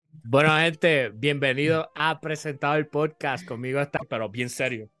Bueno, gente, bienvenido a Presentado el Podcast. Conmigo está, pero bien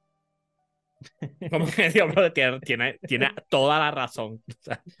serio. Como que Dios, bro, tiene toda la razón. O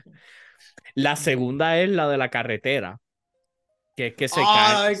sea, la segunda es la de la carretera, que es que se cae,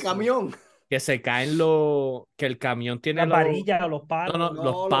 ¡Ah, el camión! que se caen que el camión tiene Las varillas o los no, no, palos. los No,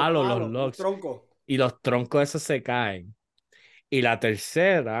 los palos, los palos, los logs, troncos. y los troncos esos se caen. Y la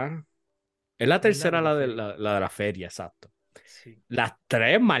tercera, es la Es la de tercera la la de feria. la de la feria, exacto. Sí. Las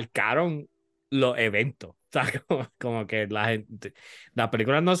tres marcaron los eventos. O sea, como que la gente, las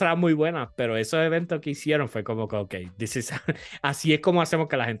películas no serán muy buenas, pero esos eventos que hicieron fue como que, ok, así es como hacemos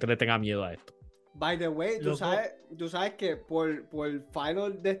que la gente le tenga miedo a esto. By the way, Loco, tú sabes que por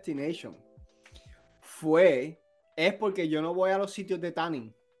Final Destination es porque yo no voy a los sitios de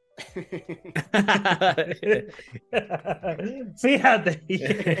tanning. fíjate,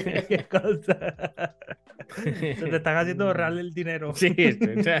 qué cosa. Se te están haciendo ahorrar el dinero. Sí, Sí.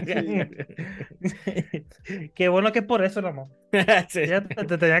 Qué bueno que es por eso, nomás. sí. Ya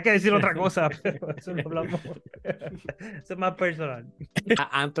te tenía que decir otra cosa, pero eso lo hablamos. Eso es más personal.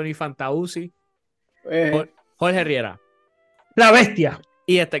 Anthony Fantauci, Eh, Jorge Riera. La bestia.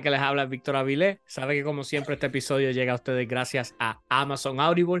 Y este que les habla es Víctor Avilés. Sabe que como siempre este episodio llega a ustedes gracias a Amazon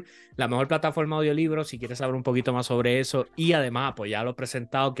Audible, la mejor plataforma de audiolibros. Si quieres saber un poquito más sobre eso y además apoyar a los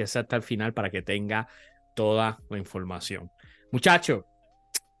presentados, que sea hasta el final para que tenga toda la información. Muchachos,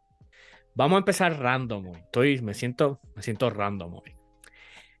 vamos a empezar random hoy. Me siento random hoy.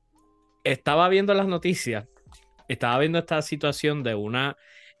 Estaba viendo las noticias, estaba viendo esta situación de unas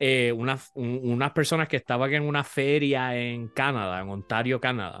personas que estaban en una feria en Canadá, en Ontario,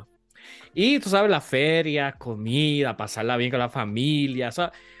 Canadá. Y tú sabes, las ferias, comida, pasarla bien con la familia, o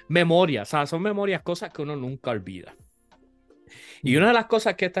sea, memorias, o sea, son memorias, cosas que uno nunca olvida. Y una de las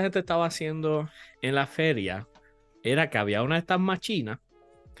cosas que esta gente estaba haciendo en la feria era que había una de estas máquinas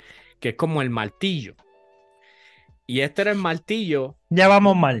que es como el martillo. Y este era el martillo. Ya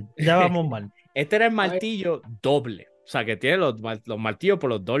vamos mal, ya vamos mal. Este era el ay, martillo doble. O sea, que tiene los martillos por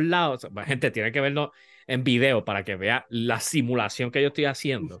los dos lados. O sea, gente, tiene que verlo en video para que vea la simulación que yo estoy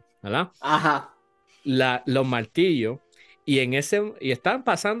haciendo, ¿verdad? ajá. Los martillos. Y están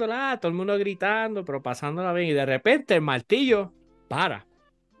pasándola, todo el mundo gritando, pero pasándola bien. Y de repente el martillo para.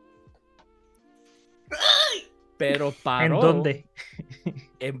 Pero ¿En paró, dónde?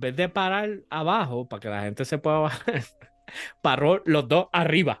 en vez de parar abajo para que la gente se pueda bajar, paró los dos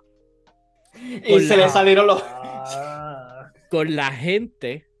arriba. Y se le salieron los. Con la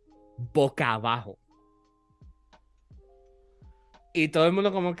gente boca abajo. Y todo el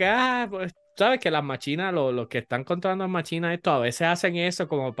mundo como que, pues, sabes que las machinas, los que están controlando las machinas, esto a veces hacen eso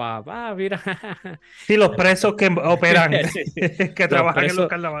como para, mira. Sí, los presos que operan, Sí, sí. que Los trabajan en los presos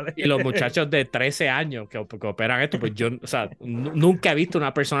carnavales. y los muchachos de 13 años que operan esto, pues yo, o sea, nunca he visto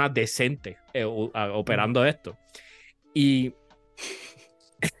una persona decente operando esto. Y,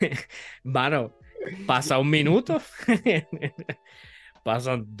 mano, pasa un minuto.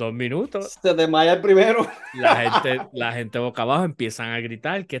 Pasan 2 minutos. Se desmaya el primero. La gente boca abajo empiezan a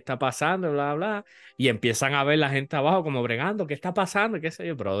gritar qué está pasando, bla, bla, y empiezan a ver la gente abajo como bregando, qué está pasando, qué sé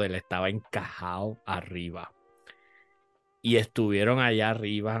yo, brother, estaba encajado arriba y estuvieron allá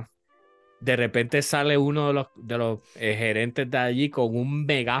arriba. De repente sale uno de los gerentes de allí con un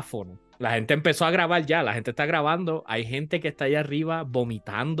megáfono. La gente empezó a grabar ya, la gente está grabando, hay gente que está allá arriba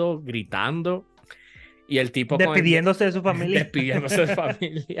vomitando, gritando. Y el tipo Despidiéndose de su familia. despidiéndose de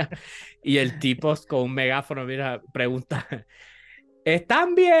familia. Y el tipo con un megáfono, mira, pregunta: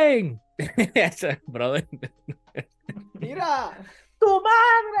 ¿están bien? Brother. Mira. ¡Tu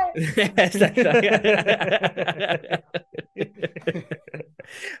madre!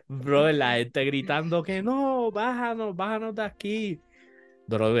 Brother, la gente gritando que no, bájanos de aquí.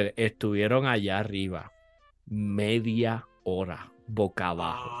 Brother, estuvieron allá arriba media hora, boca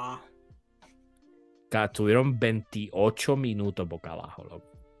abajo. Ah. Estuvieron 28 minutos boca abajo, loco.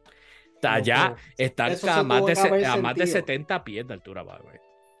 Allá están Eso se tuvo que haber a más de sentido. 70 pies de altura, güey.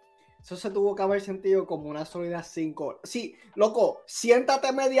 Eso se tuvo que haber sentido como una sólida 5 horas. Sí, loco,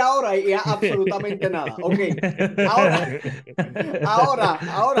 siéntate media hora y absolutamente nada. Ok.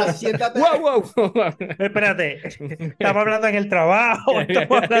 Ahora, siéntate. ¡Wow, wow! Espérate, estamos hablando en el trabajo,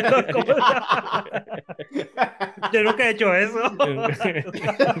 estamos hablando de cosas. Yo nunca he hecho eso.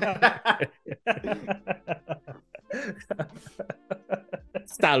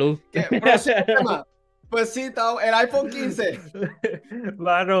 Salud. Próximo tema. Pues sí, el iPhone 15.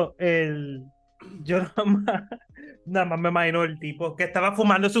 Mano, yo nada más Nada más me imagino el tipo que estaba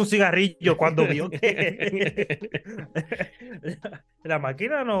fumándose un cigarrillo cuando vio que la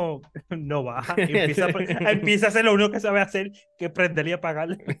máquina no baja. Empieza a hacer lo único que sabe hacer, que prender y apagar.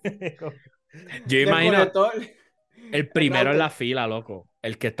 Yo Después de imagino todo, el ¿verdad? primero en la fila, loco.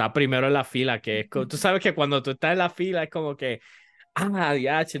 El que está primero en la fila, que es tú sabes que cuando tú estás en la fila es como que,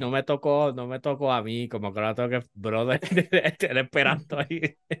 diache, no me tocó a mí, como que ahora tengo que, brother, estar esperando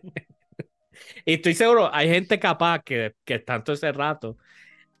ahí. Y estoy seguro, hay gente capaz que están todo ese rato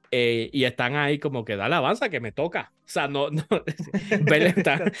y están ahí como que dale avanza que me toca. O sea, no,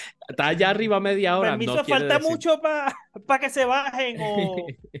 está allá arriba media hora, no Permiso, quiere falta decir. mucho para que se bajen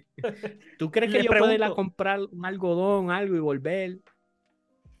o ¿Tú crees que les yo puedo ir a pregunto, comprar un algodón, algo y volver?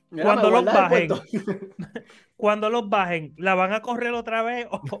 Mira, me cuando los guardas el bajen, puesto. ¿la van a correr otra vez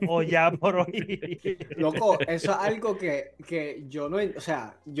o ya por hoy? Loco, eso es algo que yo no, o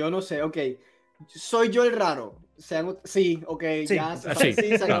sea, yo no sé, ok, soy yo el raro. Sí, ok, Sí, ya, Sí, sí,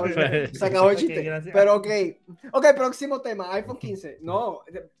 no. se acabó el ok, chiste. gracias. Pero ok, próximo tema, iPhone 15. No,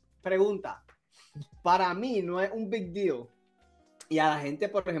 pregunta, para mí no es un big deal. Y a la gente,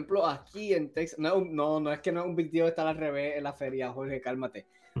 por ejemplo, aquí en Texas, no es que no es un big deal estar al revés en la feria, Jorge, cálmate.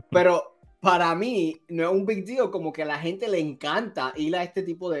 Pero para mí no es un big deal, como que a la gente le encanta ir a este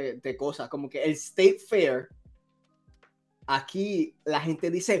tipo de cosas, como que el State Fair, aquí la gente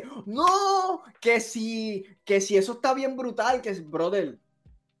dice, no, que si eso está bien brutal, brother,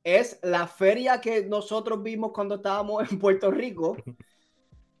 es la feria que nosotros vimos cuando estábamos en Puerto Rico,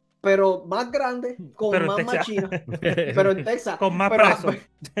 pero más grande, con Pero en más Texas, machina, pero en Texas, con más pero, presos.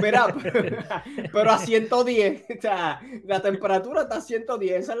 espera, pero a 110, o sea, la temperatura está a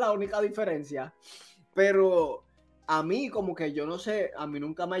 110, esa es la única diferencia. Pero a mí, como que yo no sé, a mí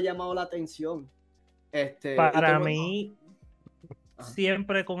nunca me ha llamado la atención. Y Para tengo. mí, Ajá.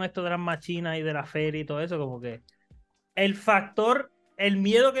 siempre con esto de las machinas y de la feria y todo eso, como que el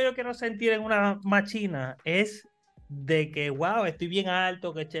miedo que yo quiero sentir en una machina es de que, wow, estoy bien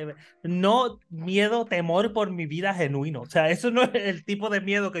alto, qué chévere. No miedo, temor por mi vida genuino. O sea, eso no es el tipo de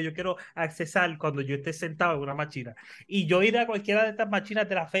miedo que yo quiero accesar cuando yo esté sentado en una machina. Y yo iré a cualquiera de estas machinas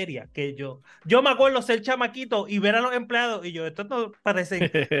de la feria, que yo me acuerdo ser chamaquito y ver a los empleados y estos no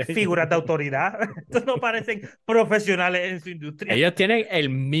parecen figuras de autoridad, estos no parecen profesionales en su industria. Ellos tienen el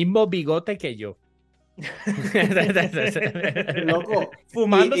mismo bigote que yo. Loco, y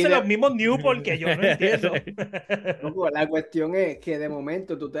Fumándose los de, mismos Newport que yo no entiendo. loco, la cuestión es que de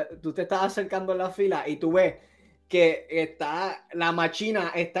momento tú te estás acercando a la fila y tú ves que la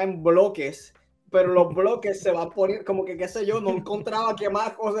machina está en bloques, pero los bloques se van poniendo, como que qué sé yo, no encontraba qué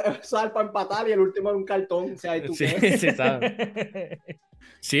más cosas usar para empatar y el último era un cartón, o sea, ¿y tú Sí, qué? sí, ¿sabes?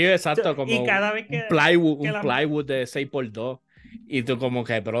 Sí, exacto, Y como cada vez un plywood, que un plywood de 6x2. Y tú como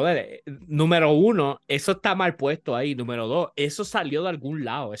que, brother, número uno, eso está mal puesto ahí. Número dos, eso salió de algún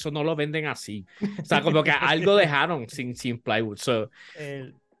lado. Eso no lo venden así. O sea, como que algo dejaron sin plywood. So,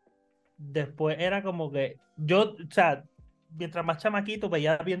 el- después era como que o sea, mientras más chamaquito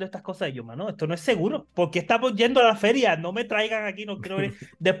veía viendo estas cosas, y yo, mano, esto no es seguro. ¿Por qué estamos yendo a la feria? No me traigan aquí, no quiero ver.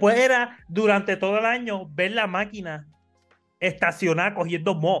 Después era durante todo el año ver la máquina estacionada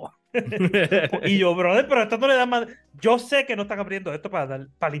cogiendo moho. Y yo, brother, pero esto no le da más. Yo sé que no están abriendo esto para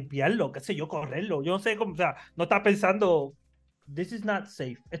limpiarlo, qué sé yo, correrlo. Yo no sé cómo, o sea, no está pensando, this is not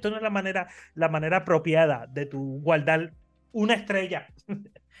safe. Esto no es la manera apropiada de tu guardar una estrella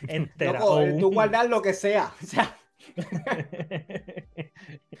entera Loco, o tú un. guardar lo que sea, o sea,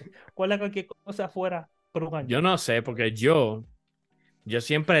 Guarda cualquier cosa afuera por un año. yo no sé, porque yo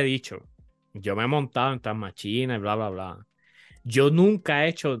siempre he dicho, yo me he montado en estas máquinas y bla, bla, bla. Yo nunca he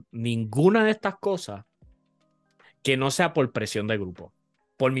hecho ninguna de estas cosas que no sea por presión de grupo,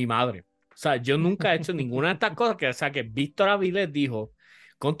 por mi madre. O sea, yo nunca he hecho ninguna de estas cosas o sea, que Víctor Avilés dijo,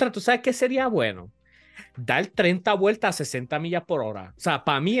 contra, ¿tú sabes qué sería bueno? Dar 30 vueltas a 60 millas por hora. O sea,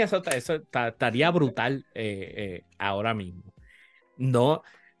 para mí eso estaría brutal ahora mismo. No,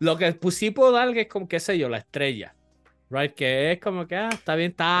 lo que pues, sí puedo dar es como, qué sé yo, la estrella, right? Que es como que, está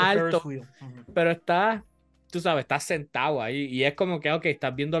bien, está El Ferris alto, wheel. Ujú. pero está, tú sabes, estás sentado ahí y es como que, ok,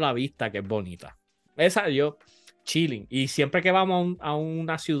 estás viendo la vista que es bonita. Esa yo, chilling. Y siempre que vamos a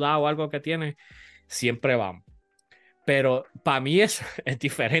una ciudad o algo que tiene, siempre vamos. Pero para mí es, es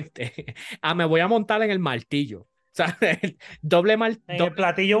diferente. Me voy a montar en el martillo. O sea, el doble mal. En el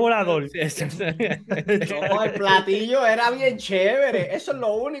platillo volador. loco, el platillo era bien chévere. Eso es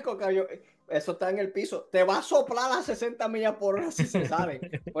lo único que yo. Eso está en el piso. Te va a soplar a 60 millas por hora si se sale,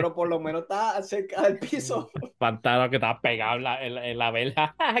 pero por lo menos está cerca del piso. Pantano que está pegado en la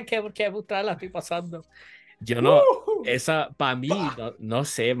vela. ¿Qué brutal la estoy pasando? Yo no, esa, para mí, Pa. no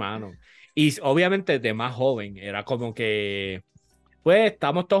sé, mano. Y obviamente de más joven, era como que, pues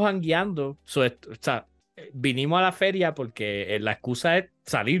estamos todos jangueando. O sea, vinimos a la feria porque la excusa es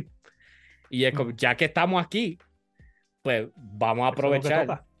salir. Y es como, ya que estamos aquí, pues vamos a Eso es lo que aprovechar.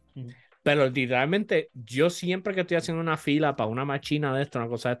 toca. Pero literalmente, yo siempre que estoy haciendo una fila para una machina de esto, una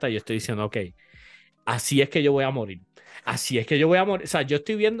cosa de esta, yo estoy diciendo, ok, así es que yo voy a morir. Así es que yo voy a morir. O sea, yo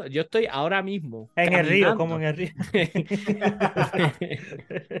estoy viendo, yo estoy ahora mismo En el río, como en caminando. el río.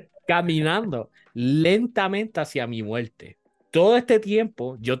 Caminando lentamente hacia mi muerte. Todo este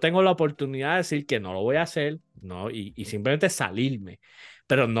tiempo yo tengo la oportunidad de decir que no lo voy a hacer, ¿no? Y simplemente salirme,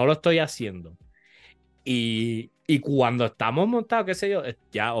 pero no lo estoy haciendo. Y cuando estamos montados, qué sé yo,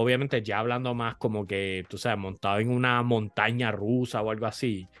 ya obviamente ya hablando más como que, tú sabes, montado en una montaña rusa o algo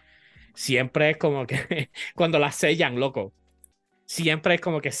así, siempre es como que cuando la sellan, loco, siempre es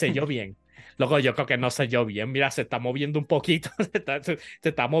como que selló bien. Loco, yo creo que no selló bien. Mira, se está moviendo un poquito. Se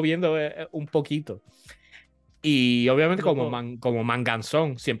está moviendo un poquito. Y obviamente Loco, como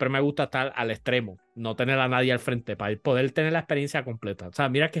manganzón, siempre me gusta estar al extremo, no tener a nadie al frente para poder tener la experiencia completa. O sea,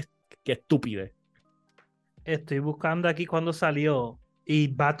 mira qué estúpido. estoy buscando aquí cuando salió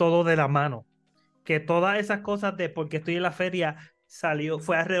y va todo de la mano. Que todas esas cosas de porque estoy en la feria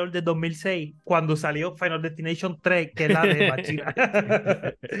fue alrededor de 2006, cuando salió Final Destination 3, que es la de Machina.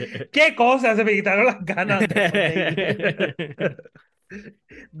 ¿Qué cosas? Se me quitaron las ganas después de ir.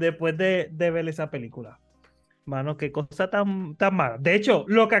 Después de ver esa película. Mano, qué cosa tan mala. De hecho,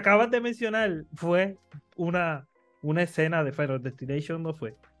 lo que acabas de mencionar fue una escena de Final Destination, ¿no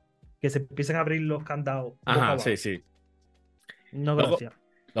fue? Que se empiezan a abrir los candados boca Ajá, sí, abajo. sí. No, Luego, gracias.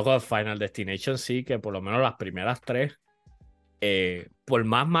 luego Final Destination sí, que por lo menos las primeras tres, por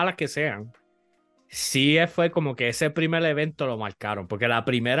más malas que sean, sí fue como que ese primer evento lo marcaron, porque la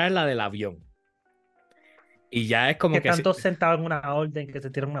primera es la del avión. Y ya es Que como que, están todos sentados en una orden, que se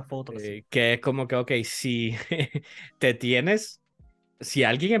tiran una foto así. que es como que, ok, si te tienes, si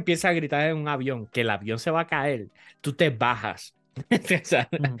alguien empieza a gritar en un avión que el avión se va a caer, tú te bajas. O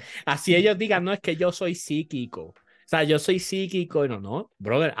sea, Ujú. así ellos digan, no es que yo soy psíquico. O sea, yo soy psíquico. Y no, no,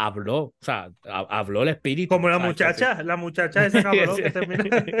 brother, habló. O sea, habló el espíritu. Como ¿Sabes? Que sí. la muchacha esa cabrón que termina.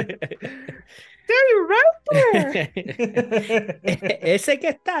 Terry Rapper. Ese que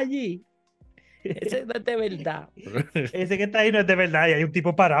está allí, ese no es de verdad. Ese que está ahí no es de verdad y hay un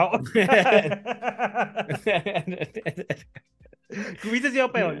tipo parado. ¿Qué hubiese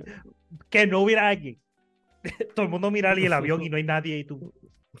sido peor? Que no hubiera alguien. Todo el mundo mira y el avión y no hay nadie y tú.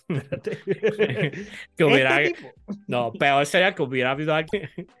 Espérate. Que Este hubiera, tipo. no, peor sería que hubiera habido alguien.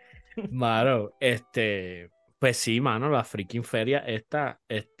 Mano, pues sí, mano, la freaking feria esta,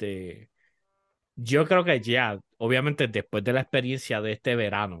 yo creo que ya, obviamente después de la experiencia de este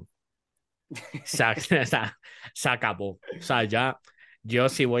verano, se acabó. O sea, ya, yo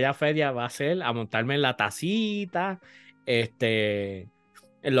si voy a feria va a ser a montarme en la tacita,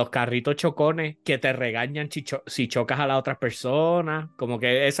 en los carritos chocones que te regañan si chocas a la otra persona, como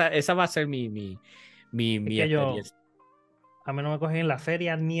que esa va a ser Es mi que yo, experiencia. a mí no me cogen en la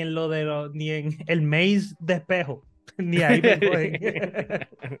feria ni en ni en el maze de espejo. Ni ahí me cogen.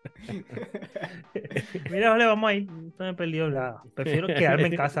 Mira, vale, vamos ahí. No me perdió nada. Prefiero quedarme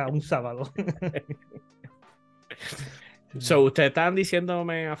en casa un sábado. So, ustedes estaban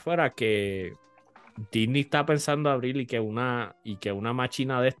diciéndome afuera que Disney está pensando abrir y que una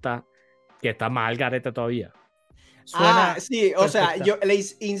máquina de esta que está más al garete todavía. Ah, Suena sí, o sea, perfecta. yo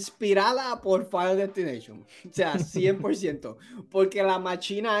inspirada por Final Destination. O sea, 100%. Porque la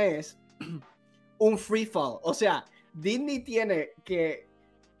machina es un free fall. O sea, Disney tiene que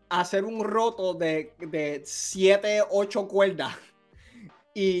hacer un roto de 7, 8 cuerdas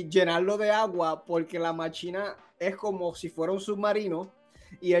y llenarlo de agua porque la machina es como si fuera un submarino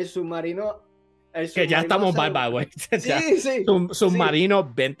y el Que ya submarino estamos hace mal, algo. by the way. Ya, Sí, sí, sí. Submarino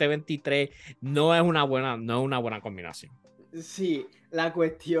 2023 no es una buena combinación. Sí, la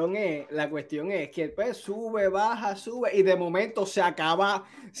cuestión es que pues sube, baja, sube y de momento se acaba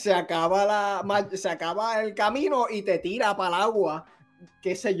el camino y te tira para el agua,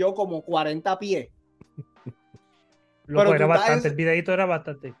 qué sé yo, como 40 pies. Loco, Pero tú era bastante. estás, El videito era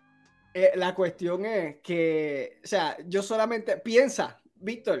bastante. la cuestión es que, o sea, yo solamente piensa,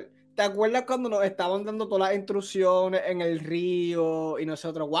 Víctor, ¿te acuerdas cuando nos estaban dando todas las instrucciones en el río y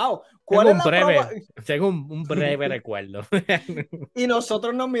nosotros, wow, ¿cuál Tengo es un la prueba? breve, tengo un breve recuerdo. Y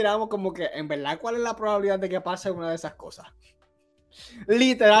nosotros nos miramos como que, en verdad, ¿cuál es la probabilidad de que pase una de esas cosas?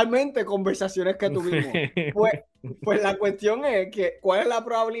 Literalmente, conversaciones que tuvimos. Pues, pues la cuestión es que, ¿cuál es la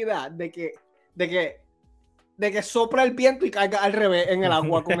probabilidad de que de que sopla el viento y caiga al revés en el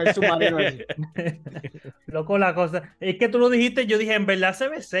agua con el submarino así. Loco, la cosa. Es que tú lo dijiste, yo dije, en verdad se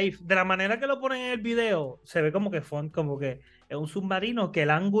ve safe. De la manera que lo ponen en el video, se ve como que como que es un submarino, que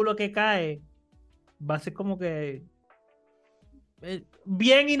el ángulo que cae va a ser como que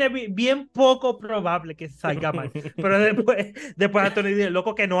bien poco probable que salga mal. Pero después Anthony dice,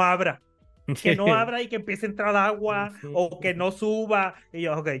 loco, que no abra. Que no abra y que empiece a entrar agua o que no suba. Y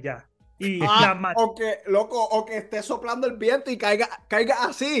yo, ok, ya. Y o que esté soplando el viento y caiga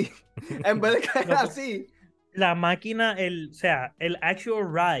así, en vez de caer loco, así. la máquina, o sea, el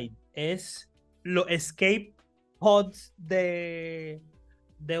actual ride es los escape pods de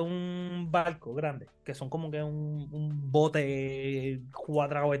un barco grande, que son como que un bote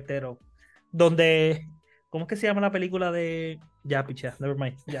cuadrado entero, donde, ¿cómo es que se llama la película de... Ya, picha, never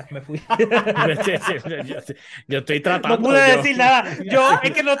mind, ya, me fui. Yo estoy No tratando. pude decir nada. Yo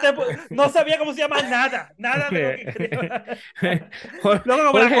es que no sabía cómo se llama nada de lo que quería. Luego,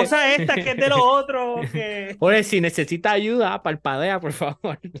 como la Jorge, cosa esta, que es de lo otro, que... Jorge, si necesita ayuda, parpadea, por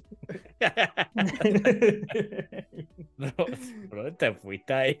favor. Bro, te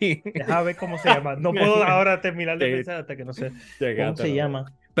fuiste ahí. Deja ver cómo se llama. No puedo ahora terminar de pensar hasta que no sé cómo se llama.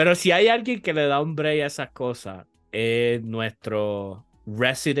 Pero si hay alguien que le da un break a esas cosas, es nuestro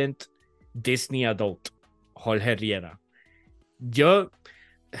resident Disney adult, Jorge Riera. Yo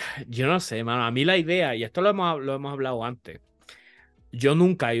no sé, mano. A mí la idea, y esto lo hemos hablado antes, yo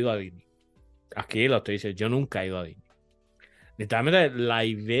nunca he ido a Disney. Aquí lo estoy diciendo, yo nunca he ido a Disney. Literalmente, la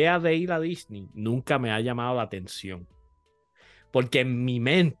idea de ir a Disney nunca me ha llamado la atención. Porque en mi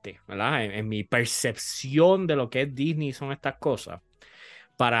mente, ¿verdad? En mi percepción de lo que es Disney son estas cosas,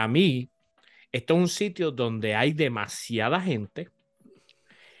 para mí, esto es un sitio donde hay demasiada gente,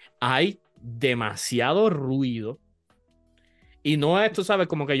 hay demasiado ruido. Y no es, tú sabes,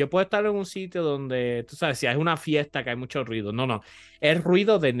 como que yo puedo estar en un sitio donde, tú sabes, si hay una fiesta que hay mucho ruido. No. Es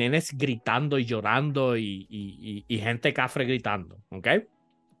ruido de nenes gritando y llorando y gente cafre gritando, ¿ok?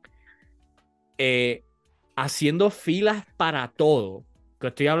 Haciendo filas para todo. Que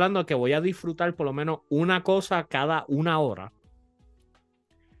estoy hablando que voy a disfrutar por lo menos una cosa cada una hora.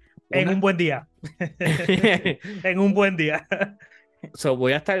 En un buen día. En un buen día. So,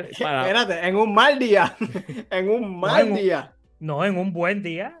 voy a estar para... Espérate, en un mal día. En un mal día. No, en un buen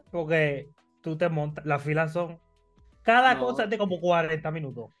día, porque tú te montas, las filas son, cada cosa es de como 40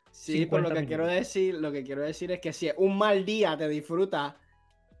 minutos. Sí, pero lo que minutos. quiero decir es que si es un mal día, te disfrutas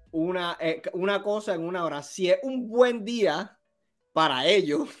una cosa en una hora. Si es un buen día para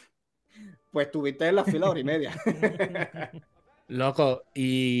ellos, pues tuviste en la fila 1 hora y media. Loco,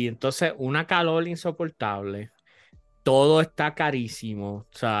 y entonces una calor insoportable. Todo está carísimo.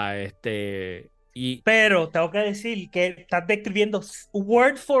 O sea, y Pero tengo que decir que estás describiendo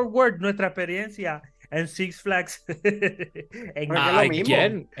word for word nuestra experiencia en Six Flags. Pero es que es lo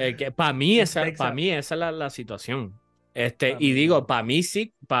mismo. que para mí En esa Texas. es la situación. Pa' Y mí digo, no. para mí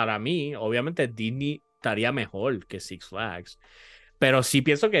sí, para mí, obviamente Disney estaría mejor que Six Flags. Pero sí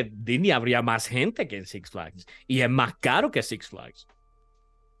pienso que Disney habría más gente que en Six Flags. Y es más caro que Six Flags.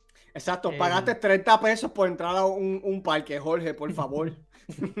 Exacto, pagaste 30 pesos por entrar a un parque, Jorge, por favor.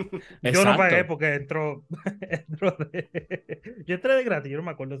 Yo no pagué Exacto. porque yo entré de gratis, yo no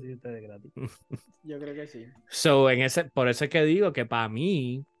me acuerdo si yo entré de gratis. Yo creo que sí. So, por eso es que digo que para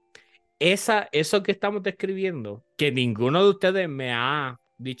mí, eso que estamos describiendo, que ninguno de ustedes me ha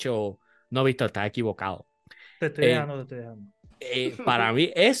dicho, no, Víctor, estás equivocado. Te estoy dejando. Para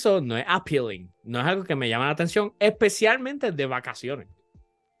mí, eso no es appealing, no es algo que me llama la atención, especialmente de vacaciones.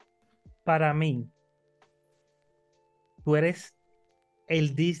 Para mí, tú eres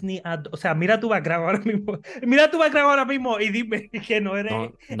el Disney, o sea, mira tu background ahora mismo. Mira tu background ahora mismo y dime que no eres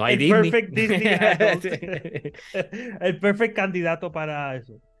No hay el Disney. perfect Disney adult. El perfect candidato para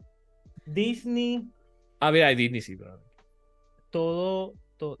eso. Disney, Mira, hay Disney, sí, pero... todo,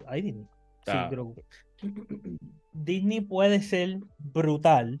 hay Disney. Sí, Ah. creo que Disney puede ser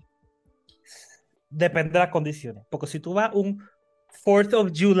brutal. Depende de las condiciones. Porque si tú vas un 4th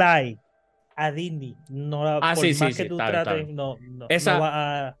of July a Disney, por Sí, más que tú está trates, bien. no Esa,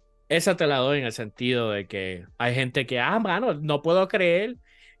 va a... esa te la doy en el sentido de que hay gente que, mano, no puedo creer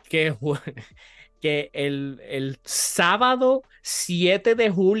que, que el sábado 7 de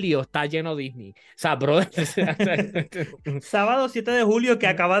julio está lleno Disney. O sea, bro. Sábado 7 de julio, que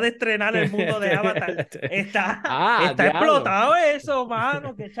acaba de estrenar el mundo de Avatar. Está Diablo. explotado eso,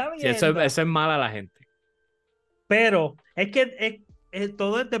 mano. Qué Sí, eso chavienda. es mala a la gente. Pero es que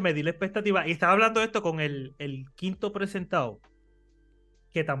todo es de medir la expectativa. Y estaba hablando de esto con el quinto presentado,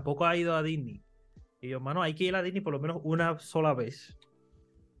 que tampoco ha ido a Disney. Y yo, mano, hay que ir a Disney por lo menos una sola vez.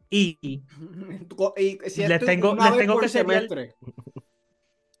 Y Y si les esto tengo, una les vez tengo por que setear, semestre.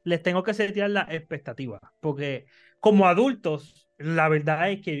 les tengo que setear las expectativas, porque como adultos, la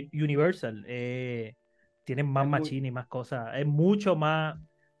verdad es que Universal tienen más Es muy... machine y más cosas, es mucho más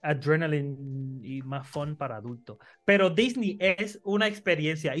adrenaline y más fun para adultos. Pero Disney es una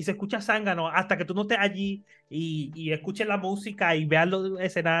experiencia y se escucha zángano hasta que tú no estés allí y escuches la música y veas los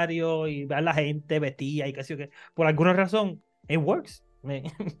escenarios y veas la gente vestida y qué sé yo qué. Por alguna razón, it works.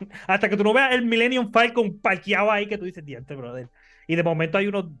 Hasta que tú no veas el Millennium Falcon parqueado ahí que tú dices, diante, brother. Y de momento hay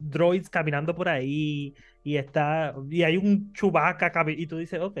unos droids caminando por ahí y hay un Chewbacca y tú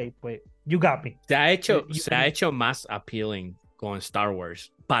dices, ok, pues you got me. Se ha hecho más appealing con Star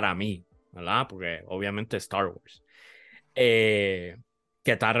Wars para mí, ¿verdad? Porque obviamente Star Wars. Eh,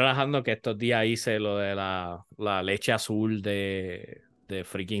 que está relajando que estos días hice lo de la leche azul de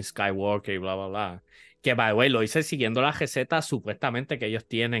freaking Skywalker y bla, bla, bla. Que, by the way, lo hice siguiendo la receta supuestamente que ellos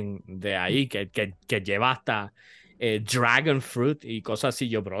tienen de ahí, que lleva hasta dragon fruit y cosas así.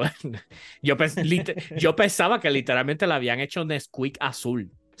 Yo, bro, yo pensaba que literalmente le habían hecho Nesquik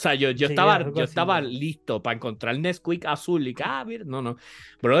azul. O sea, Sí, algo yo así, estaba bro. listo para encontrar Nesquik azul y que, mira, no.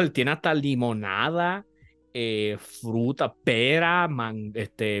 Bro, él tiene hasta limonada, fruta, pera,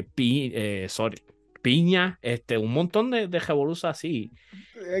 piña, un montón de revoluciones así.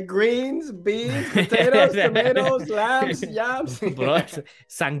 Greens, beans, potatoes, tomatoes, lambs, yams. Bro,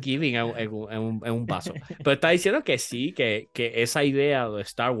 Thanksgiving en un vaso. Pero está diciendo que sí, que esa idea de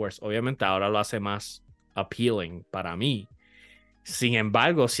Star Wars, obviamente ahora lo hace más appealing para mí. Sin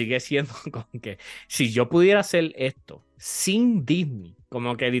embargo, sigue siendo como que si yo pudiera hacer esto sin Disney,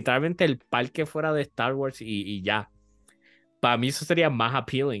 como que literalmente el parque fuera de Star Wars y ya, para mí eso sería más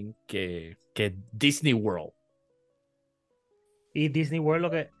appealing que Disney World. Y Disney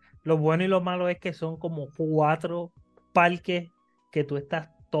World lo bueno y lo malo es que son como 4 parques que tú estás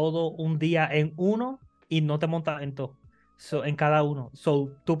todo un día en uno y no te montas en todo. En cada uno.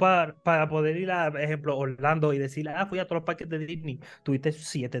 So, tú para poder ir a, por ejemplo, Orlando y decir, fui a todos los parques de Disney, tuviste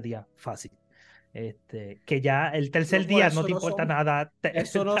 7 días fácil. Que ya el tercer Loco, día no te importa nada.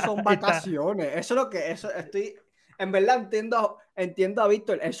 eso no son vacaciones. Eso es lo que, eso estoy, en verdad entiendo a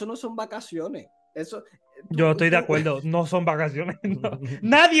Víctor, eso no son vacaciones. Eso, Yo estoy de acuerdo, no son vacaciones. No.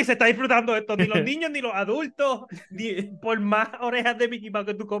 Nadie se está disfrutando de esto, ni los niños, ni los adultos, ni por más orejas de Mickey Mouse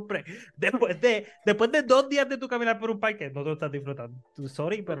que tú compres. Después de 2 días de tu caminar por un parque, no te lo estás disfrutando.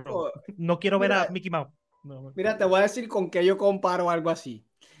 Sorry, pero loco, no quiero ver a mira, Mickey Mouse. No. mira, te voy a decir con qué yo comparo algo así.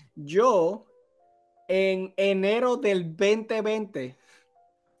 Yo, en enero del 2020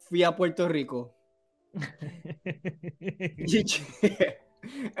 fui a Puerto Rico.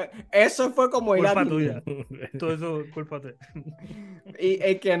 Eso fue como ir a Culpa Disney. tuya. Todo eso es culpa tuya. Y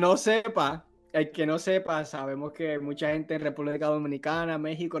el que no sepa, sabemos que mucha gente en República Dominicana,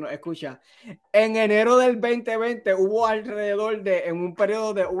 México nos escucha. En enero del 2020 hubo alrededor en un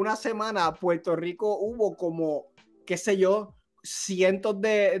periodo de una semana, Puerto Rico hubo como, qué sé yo, cientos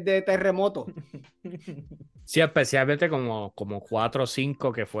de terremotos. Sí, especialmente como 4 o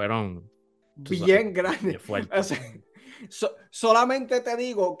 5 que fueron, tú sabes, Bien grandes. O fuertes. sea, solamente te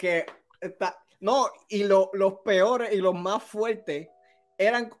digo que no, y los peores y los más fuertes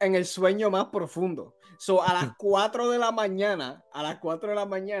eran en el sueño más profundo. A las 4 de la mañana,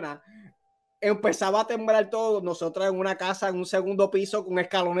 empezaba a temblar todo. Nosotros en una casa, en un segundo piso, con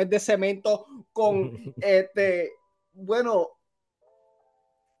escalones de cemento, con bueno,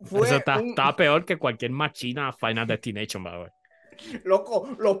 Eso fue está peor que cualquier machina Final Destination, by the way. loco,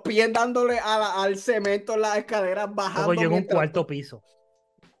 los pies dándole al cemento en las escaleras, Luego bajando yo en un mientras cuarto piso.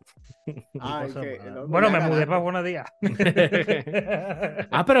 Ay, que loco, Bueno, ya me mudé para ganaste. Buenos Días.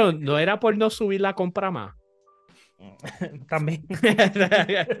 Pero no era por no subir la compra más. También.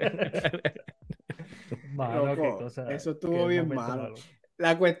 Mano, qué Loco, cosa, eso estuvo qué bien momento malo. malo.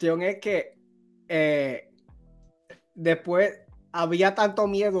 La cuestión es que después había tanto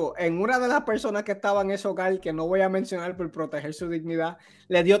miedo en una de las personas que estaban en ese hogar, que no voy a mencionar por proteger su dignidad,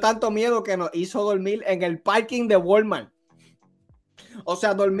 le dio tanto miedo que nos hizo dormir en el parking de Walmart. O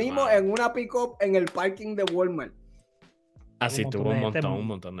sea, dormimos Wow. en una pick-up en el parking de Walmart. Así Un montón tuvo de gente, un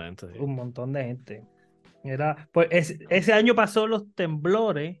montón de gente. Sí. un montón de gente. Pues ese año pasó los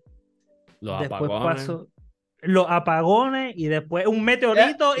temblores, Los después apagones. pasó los apagones y después un Eh,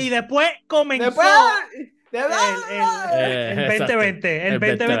 meteorito y después Después, comenzó de el verdad. el Exacto. 2020, el El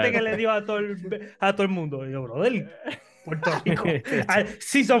 2020 que 2020. le dio a todo el mundo. Y yo, brother, Puerto Rico. Sí, Al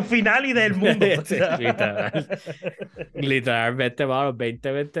season finale del mundo. sí, literal. Literalmente, mano,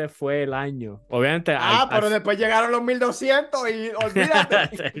 2020 fue el año. Obviamente, Pero después llegaron los 1200 y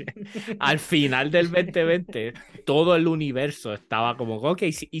olvídate. al final del 2020, todo el universo estaba como, ok,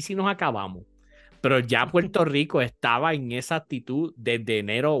 ¿y si nos acabamos? Pero ya Puerto Rico estaba en esa actitud desde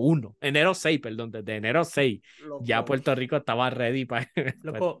enero 6, perdón, desde enero 6. Ya Loco. Puerto Rico estaba ready para...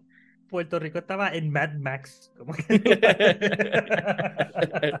 Loco, Puerto Rico estaba en Mad Max. Como que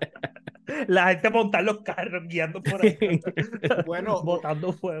la gente montar los carros guiando por ahí, Bueno,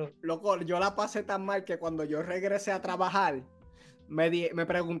 botando fuego. loco, yo la pasé tan mal que cuando yo regresé a trabajar, me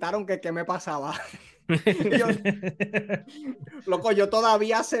preguntaron que qué me pasaba. Yo, loco, yo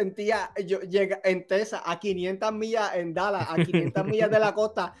todavía sentía, yo llegué en Texas a 500 millas, en Dallas, a 500 millas de la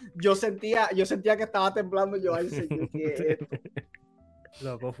costa, yo sentía que estaba temblando. Yo, ay, señor, ¿qué es esto?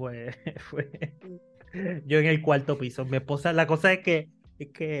 Loco, fue. Yo en el cuarto piso. Mi esposa, la cosa es que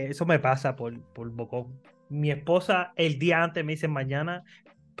eso me pasa por bocón. Mi esposa el día antes me dice, mañana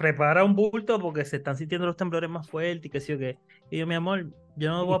prepara un bulto porque se están sintiendo los temblores más fuertes y que sí o qué. Y yo, mi amor,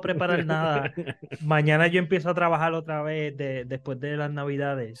 yo no voy a preparar nada. Mañana yo empiezo a trabajar otra vez después de las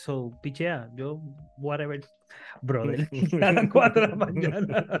navidades. So, pichea, yo, whatever. Brother, a las 4 de la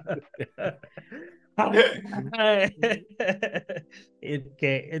mañana.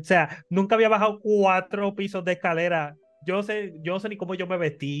 O sea, nunca había bajado 4 pisos de escalera. Yo no sé ni cómo yo me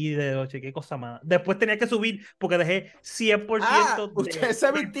vestí de noche, qué cosa más. Después tenía que subir porque dejé 100% de Ustedes se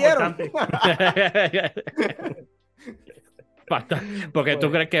lo vistieron. importante. Porque tú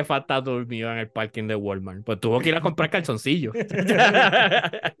Pues, crees que falta dormido en el parking de Walmart. Pues tuvo que ir a comprar calzoncillos.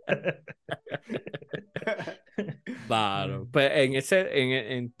 Claro. Pues en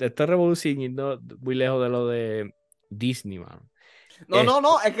esta revolución, yendo muy lejos de lo de Disney, mano.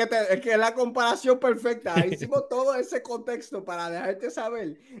 No, es que es la comparación perfecta. Hicimos todo ese contexto para dejarte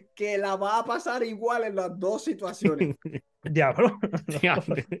saber que la va a pasar igual en las dos situaciones. diablo.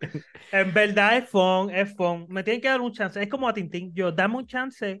 En verdad es fun. Me tienen que dar un chance. Es como a Tintín. Yo, dame un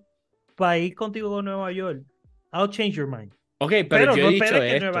chance para ir contigo a Nueva York. I'll change your mind. Ok, pero Pero yo he no dicho esperes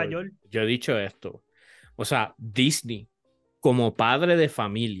que esto. Nueva York. Yo he dicho esto. O sea, Disney, como padre de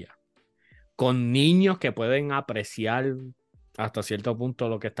familia, con niños que pueden apreciar hasta cierto punto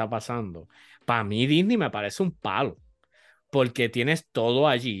lo que está pasando, para mí Disney me parece un palo. Porque tienes todo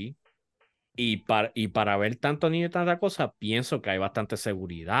allí. Y para ver tanto niño y tanta cosa, pienso que hay bastante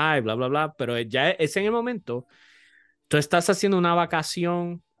seguridad y bla, bla, bla. Pero ya es en el momento, tú estás haciendo una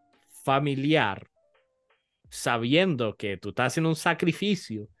vacación familiar sabiendo que tú estás haciendo un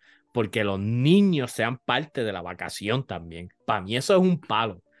sacrificio porque los niños sean parte de la vacación también. Para mí eso es un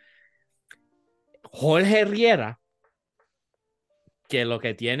palo. Jorge Riera, que lo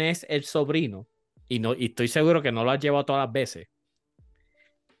que tiene es el sobrino, y estoy seguro que no lo has llevado todas las veces.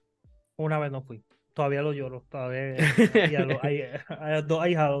 Una vez no fui. Todavía lo lloro. Todavía. Y a los 2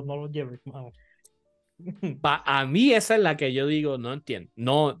 ahijados no los llevo. A mí esa es la que yo digo, no entiendo.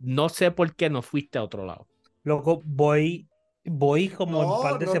 No sé por qué no fuiste a otro lado. Loco, voy como en un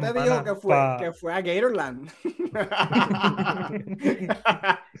par de No te dijo semanas que fue a Gatorland.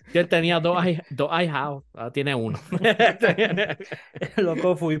 Yo tenía dos ahijados, ahora tiene uno.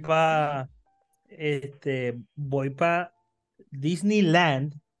 Loco, voy para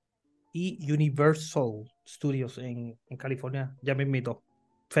Disneyland y Universal Studios en California. Ya me invito.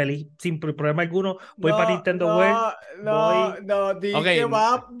 Feliz, sin problema alguno. Voy para Nintendo World. Voy. Di Ok, que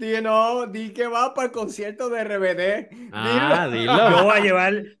va, di que va para el concierto de RBD. Dilo. dilo.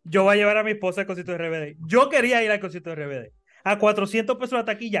 Yo voy a llevar a mi esposa al concierto de RBD. Yo quería ir al concierto de RBD. A 400 pesos la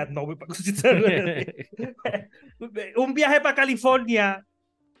taquilla, no voy para el concierto de RBD. Un viaje para California,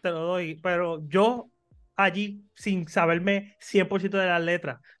 te lo doy, pero yo allí, sin saberme 100% de las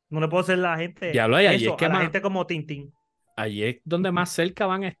letras, no le puedo hacer a la gente Diablo, y eso, a la gente como Tintín. allí es donde más cerca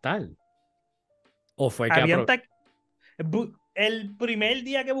van a estar. ¿O fue que Habían el primer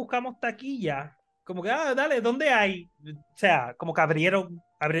día que buscamos taquilla, como que, dale, ¿dónde hay? O sea, como que dieron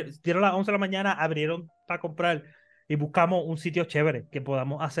las 11 de la mañana, abrieron para comprar y buscamos un sitio chévere que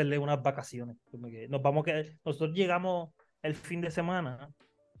podamos hacerle unas vacaciones. Como que nosotros llegamos el fin de semana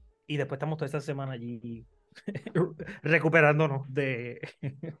y después estamos toda esta semana allí recuperándonos de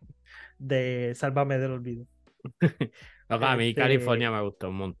Sálvame del Olvido. A mí California me gustó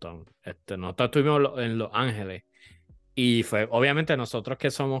un montón. Nosotros estuvimos en Los Ángeles y fue, obviamente nosotros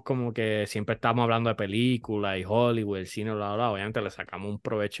que somos como que siempre estamos hablando de películas y Hollywood, el cine, bla, bla, bla, obviamente le sacamos un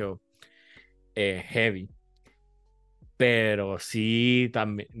provecho heavy. Pero sí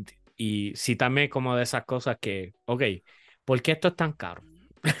también, y sí también como de esas cosas que, ok, ¿por qué esto es tan caro?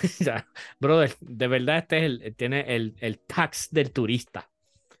 O sea, brother, de verdad tiene el tax del turista.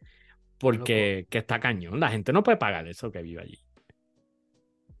 Porque que está cañón. La gente no puede pagar eso que vive allí.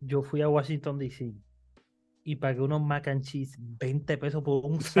 Yo fui a Washington, D.C. y pagué unos mac and cheese, 20 pesos por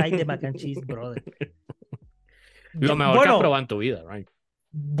un side de mac and cheese, brother. Lo mejor que has probado en tu vida, right?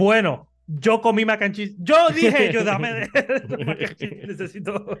 Bueno, yo comí mac and cheese. Yo dije, dame de mac and cheese,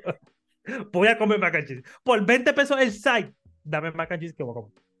 necesito. Voy a comer mac and cheese. Por 20 pesos el side, dame mac and cheese que voy a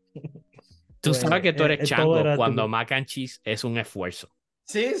comer. Tú sabes que tú eres todo chango era cuando tu... mac and cheese es un esfuerzo.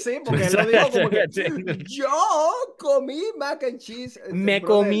 Sí, porque él lo dijo como que yo comí mac and cheese. Me Brother.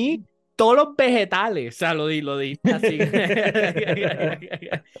 comí todos los vegetales. O sea, lo di así.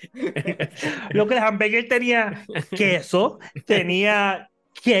 Lo que el hamburger tenía queso, tenía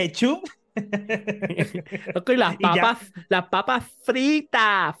ketchup. Ok, las papas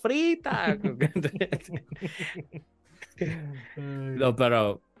fritas. No,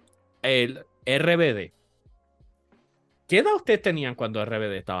 pero el RBD. ¿Qué edad ustedes tenían cuando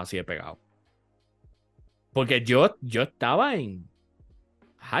RBD estaba así de pegado? Porque yo estaba en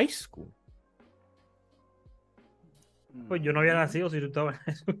high school. Pues yo no había nacido si tú estabas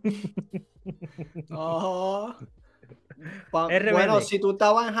en eso. Bueno, si tú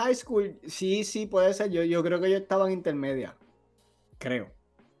estabas en high school, sí, puede ser. Yo creo que yo estaba en intermedia. Creo.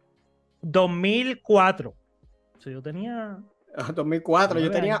 2004. O sea, yo tenía... 2004,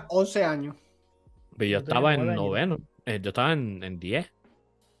 yo tenía años. 11 años. Pero yo estaba en noveno. Yo estaba en 10.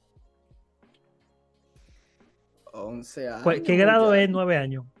 11 años. ¿Qué grado es 9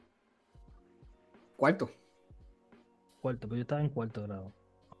 años? Cuarto, pero yo estaba en cuarto grado.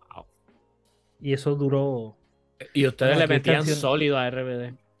 Wow. Y eso duró... ¿Y ustedes le metían sólido a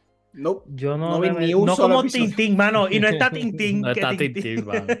RBD? No, Yo no vi ni un solo como episodio. Tintín, mano. Y no está Tintín. No que está Tintín,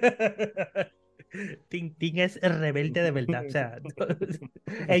 mano. Tintín es rebelde de verdad. O sea,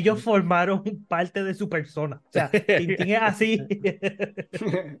 ellos formaron parte de su persona. O sea, Tintín es así.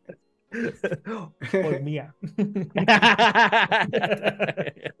 Por mía.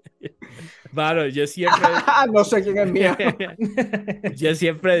 Mano, yo siempre... No sé quién es mía. Yo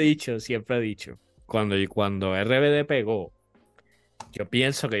siempre he dicho, cuando RBD pegó, yo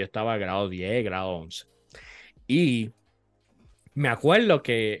pienso que yo estaba grado 10, grado 11. Y me acuerdo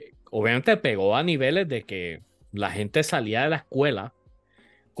que obviamente pegó a niveles de que la gente salía de la escuela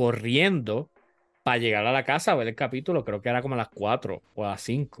corriendo para llegar a la casa a ver el capítulo, creo que era como a las 4 o a las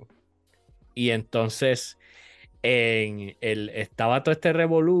 5. Y entonces estaba todo este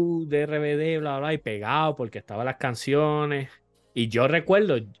revolú de RBD, bla, bla, y pegado porque estaban las canciones. Y yo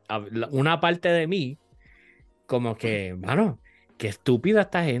recuerdo una parte de mí como que, mano, qué estúpida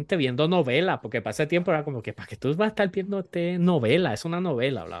esta gente viendo novelas, porque para ese tiempo era como que, ¿para qué tú vas a estar viendo novela? Es una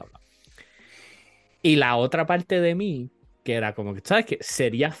novela, bla, bla. Y la otra parte de mí, que era como que, ¿sabes qué?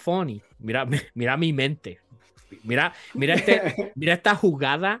 Sería funny. Mira mi mente. Mira esta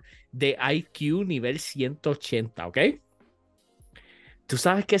jugada de IQ nivel 180, ¿ok? ¿Tú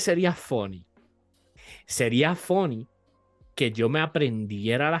sabes qué sería funny? Sería funny que yo me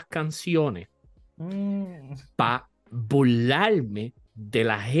aprendiera las canciones para burlarme de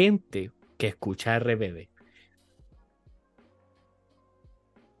la gente que escucha RBD.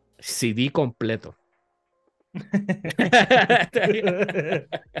 CD completo.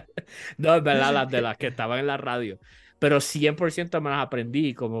 No, es verdad, las de las que estaban en la radio. Pero 100% me las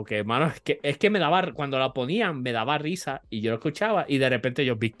aprendí. Como que, mano, es que me daba, cuando la ponían, me daba risa y yo lo escuchaba. Y de repente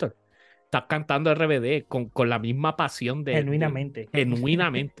yo, Víctor, estás cantando RBD con la misma pasión Genuinamente.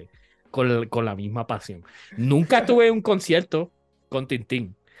 genuinamente. Con la misma pasión. Nunca tuve un concierto con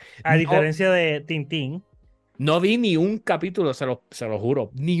Tintín. A diferencia de Tintín. No vi ni un capítulo, se lo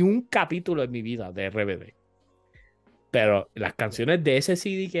juro, ni un capítulo en mi vida de RBD. Pero las canciones de ese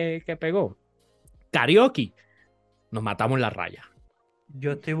CD que pegó, karaoke, nos matamos en la raya.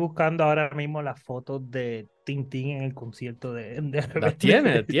 Yo estoy buscando ahora mismo las fotos de Tintín en el concierto de Las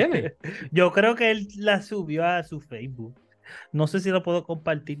tiene. Yo creo que él las subió a su Facebook. No sé si lo puedo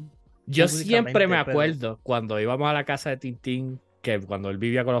compartir. Yo siempre me acuerdo cuando íbamos a la casa de Tintín, que cuando él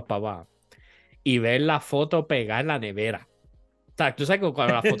vivía con los papás, y ver la foto pegada en la nevera. O sea, tú sabes que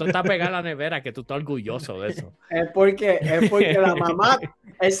cuando la foto está pegada en la nevera, que tú estás orgulloso de eso. Es porque la mamá,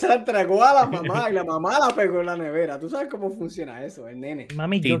 él se la entregó a la mamá y la mamá la pegó en la nevera. ¿Tú sabes cómo funciona eso, el nene?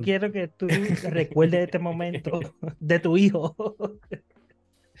 Mami, yo quiero que tú recuerdes este momento de tu hijo.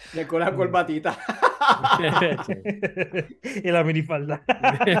 Le con la corbatita. Y la minifalda.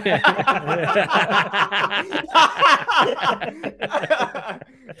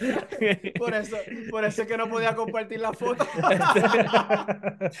 Por eso es que no podía compartir la foto.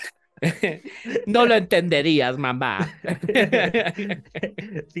 No lo entenderías, mamá.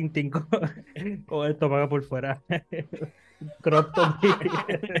 Tintín con el estómago por fuera. Crop top.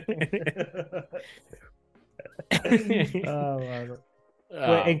 Mano.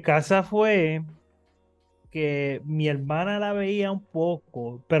 Pues en casa fue que mi hermana la veía un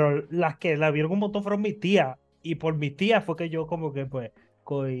poco, pero las que la vieron un montón fueron mis tías. Y por mis tías fue que yo como que pues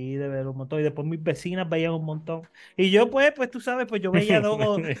cogí de ver un montón. Y después mis vecinas veían un montón. Y yo pues tú sabes, pues yo veía dos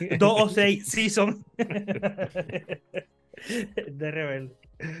o seis seasons de Rebelde.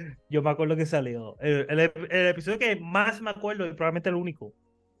 Yo me acuerdo que salió. El episodio que más me acuerdo, y probablemente el único,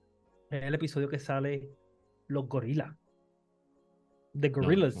 es el episodio que sale los gorilas. The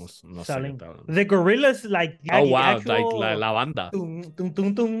Gorillas no sé qué salen. tal. The Gorillas, like, Oh, wow, actual, like la banda. tum, tum,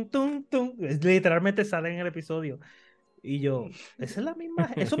 tum, tum, tum, tum. Literalmente salen en el episodio. Y yo, esa es la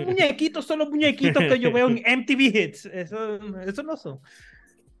misma. Esos muñequitos son los muñequitos que yo veo en MTV Hits. Eso no son.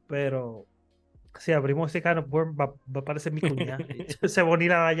 Pero si abrimos ese can of worms, va a aparecer mi cuñada. Se va a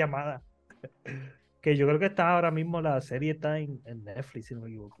unir a la llamada. Que yo creo que está ahora mismo, la serie está en Netflix, si no me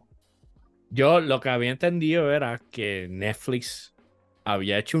equivoco. Yo lo que había entendido era que Netflix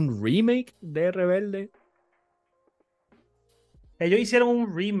había hecho un remake de Rebelde. Ellos hicieron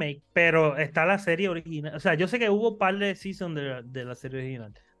un remake, pero está la serie original. O sea, yo sé que hubo un par de seasons de la serie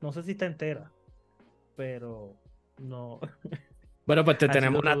original. No sé si está entera, pero no. Bueno, pues te Ha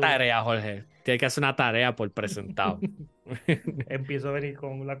tenemos sido una todo. tarea, Jorge. Tienes que hacer una tarea por presentado. Empiezo a venir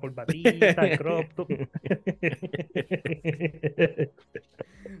con la corbatita, el crop top.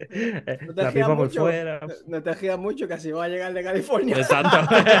 No te La rías pipa por mucho, fuera. no te rías mucho, que así va a llegar de California. Exacto.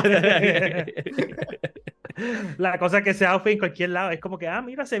 La cosa que se outfit en cualquier lado es como que,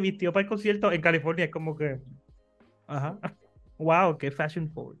 mira, se vistió para el concierto en California. Es como que, ajá, wow, qué fashion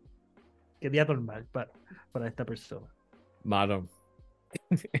forward. Qué día normal para esta persona. Mano,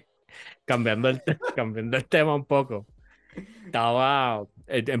 cambiando el tema un poco.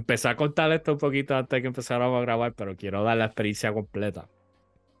 Empecé a contar esto un poquito antes de que empezáramos a grabar, pero quiero dar la experiencia completa.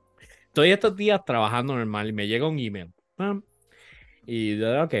 Estoy estos días trabajando normal y me llega un email. Y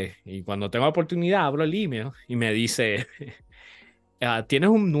yo, ok, y cuando tengo oportunidad abro el email y me dice, tienes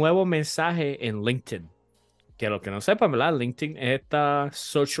un nuevo mensaje en LinkedIn. Que los que no sepan, ¿verdad? LinkedIn es esta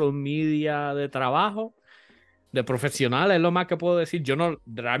social media de trabajo, de profesionales, es lo más que puedo decir. Yo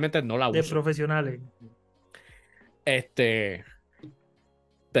realmente no la De uso. profesionales. Entonces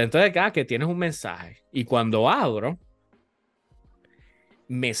acá que tienes un mensaje y cuando abro,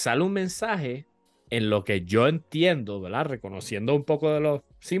 me sale un mensaje en lo que yo entiendo, ¿verdad? Reconociendo un poco de los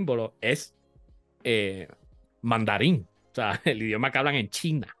símbolos, es mandarín, o sea, el idioma que hablan en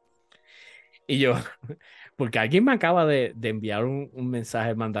China. Y yo, porque alguien me acaba de enviar un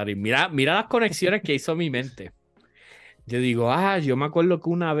mensaje en mandarín. Mira las conexiones que hizo mi mente. Yo digo, yo me acuerdo que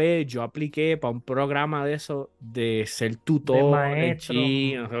una vez yo apliqué para un programa de eso, de ser De tutor en maestro.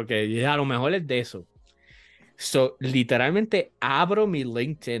 chino. Ok, y a lo mejor es de eso. So, literalmente abro mi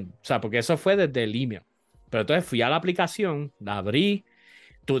LinkedIn. O sea, porque eso fue desde el email. Pero entonces fui a la aplicación, la abrí,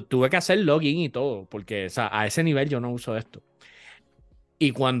 tuve que hacer login y todo, porque o sea, a ese nivel yo no uso esto.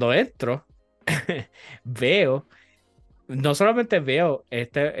 Y cuando entro, veo, no solamente veo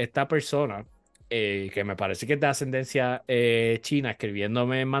esta persona, que me parece que es de ascendencia china,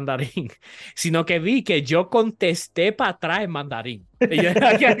 escribiéndome en mandarín, sino que vi que yo contesté para atrás en mandarín. Y yo,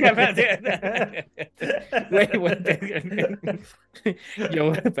 yo,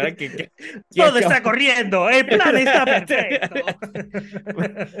 espera, Todo está corriendo, el plan está perfecto.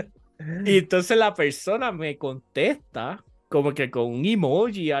 Y entonces la persona me contesta como que con un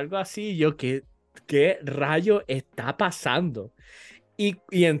emoji, algo así. Yo, ¿qué rayo está pasando? Y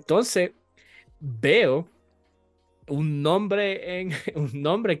entonces veo un nombre un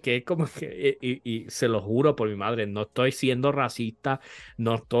nombre que es como que, y se lo juro por mi madre, no estoy siendo racista,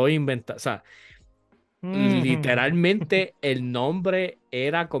 no estoy inventando, o sea, literalmente el nombre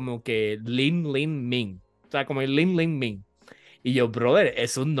era como que Lin Lin Ming, o sea, como el Lin Lin Ming. Y yo, brother,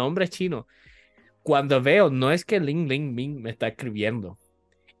 es un nombre chino. Cuando veo, no es que Lin Lin Ming me está escribiendo,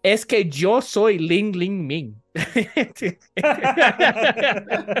 es que yo soy Lin Lin Ming.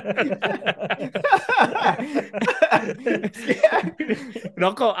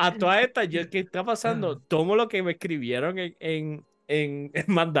 Loco, a todas estas, ¿qué está pasando? Tomo lo que me escribieron en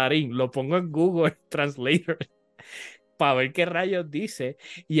mandarín, lo pongo en Google Translator para ver qué rayos dice.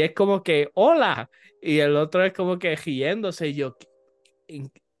 Y es como que, hola. Y el otro es como que riéndose. Y yo,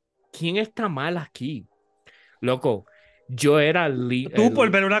 ¿quién está mal aquí? Loco, yo era Tú por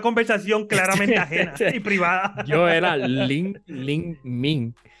ver una conversación claramente ajena y privada. yo era Lin Lin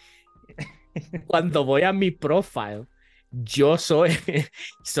Min. Cuando voy a mi profile Yo soy,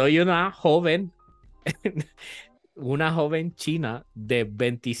 soy una joven china de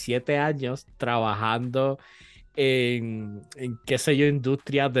 27 años trabajando en qué sé yo,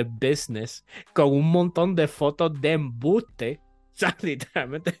 industria de business, con un montón de fotos de embuste, o sea,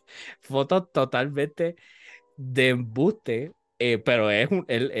 literalmente fotos totalmente de embuste, pero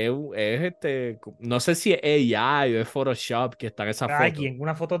no sé si es AI o es Photoshop que están esas fotos, Alguien,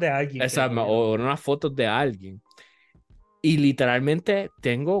 una foto de alguien que le esas, cogieron. o unas fotos de alguien. Y literalmente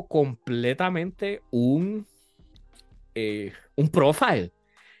tengo completamente un profile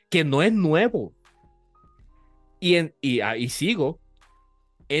que no es nuevo. Y sigo,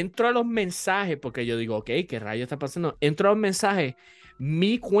 entro a los mensajes, porque yo digo, ok, ¿qué rayos está pasando? Entro a los mensajes.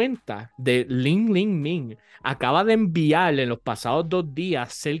 Mi cuenta de Ling Ling Ming acaba de enviarle en los pasados 2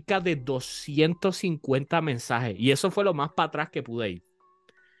 días cerca de 250 mensajes. Y eso fue lo más para atrás que pude ir.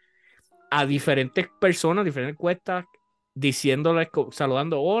 A diferentes personas, diferentes cuentas, diciéndoles,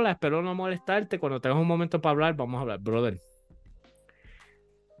 saludando, hola, espero no molestarte. Cuando tengas un momento para hablar, vamos a hablar. Brother,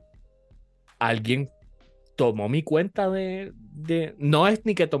 alguien tomó mi cuenta no es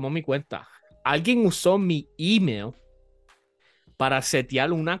ni que tomó mi cuenta. Alguien usó mi email para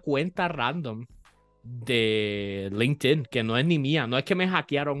setear una cuenta random de LinkedIn, que no es ni mía. No es que me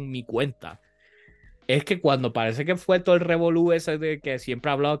hackearon mi cuenta. Es que cuando parece que fue todo el revolú ese de que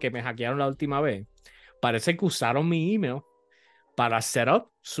siempre he hablado que me hackearon la última vez, parece que usaron mi email para set up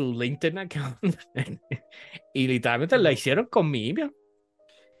su LinkedIn account. Y literalmente la Loco. hicieron con mi email.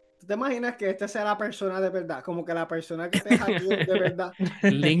 ¿Tú te imaginas que esta sea la persona de verdad? Como que la persona que te hackeó de verdad.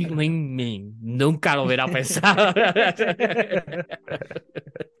 Link, link, link. Nunca lo hubiera pensado.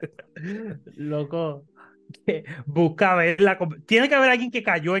 Loco, que busca verla. Tiene que haber alguien que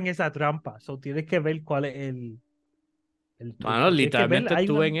cayó en esa trampa. So, tienes que ver cuál es el Bueno, truco. Tienes que ver. literalmente Hay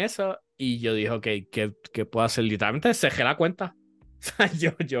estuve una. en eso y yo dije, ok, ¿qué puedo hacer? Literalmente cerré la cuenta. O sea,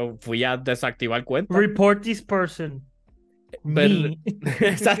 yo fui a desactivar cuenta. Report this person. Ver... Me.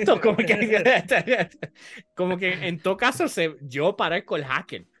 Exacto, como que en todo caso yo parezco el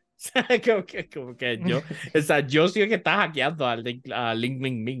hacker. O sea, como que yo, o sea, yo soy el que está hackeando a Link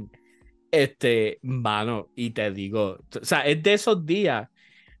Ming Ming. Mano, y te digo, o sea, es de esos días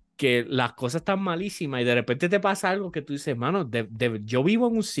que las cosas están malísimas y de repente te pasa algo que tú dices, mano, yo vivo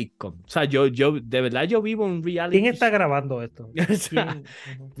en un sitcom. O sea, de verdad yo vivo en un ¿Quién reality está show. grabando esto? O sea, ¿Quién?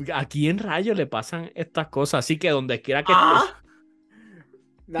 Ujú. ¿a quién rayos le pasan estas cosas? Así que donde quiera que estés, ¡Ah!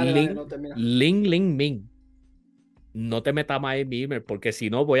 Dale, dale, Link, no termina. Link, Link, Ming, no te metas más en mi email porque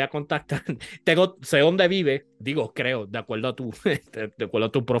si no voy a contactar. Sé dónde vive, digo, creo, de acuerdo a tu, de acuerdo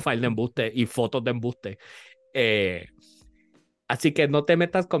a tu profile de embuste y fotos de embuste. Eh, Así que no te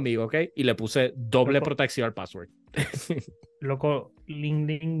metas conmigo, ¿ok? Y le puse doble Loco, protección al password. loco, Ling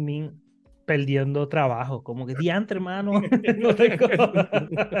Ling Min perdiendo trabajo. Como que diantre, hermano. No tengo.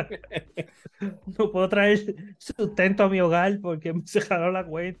 No puedo traer sustento a mi hogar porque me cerraron la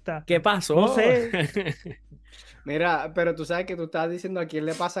cuenta. ¿Qué No pasó? sé. Mira, pero tú sabes que tú estás diciendo a quién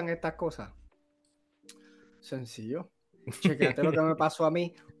le pasan estas cosas. Sencillo. Chequéate lo que me pasó a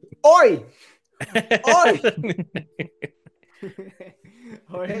mí. ¡Hoy! ¡Hoy!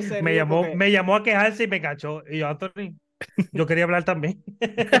 Jorge se ríe porque. Me llamó a quejarse y me cachó. Y yo, Anthony, yo quería hablar también.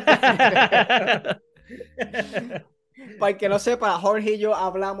 Para el que no sepa, Jorge y yo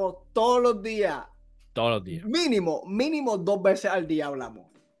hablamos todos los días. Todos los días. Mínimo 2 veces al día hablamos.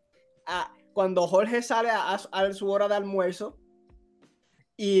 Cuando Jorge sale a su hora de almuerzo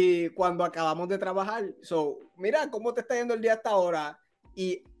y cuando acabamos de trabajar. So, mira cómo te está yendo el día hasta ahora.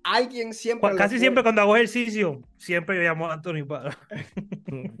 Y alguien siempre lo Casi siempre cuando hago ejercicio, siempre yo llamo a Anthony para.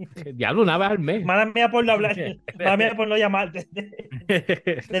 Diablo, una vez al mes. Mala mía por no hablar, mala mía por no llamar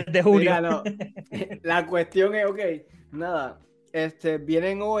desde julio. Mira, no. La cuestión es, ok, nada.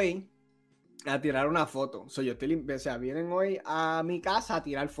 Vienen hoy a tirar una foto. Soy yo, o sea, vienen hoy a mi casa a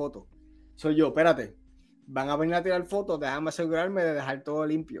tirar fotos. Soy yo, espérate. Van a venir a tirar fotos, déjame asegurarme de dejar todo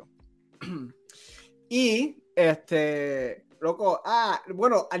limpio. Y, loco,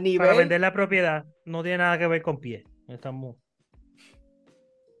 bueno, a Para nivel. vender la propiedad no tiene nada que ver con pie. Estamos.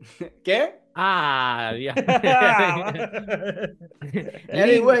 ¿Qué? Ah, Dios. Link,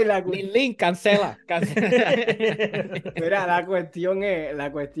 Anyway, link, cancela. mira, la cuestión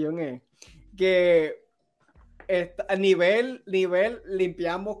es que a nivel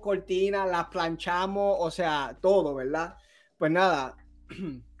limpiamos cortinas, las planchamos, o sea, todo, ¿verdad? Pues nada,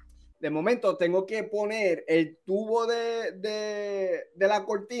 de momento tengo que poner el tubo de la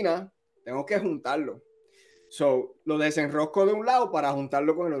cortina, tengo que juntarlo. So, lo desenrosco de un lado para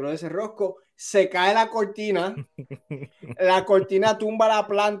juntarlo con el otro desenrosco. Se cae la cortina tumba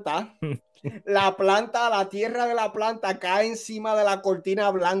la tierra de la planta cae encima de la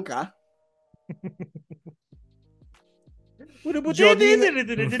cortina blanca.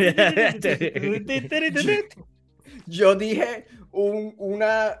 Yo dije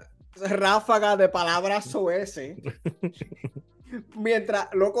una ráfaga de palabras SOS.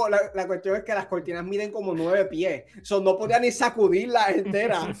 Mientras, loco, la cuestión es que las cortinas miden como 9 pies. No podía ni sacudirla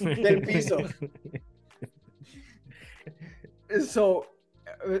entera del piso. Eso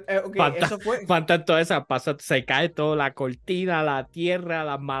fue. Falta toda esa pasa, se cae todo, la cortina, la tierra,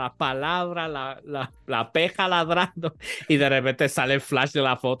 las malas palabras, la peja ladrando, y de repente sale el flash de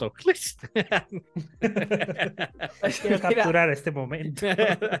la foto. Quiero capturar este momento.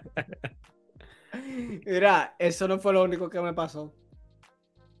 Mira, eso no fue lo único que me pasó.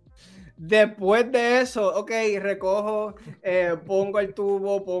 Después de eso, recojo, pongo el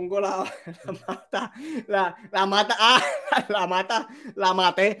tubo, pongo la mata, la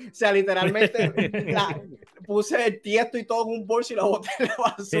maté. O sea, literalmente puse el tiesto y todo en un bolso y lo boté en la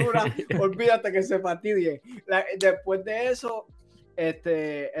basura. Olvídate que se fastidie. Después de eso,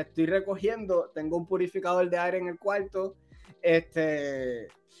 estoy recogiendo, tengo un purificador de aire en el cuarto.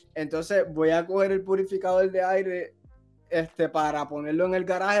 Entonces voy a coger el purificador de aire para ponerlo en el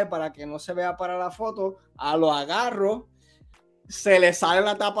garaje para que no se vea para la foto. Lo agarro, se le sale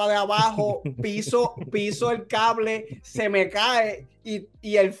la tapa de abajo, piso el cable, se me cae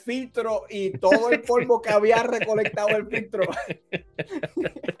y el filtro y todo el polvo que había recolectado el filtro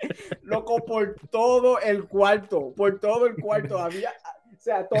loco, por todo el cuarto había, o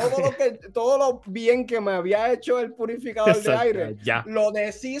sea, todo lo bien que me había hecho el purificador de aire, lo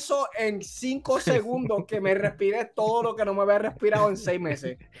deshizo en 5 segundos, que me respiré todo lo que no me había respirado en 6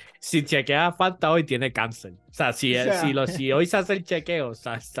 meses. Si chequea falta hoy, tiene cáncer. O sea, si hoy se hace el chequeo,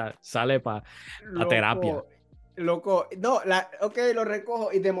 sale para terapia. Loco, no, lo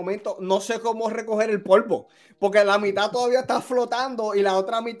recojo y de momento no sé cómo recoger el polvo, porque la mitad todavía está flotando y la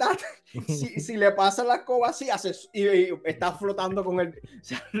otra mitad, si le pasa la escoba así, y está flotando con el... O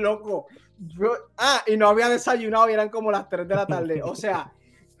sea, loco, y no había desayunado y eran como las 3 de la tarde. O sea,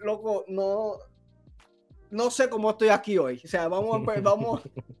 loco, no sé cómo estoy aquí hoy. O sea, vamos.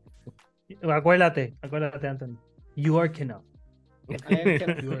 Acuérdate, Anthony. You are Keno.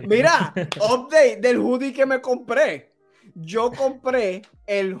 Mira, update del hoodie que me compré. Yo compré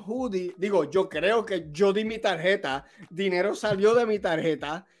el hoodie. Digo, yo creo que yo di mi tarjeta. Dinero salió de mi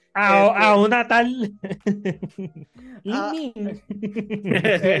tarjeta. A una tal. El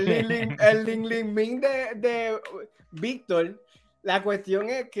Ling Ming de Víctor. La cuestión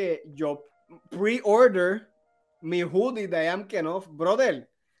es que yo pre-order mi hoodie de I Am Kenoff, brother.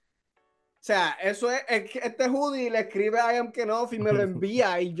 O sea, eso es, este hoodie le escribe a I Am Kenoff y me lo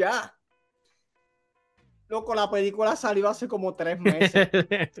envía y ya. Loco, la película salió hace como 3 meses.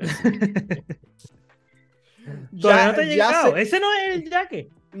 Todavía no te ha llegado. Ese no es el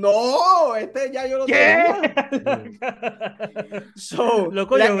jaque. No, ya yo lo tenía.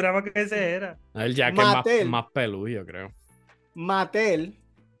 Loco, yo grababa que ese era. El jaque es más peludo, yo creo. Mattel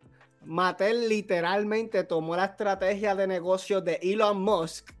literalmente tomó la estrategia de negocio de Elon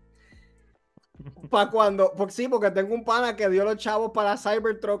Musk porque tengo un pana que dio los chavos para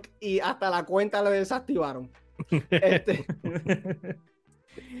Cybertruck y hasta la cuenta le desactivaron.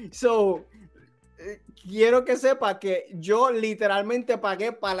 Quiero que sepa que yo literalmente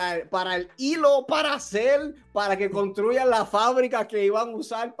pagué para el hilo para que construyan la fábrica que iban a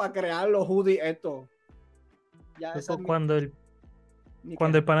usar para crear los hoodies estos. Cuando el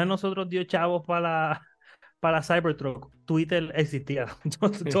pana de nosotros dio chavos para Cybertruck, Twitter existía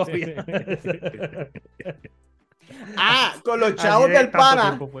todavía. Con los chavos del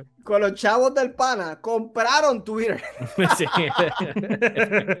pana. Con los chavos del pana compraron Twitter. Sí.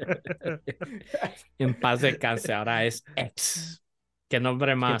 En paz descanse, ahora es X. Qué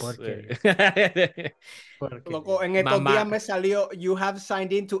nombre más. Loco, en estos días me salió "You have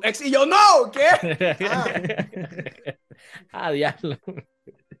signed into X" y yo no, ¿qué? Diablo.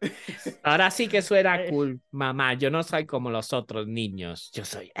 Ahora sí que eso era cool, mamá. Yo no soy como los otros niños. Yo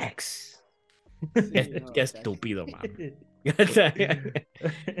soy X. Qué estúpido, mamá.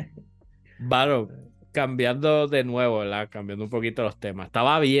 Bueno, cambiando de nuevo, ¿verdad? Cambiando un poquito los temas.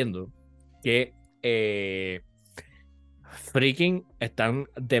 Estaba viendo que freaking están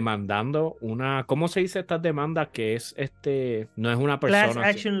demandando una... ¿Cómo se dice estas demandas? Que es no es una persona...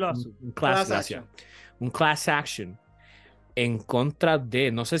 Class action lawsuit. Un class action en contra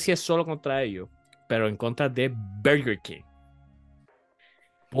de, no sé si es solo contra ellos, pero en contra de Burger King.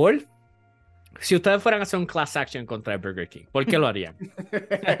 Por Si ustedes fueran a hacer un class action contra el Burger King, ¿por qué lo harían?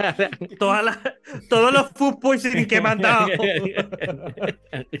 Todos los food poisoning que me han dado.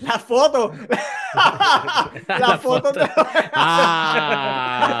 La foto. La foto de...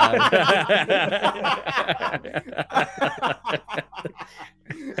 Ah.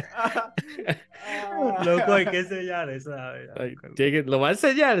 Loco, hay que enseñar eso. Lo va a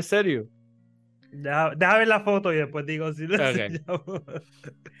enseñar, en serio. Deja ver la foto y después digo si lo enseñamos.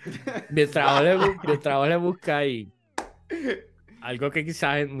 Mientras le busca ahí algo que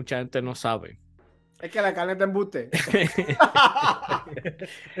quizás mucha gente no sabe. Es que la carne te embuste.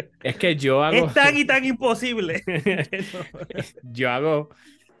 Es que yo hago... Es tan y tan imposible.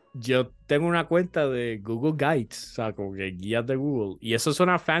 Yo tengo una cuenta de Google Guides, o sea, como que guías de Google. Y eso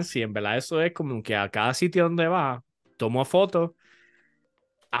suena fancy, en verdad eso es como que a cada sitio donde va, tomo fotos,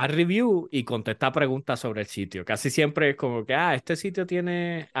 haz review y contesta preguntas sobre el sitio. Casi siempre es como que, este sitio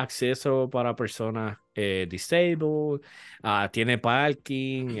tiene acceso para personas disabled, tiene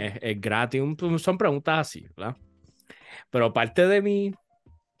parking, es gratis, son preguntas así, ¿verdad? Pero parte de mi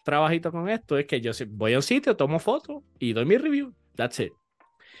trabajito con esto es que yo voy a un sitio, tomo fotos y doy mi review. That's it.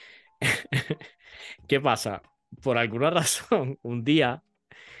 ¿Qué pasa? Por alguna razón, un día,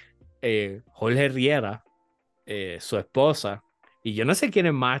 Jorge Riera, su esposa, y yo no sé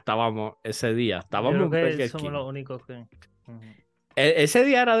quiénes más estábamos ese día. Yo Estábamos creo en que Burger somos King. los únicos que... Ese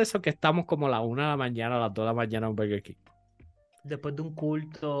día era de esos que estamos como a la 1 de la mañana, a las 2 de la mañana en Burger King. Después de un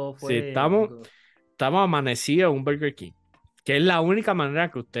culto Sí, fue... estamos amanecidos en un Burger King, que es la única manera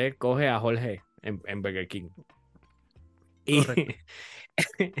que usted coge a Jorge en Burger King. Y,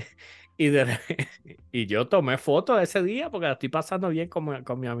 y yo tomé fotos ese día porque la estoy pasando bien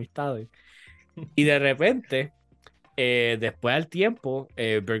con mis amistades. Y de repente, después del tiempo,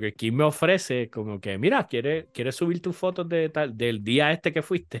 Burger King me ofrece como que, mira, ¿quieres subir tus fotos del día este que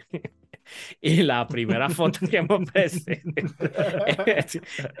fuiste? Y la primera foto que me ofrece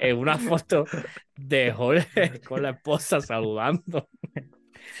es una foto de Jorge con la esposa saludando.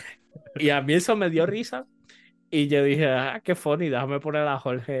 Y a mí eso me dio risa. Y yo dije, qué funny, déjame poner a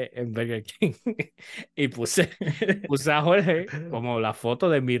Jorge en Burger King. Y puse a Jorge como la foto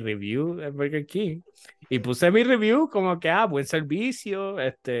de mi review en Burger King. Y puse mi review como que, buen servicio,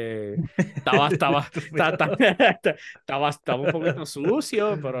 estaba un poquito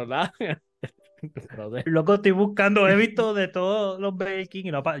sucio, pero nada. Loco, estoy buscando, he visto de todos los Burger King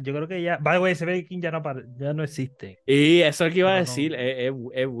y no yo creo que ya, by the way, ese Burger King ya no existe. Y eso que iba a No. decir es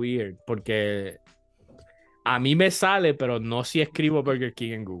weird, porque a mí me sale, pero no si escribo Burger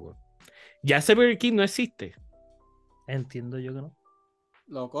King en Google. Ya ese Burger King no existe. Entiendo yo que no.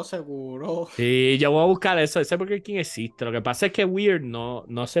 Loco, seguro. Sí, yo voy a buscar eso. Ese Burger King existe. Lo que pasa es que weird,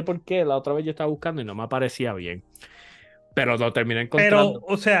 no sé por qué. La otra vez yo estaba buscando y no me aparecía bien. Pero lo terminé encontrando. Pero,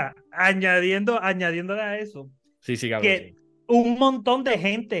 o sea, añadiéndole a eso, Sí, cabrón. que un montón de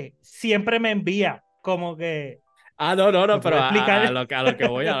gente siempre me envía como que... No, pero explicar? a lo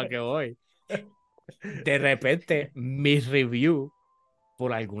que voy. De repente, mis reviews,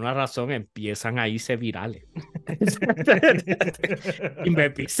 por alguna razón, empiezan a irse virales. Y me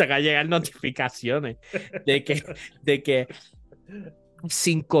empiezan a llegar notificaciones de que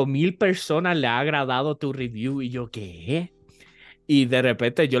 5,000 personas le ha agradado tu review. Y yo, ¿qué? Y de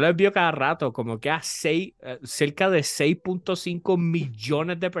repente yo lo envío cada rato, como que cerca de 6.5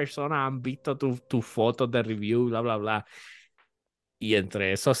 millones de personas han visto tus fotos de review, bla, bla, bla. Y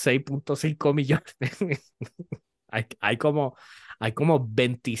entre esos 6.5 millones hay como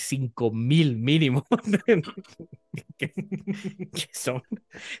 25,000 mínimo que son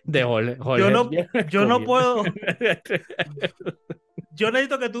de Jorge. Yo no puedo. Yo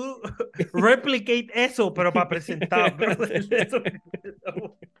necesito que tú replicate eso, pero para presentar.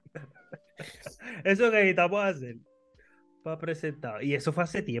 Eso que necesitamos hacer para presentar. Y eso fue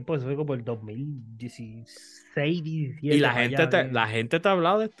hace tiempo, eso fue como el 2016, 17. Y la gente te ha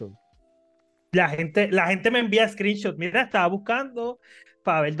hablado de esto. La gente me envía screenshots. Mira, estaba buscando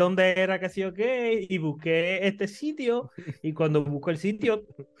para ver dónde era, que sí o qué, y busqué este sitio. Y cuando busco el sitio,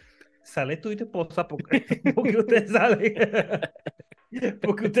 sale tú y tu esposa porque ustedes salen.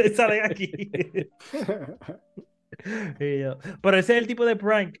 Porque ustedes salen aquí. Pero ese es el tipo de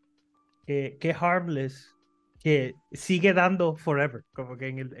prank que es harmless, que sigue dando forever. Como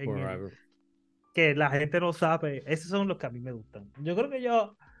que que la gente no sabe. Esos son los que a mí me gustan. Yo creo que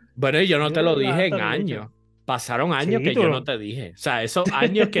Bueno, yo no te lo dije en lo he hecho. años. Pasaron años Sí, que yo no te dije. O sea, esos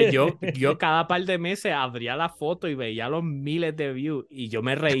años que yo cada par de meses abría la foto y veía los miles de views y yo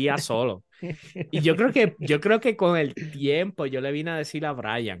me reía solo. Y yo creo que con el tiempo yo le vine a decir a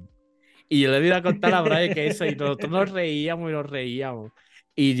Brian. Y yo le vine a contar a Brian que eso, y nosotros nos reíamos y nos reíamos.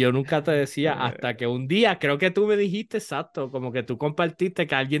 Y yo nunca te decía hasta que un día, creo que tú me dijiste exacto, como que tú compartiste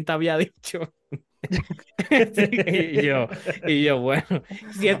que alguien te había dicho. Sí, y yo, bueno,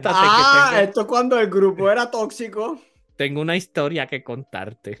 siéntate que Esto cuando el grupo era tóxico. tengo una historia que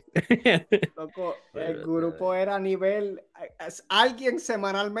contarte. Loco, el grupo era a nivel. Alguien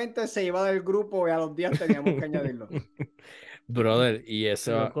semanalmente se iba del grupo y a los días teníamos que añadirlo. Brother, y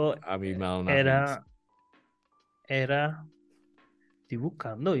eso Loco, a mí me da una risa. era, estoy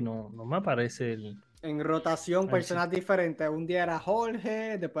buscando y no me aparece En rotación, el personas diferentes. Un día era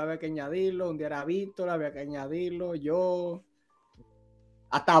Jorge, después había que añadirlo. Un día era Víctor, había que añadirlo. Yo.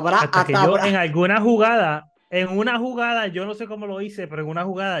 hasta que yo en una jugada, yo no sé cómo lo hice, pero en una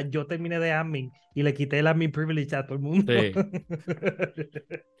jugada yo terminé de admin y le quité el admin privilege a todo el mundo. Sí.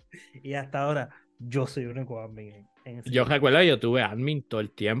 Y hasta ahora yo soy el único admin en ese Yo grupo. recuerdo que yo tuve admin todo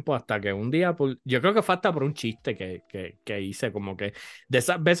el tiempo hasta que un día, yo creo que fue hasta por un chiste que hice, como que de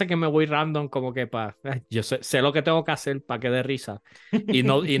esas veces que me voy random, como que yo sé lo que tengo que hacer para que dé risa y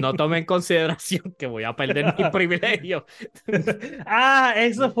no tome en consideración que voy a perder mis privilegios.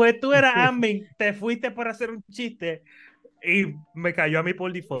 Eso fue, tú eras admin, te fuiste por hacer un chiste y me cayó a mí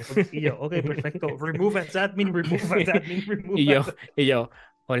por default. Y yo, ok, perfecto, remove as admin, remove as admin, remove Y yo, as y yo,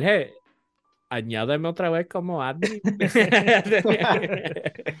 Jorge, añádeme otra vez como admin.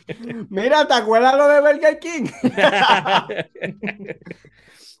 Mira, ¿te acuerdas lo de Burger King?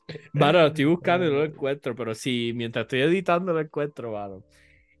 Mano, lo estoy buscando y no lo encuentro, pero sí, mientras estoy editando lo encuentro, mano.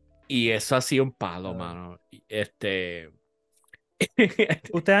 Y eso ha sido un palo, mano.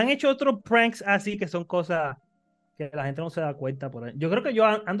 ¿Ustedes han hecho otros pranks así que son cosas que la gente no se da cuenta por ahí? Yo creo que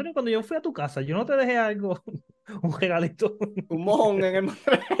Anthony, cuando yo fui a tu casa, yo no te dejé algo, un regalito. Un mojón en el.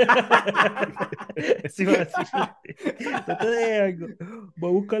 Sí, así. No te dejé algo. Voy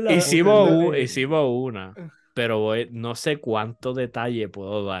a buscar la foto. Hicimos una, pero no sé cuánto detalle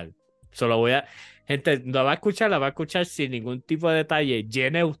puedo dar. Solo voy a. Gente, la va a escuchar sin ningún tipo de detalle.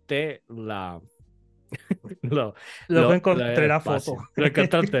 Llene usted lo, Luego el encontré la foto. espacio. ¿Lo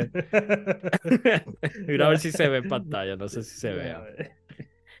encontraste? Mira a ver si se ve en pantalla, no sé si se vea.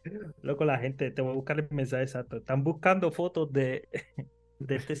 Loco, la gente, te voy a buscar el mensaje exacto. Están buscando fotos de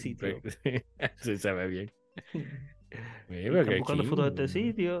este sitio. Sí, se ve bien. Y Mira, están qué buscando fotos de este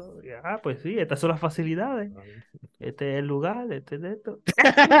sitio. Pues sí, estas son las facilidades. Este es el lugar, este es esto.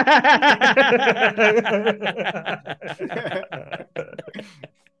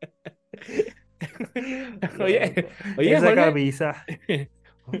 Oye, Loco, oye, esa Jorge. camisa.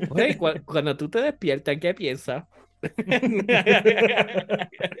 Oye, cuando tú te despiertas, ¿qué piensas?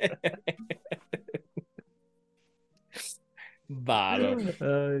 Vale.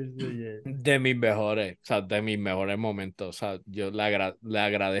 Ay, oye. De mis mejores momentos. O sea, yo le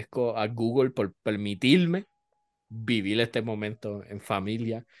agradezco a Google por permitirme vivir este momento en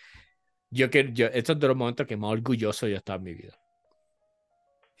familia. Estos es de los momentos que más orgulloso yo estaba en mi vida.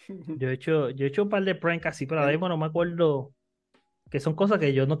 Yo he hecho un par de pranks así, pero ahora mismo no me acuerdo. Que son cosas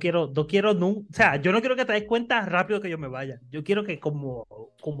que yo no quiero nunca, o sea, yo no quiero que te des cuenta rápido que yo me vaya. Yo quiero que como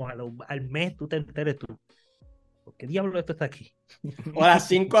al mes tú te enteres tú. ¿Por qué diablo esto está aquí? O a las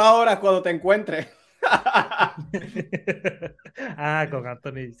 5 horas cuando te encuentres. Con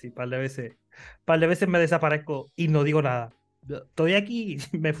Anthony, sí, par de veces me desaparezco y no digo nada. Estoy aquí,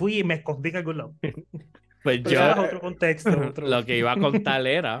 me fui y me escondí en algún lado. Pues Pero yo eso es otro contexto, otro. lo que iba a contar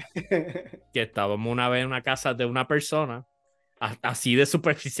era que estábamos una vez en una casa de una persona, así de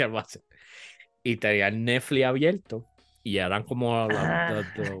superficial va a ser, y tenía el Netflix abierto y eran como las Ah,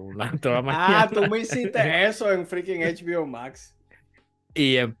 2 de la mañana. Tú me hiciste eso en freaking HBO Max.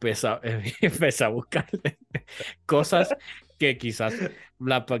 Y empecé a buscar cosas que quizás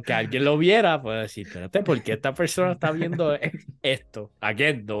que alguien lo viera, pues decir, espérate, ¿por qué esta persona está viendo esto?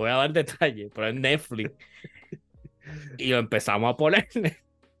 Again, no voy a dar detalles, pero es Netflix. Y lo empezamos a poner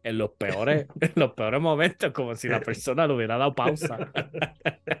en los peores momentos, como si la persona le hubiera dado pausa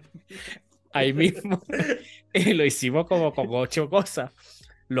ahí mismo. Y lo hicimos como con 8 cosas,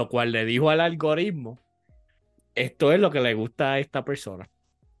 lo cual le dijo al algoritmo, esto es lo que le gusta a esta persona.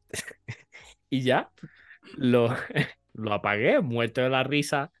 Y ya, lo, lo apagué, muerto de la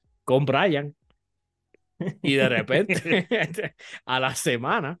risa con Brian. Y de repente, a la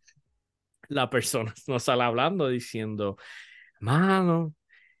semana, la persona nos sale hablando diciendo, mano,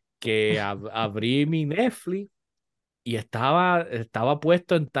 que abrí mi Netflix y estaba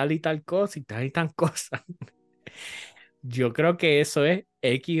puesto en tal y tal cosa y tal y tal cosa. Yo creo que eso es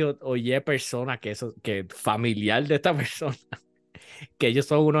X o Y persona, que familiar de esta persona, que ellos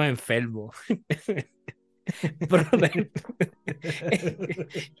son unos enfermos. Brother,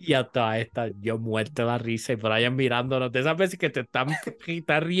 Y hasta esta, yo muerto de la risa y por allá mirándonos, de esas veces que te están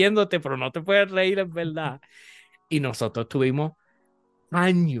riéndote, pero no te puedes reír, en verdad. Y nosotros tuvimos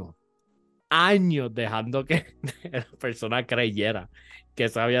años dejando que la persona creyera que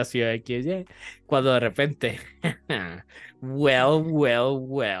eso había sido XY, cuando de repente, well,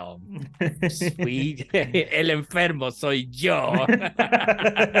 sweet, el enfermo soy yo.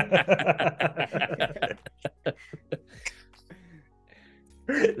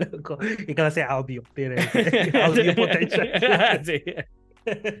 Loco. Y clase audio tiene audio potential. Sí.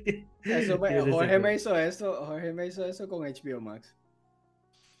 Jorge me hizo eso con HBO Max.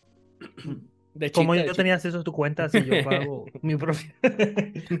 Como yo tenía acceso a tu cuenta, si yo pago mi propia.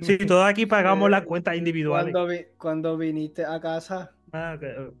 Si todos aquí pagamos las cuentas individuales. Cuando viniste a casa. Ah,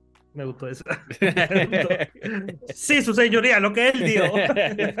 okay. Me gustó eso. Me gustó. Sí, su señoría, lo que él dijo.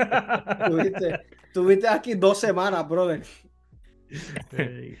 Tuviste aquí 2 semanas, brother.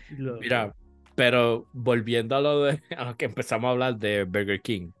 Mira, pero volviendo a lo que empezamos a hablar de Burger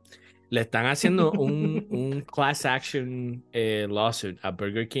King, le están haciendo un class action lawsuit a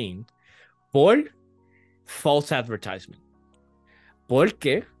Burger King por false advertisement.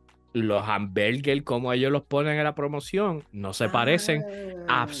 Porque los hamburgers, como ellos los ponen en la promoción, no se parecen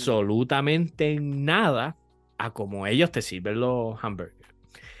absolutamente en nada a como ellos te sirven los hamburgers.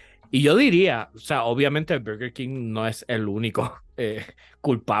 Y yo diría, o sea, obviamente Burger King no es el único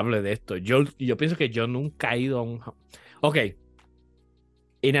culpable de esto. Yo pienso que yo nunca he ido a un... Ok,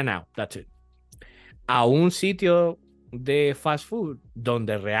 In and Out, that's it. A un sitio de fast food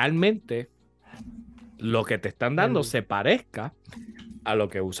donde realmente lo que te están dando se parezca a lo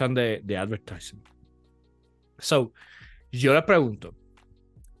que usan de advertising. So, yo les pregunto,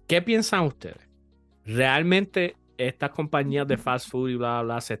 ¿qué piensan ustedes? ¿Realmente estas compañías de fast food y bla,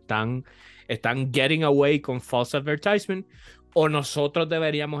 bla, se están getting away con false advertisement? ¿O nosotros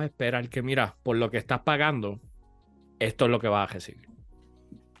deberíamos esperar que, mira, por lo que estás pagando, esto es lo que vas a recibir?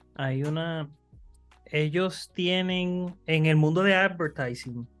 Ellos tienen, en el mundo de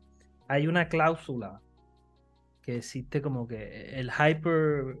advertising, hay una cláusula que existe como que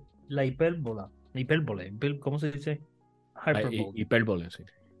la hipérbole, ¿cómo se dice? Hipérbole, sí.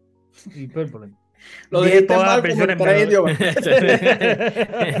 Hipérbole. Lo dijiste mal como en 3 idiomas.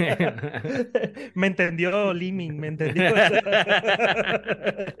 Me entendió Limin, me entendió.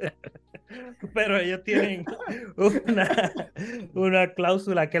 Pero ellos tienen una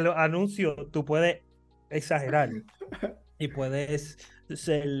cláusula que los anuncios tú puedes exagerar y puedes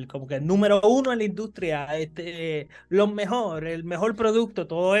ser como que el número 1 en la industria, el mejor producto,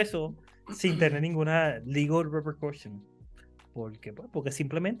 todo eso sin tener ninguna legal repercussion. Porque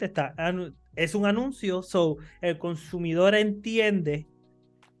simplemente es un anuncio, so el consumidor entiende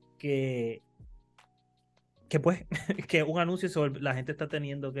que pues que un anuncio sobre la gente está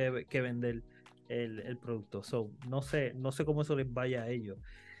teniendo que vender el producto. So, no sé cómo eso les vaya a ellos.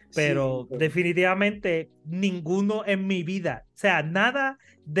 Pero sí, definitivamente ninguno en mi vida, o sea, nada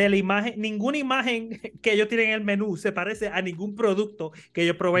de la imagen, ninguna imagen que ellos tienen en el menú se parece a ningún producto que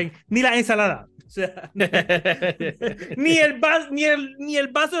ellos proveen, ni la ensalada, o sea, ni el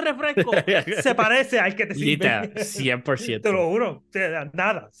vaso de refresco se parece al que te sirve. 100%. Te lo juro, o sea,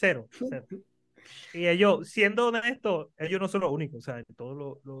 nada, cero. Y ellos, siendo honestos, ellos no son los únicos, o sea, en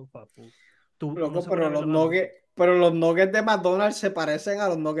todos los fast food. Loco, pero los nuggets de McDonald's se parecen a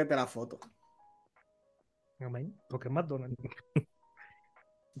los nuggets de la foto. Amén, porque es McDonald's.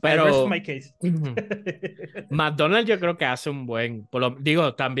 Pero my case. McDonald's yo creo que hace un buen,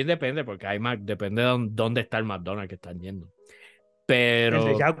 digo, también depende, porque depende de dónde está el McDonald's que están yendo. Pero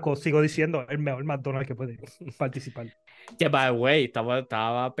el de Yauco, sigo diciendo, el mejor McDonald's que puede participar. Que, by the way,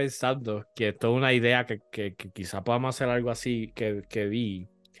 estaba pensando que esto es una idea que quizá podamos hacer algo así que vi,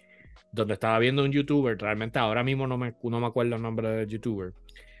 donde estaba viendo un youtuber, realmente ahora mismo no me acuerdo el nombre del youtuber,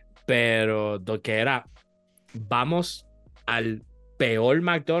 pero que era, vamos al peor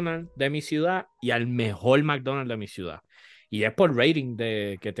McDonald's de mi ciudad y al mejor McDonald's de mi ciudad. Y es por rating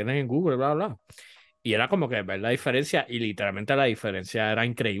que tienen en Google, bla, bla. Y era como que ver la diferencia, y literalmente la diferencia era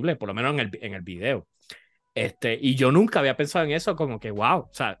increíble, por lo menos en el video. Y yo nunca había pensado en eso, como que wow, o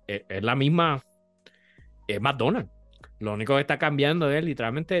sea, es la misma, es McDonald's. Lo único que está cambiando es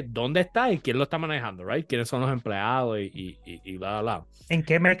literalmente dónde está y quién lo está manejando, right? Quiénes son los empleados y bla, bla, bla. ¿En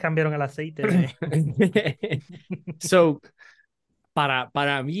qué mes cambiaron el aceite? So,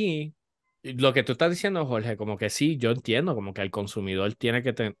 para mí, lo que tú estás diciendo, Jorge, como que sí, yo entiendo, como que el consumidor tiene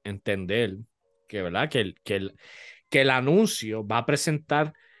que entender que, ¿verdad? Que el anuncio va a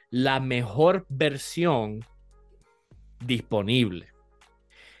presentar la mejor versión disponible.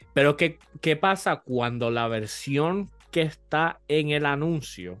 Pero ¿qué pasa cuando la versión que está en el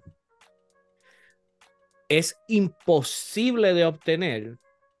anuncio es imposible de obtener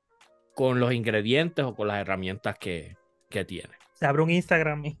con los ingredientes o con las herramientas que tiene. Se abre un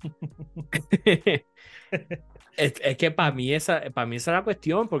Instagram. Es que para mí esa es la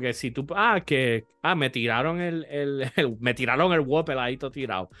cuestión, porque si tú, me tiraron me tiraron el Whopper ahí todo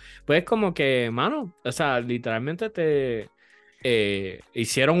tirado. Pues como que, mano, o sea, literalmente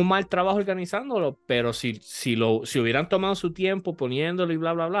hicieron un mal trabajo organizándolo, pero si hubieran tomado su tiempo poniéndolo y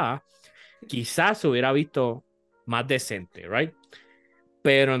bla, bla, bla, quizás se hubiera visto más decente, right?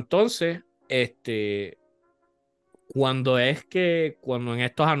 Pero entonces, cuando en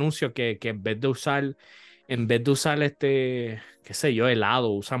estos anuncios que en vez de usar qué sé yo, helado,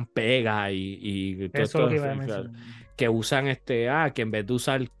 usan pega y todo Eso es lo que esto, iba a mencionar. que usan que en vez de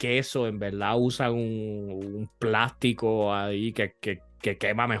usar queso, en verdad usan un plástico ahí que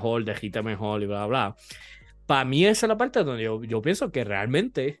quema mejor, derrite mejor y bla, bla. Para mí esa es la parte donde yo pienso que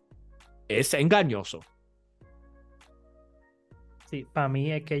realmente es engañoso. Sí, para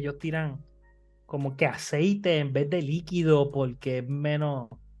mí es que ellos tiran como que aceite en vez de líquido porque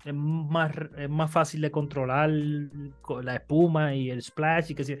es más fácil de controlar con la espuma y el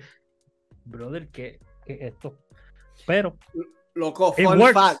splash y que si, brother, ¿qué es esto? Pero Loco, it fun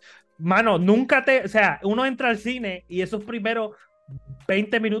works. fact. Mano, o sea, uno entra al cine y esos primeros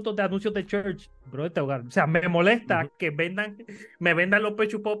 20 minutos de anuncios de Church, bro, te ahogaron. O sea, me molesta que me vendan los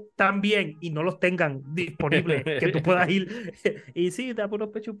Pechu Pop tan bien y no los tengan disponibles, que tú puedas ir. Y sí, dame unos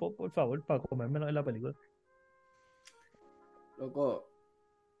Pechu Pop, por favor, para comérmelos en la película. Loco,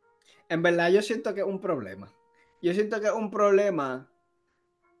 en verdad yo siento que es un problema. Yo siento que es un problema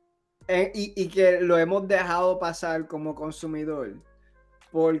y que lo hemos dejado pasar como consumidor.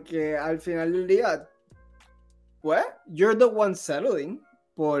 Porque al final del día, pues, you're the one settling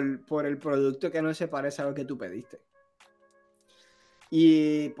por el producto que no se parece a lo que tú pediste.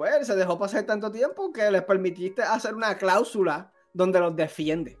 Y pues se dejó pasar tanto tiempo que les permitiste hacer una cláusula donde los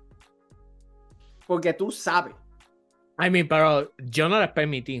defiende. Porque tú sabes. I mean, pero yo no les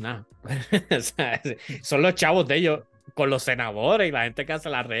permití nada. O sea, son los chavos de ellos con los senadores y la gente que hace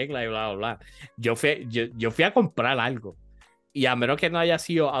la regla y bla, bla, bla. Yo fui a comprar algo. Y a menos que no haya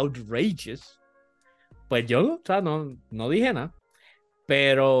sido outrageous, pues yo, o sea, no dije nada.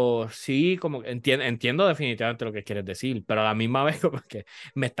 Pero sí, como entiendo definitivamente lo que quieres decir, pero a la misma vez como que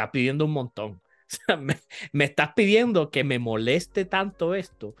me estás pidiendo un montón. O sea, me estás pidiendo que me moleste tanto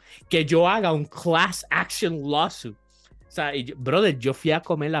esto, que yo haga un class action lawsuit. O sea, brother, yo fui a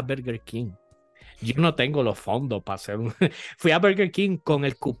comer a Burger King. Yo no tengo los fondos para hacer un... Fui a Burger King con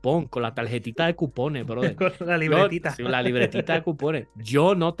el cupón, con la tarjetita de cupones, brother. Con la libretita. Sí, la libretita de cupones.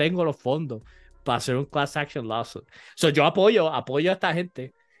 Yo no tengo los fondos para hacer un class action lawsuit. So, yo apoyo a esta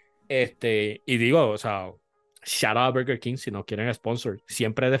gente. Y digo, o sea, shout out a Burger King si no quieren sponsor.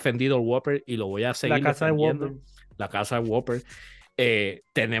 Siempre he defendido el Whopper y lo voy a seguir La casa de defendiendo. Whopper. La casa de Whopper.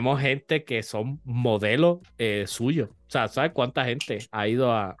 Tenemos gente que son modelos suyos. O sea, ¿sabes cuánta gente ha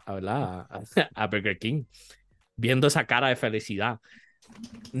ido a Burger King viendo esa cara de felicidad?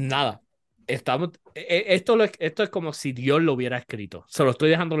 Nada. Esto es como si Dios lo hubiera escrito. Se lo estoy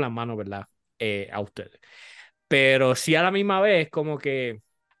dejando en las manos, ¿verdad? A ustedes. Pero sí a la misma vez, como que,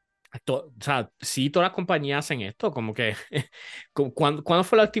 o sea, sí todas las compañías hacen esto, como que, ¿cuándo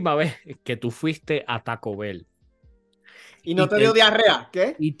fue la última vez que tú fuiste a Taco Bell? Y no te dio diarrea,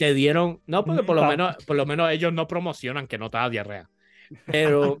 ¿qué? Y te dieron, no, porque por Nunca. lo menos ellos no promocionan que no te da diarrea.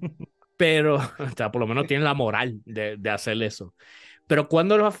 Pero, o sea, por lo menos tienen la moral de hacer eso. Pero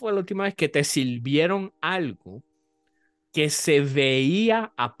 ¿cuándo fue la última vez que te sirvieron algo que se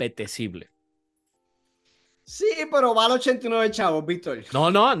veía apetecible? Sí, pero vale 89 chavos, Víctor.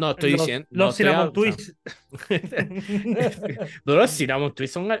 No estoy diciendo, no Los estoy, Cinnamon o sea, Twists. pero los Cinnamon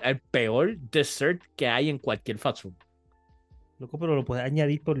Twists son el peor dessert que hay en cualquier fast food. Loco, pero lo puedes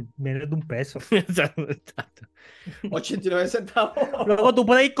añadir por menos de $1. O sea, 89 centavos. Luego tú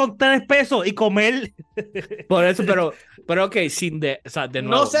puedes ir con $3 y comer. por eso, pero ok, o sea, de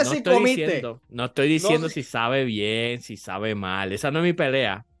nuevo, No sé si estoy comiste. no estoy diciendo No sé. si sabe bien, si sabe mal, esa no es mi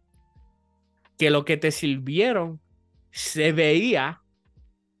pelea. Que lo que te sirvieron se veía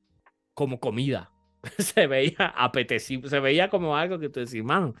como comida, se veía apetecible, se veía como algo que tú decís,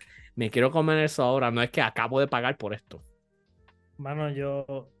 mano, me quiero comer eso ahora, no es que acabo de pagar por esto. Mano,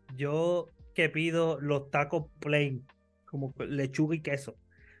 yo que pido los tacos plain, como lechuga y queso.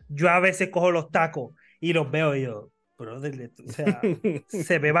 Yo a veces cojo los tacos y los veo y yo, brother, o sea,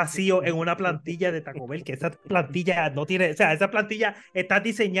 se ve vacío en una plantilla de Taco Bell, que esa plantilla no tiene, o sea, esa plantilla está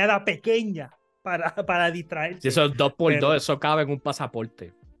diseñada pequeña para Si distraerte. eso es 2x2, Pero, eso cabe en un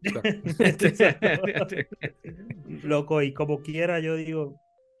pasaporte. Exacto. Loco, y como quiera, yo digo,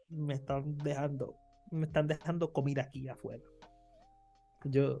 me están dejando comida aquí afuera.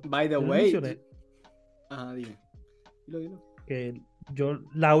 By the Yo les way, mencioné ajá, dime. Dilo. que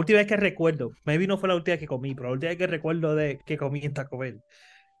la última vez que recuerdo, maybe no fue la última vez que comí, pero la última vez que recuerdo de que comí en Taco Bell,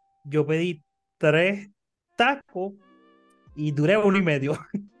 yo pedí 3 tacos y duré 1 y medio.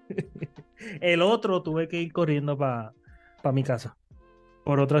 El otro tuve que ir corriendo para mi casa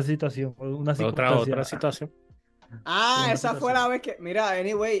por otra situación, por una Otra circunstancia. situación. Ah, Una esa fue situación. la vez que, mira,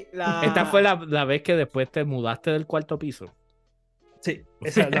 anyway, Esta fue la vez que después te mudaste del cuarto piso. Sí,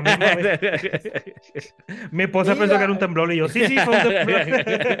 esa la misma vez. Mi esposa pensó que era un mira, temblor y yo, sí, fue un temblor.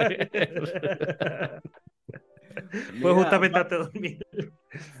 Fue mira, justamente antes de dormir.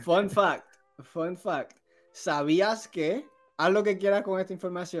 fun fact, ¿sabías que, haz lo que quieras con esta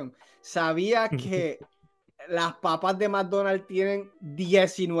información, ¿sabías que las papas de McDonald's tienen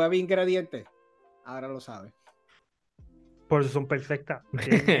 19 ingredientes? Ahora lo sabes. Por eso son perfectas.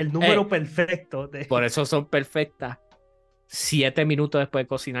 Tienen el número perfecto. Por eso son perfectas. 7 minutos después de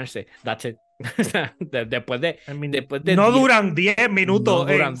cocinarse. That's it. Después de No 10. duran 10 No minutos.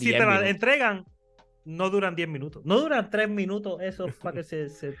 duran Si 10 te la minutos. entregan, no duran 10 minutos. No duran 3 minutos eso para que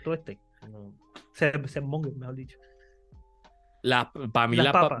se tuesten. No. Se monguen, mejor dicho. Para mí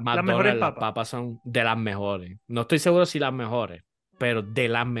Las papas, las mejores McDonald's, las papas. papas son de las mejores. No estoy seguro si las mejores, pero de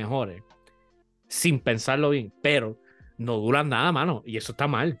las mejores. Sin pensarlo bien, pero no duran nada, mano. Y eso está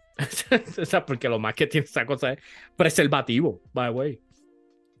mal. O sea, porque lo más que tiene esa cosa es preservativo, by the way.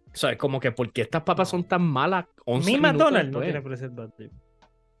 O sea, es como que, ¿por qué estas papas son tan malas 11 Mi minutos McDonald's no después? tiene preservativo.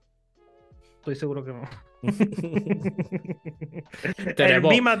 Estoy seguro que no. El mi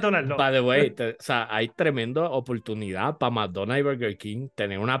Tenemos, McDonald's no. by the way, o sea, hay tremenda oportunidad para McDonald's y Burger King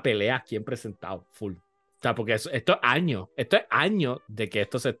tener una pelea aquí en presentado, full. O sea, porque esto es años de que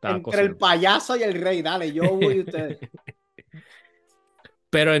esto se está Entre el cocinando. payaso y el rey, dale, yo voy y ustedes.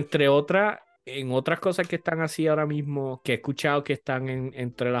 Pero en otras cosas que están así ahora mismo, que he escuchado que están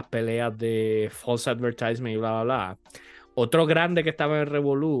entre las peleas de false advertisement y bla, bla, bla. Otro grande que estaba en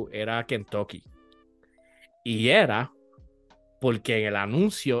Revolú era Kentucky. Y era porque en el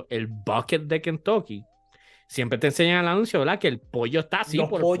anuncio, el bucket de Kentucky, siempre te enseñan el anuncio, ¿verdad? Que el pollo está así, Los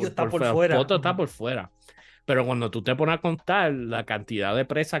pollos están por fuera. el poto está por fuera. Pero cuando tú te pones a contar la cantidad de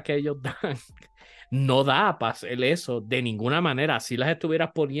presas que ellos dan, no da para hacer eso de ninguna manera. Si las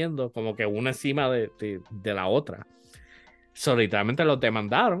estuvieras poniendo como que una encima de la otra. So, literalmente los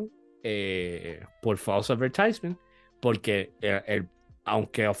demandaron por false advertisement porque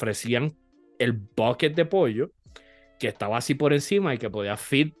aunque ofrecían el bucket de pollo que estaba así por encima y que podía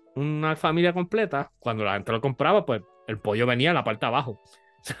feed una familia completa, cuando la gente lo compraba, pues el pollo venía en la parte de abajo.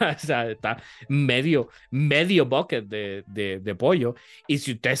 O sea, está medio bucket de pollo. Y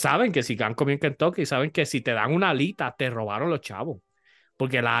si ustedes saben que si han comido en Kentucky, saben que si te dan una alita, te robaron los chavos.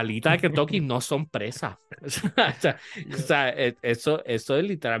 Porque las alitas de Kentucky no son presas. O sea, eso es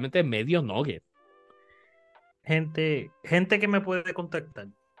literalmente medio nugget. Gente que me puede contactar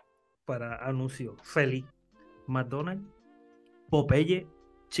para anuncios. Feliz, McDonald's, Popeye,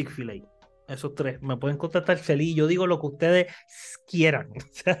 Chick-fil-A. Esos 3 me pueden contactar feliz. Yo digo lo que ustedes quieran.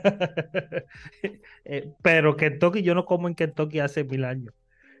 Pero Kentucky, yo no como en Kentucky hace 1000 años.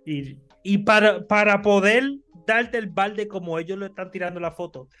 Y para poder darte el balde como ellos lo están tirando la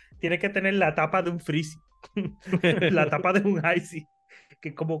foto, tienes que tener la tapa de un freezy. La tapa de un icy, que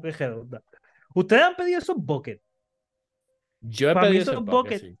es como que redonda. Ustedes han pedido esos buckets. Yo he Para mí pedido ese esos bucket,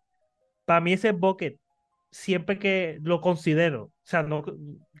 buckets, sí. para mí ese bucket, siempre que lo considero, o sea, no,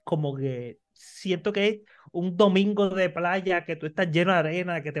 como que siento que es un domingo de playa, que tú estás lleno de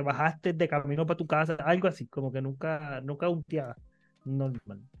arena, que te bajaste de camino para tu casa, algo así, como que nunca un día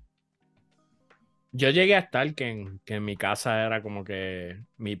normal. Yo llegué a estar que en mi casa era como que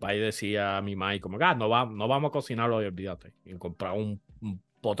mi país decía a mi mamá como que no vamos a cocinarlo hoy, olvídate. Y compraba un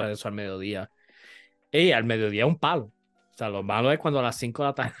pote de eso al mediodía. Y al mediodía un palo. O sea, lo malo es cuando a las 5 de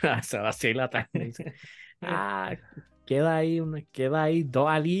la tarde, a las 6 de la tarde, dice, ah, queda ahí 2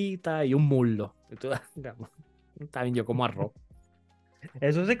 alitas y un muslo. Y tú, está bien, yo como arroz.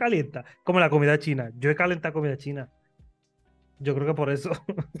 Eso se calienta, como la comida china. Yo he calentado comida china. Yo creo que por eso,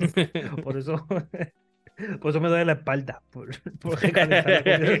 por eso, por eso me duele la espalda, por recalentar la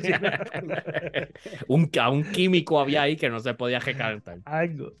comida china. A un químico había ahí que no se podía recalentar.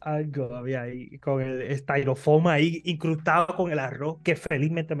 Algo había ahí con el styrofoam ahí incrustado con el arroz que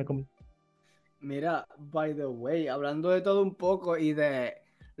felizmente me comí. Mira, by the way, hablando de todo un poco y de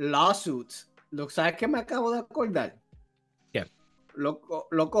lawsuits, ¿sabes qué me acabo de acordar? ¿Qué?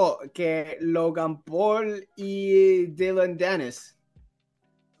 Loco, que Logan Paul y Dylan Dennis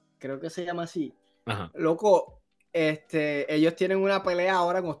creo que se llama así. Ajá. Loco, ellos tienen una pelea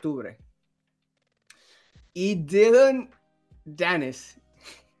ahora en octubre. Y Dylan Dennis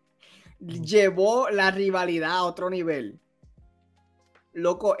llevó la rivalidad a otro nivel.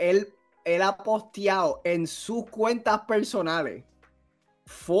 Loco, él ha posteado en sus cuentas personales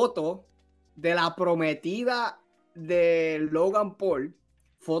fotos de la prometida de Logan Paul,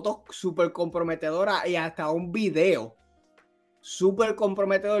 fotos súper comprometedoras y hasta un video súper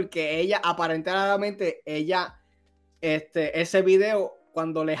comprometedor que ella, aparentemente, ese video,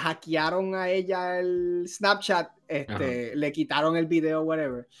 cuando le hackearon a ella el Snapchat, le quitaron el video,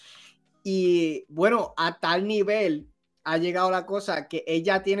 whatever. Y bueno, a tal nivel ha llegado la cosa que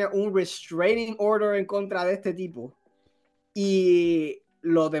ella tiene un restraining order en contra de este tipo y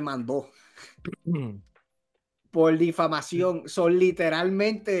lo demandó por difamación. Son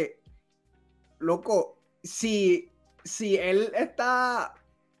literalmente, loco, si él está,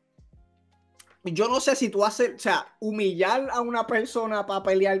 yo no sé si tú haces, o sea, humillar a una persona para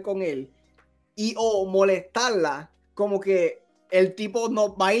pelear con él y o molestarla, como que el tipo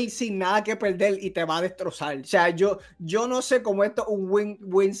no va a ir sin nada que perder y te va a destrozar. O sea, yo no sé cómo esto es un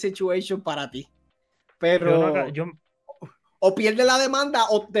win-win situation para ti, pero o pierdes la demanda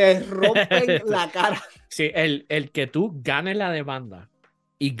o te rompen la cara. Sí, el que tú ganes la demanda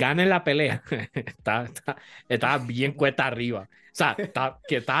y ganes la pelea está bien cuesta arriba. O sea,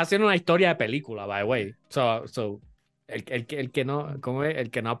 que estás haciendo una historia de película, by the way. El que no, ¿cómo es? El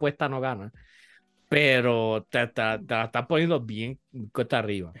que no apuesta no gana. Pero te la estás poniendo bien cuesta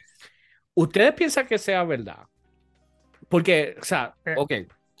arriba. ¿Ustedes piensan que sea verdad? Porque, o sea, ok,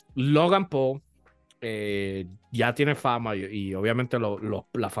 Logan Paul ya tiene fama y obviamente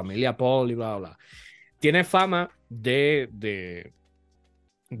la familia Paul y bla, bla, bla. Tiene fama de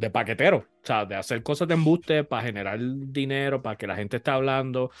paquetero, o sea, de hacer cosas de embuste para generar dinero, para que la gente esté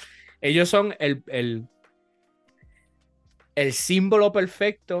hablando. Ellos son el símbolo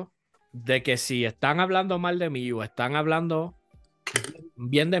perfecto de que si están hablando mal de mí o están hablando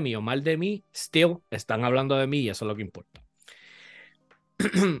bien de mí o mal de mí, still están hablando de mí y eso es lo que importa.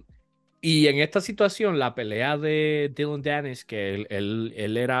 Y en esta situación, la pelea de Dylan Dennis, que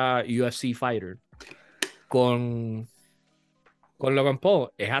él era UFC fighter, con Logan Paul,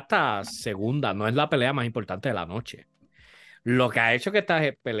 es hasta segunda, no es la pelea más importante de la noche. Lo que ha hecho que esta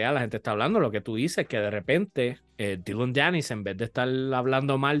pelea la gente está hablando, lo que tú dices, que de repente Dylan Dennis, en vez de estar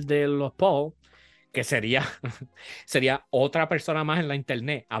hablando mal de los Paul, que sería otra persona más en la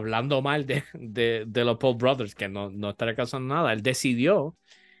internet hablando mal de los Paul Brothers, que no estaría causando nada, él decidió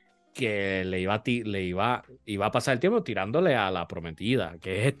que iba a pasar el tiempo tirándole a la prometida,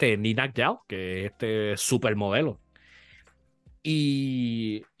 que es Nina Gal, que es este supermodelo.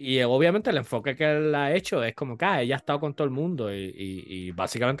 Y obviamente el enfoque que él ha hecho es como que ella ha estado con todo el mundo y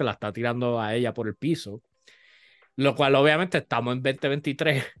básicamente la está tirando a ella por el piso, lo cual obviamente estamos en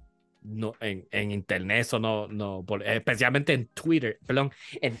 2023, no, en internet, eso especialmente en Twitter, perdón,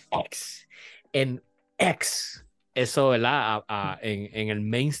 en X, eso, ¿verdad? En el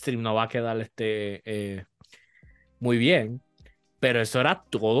mainstream no va a quedar muy bien, pero eso era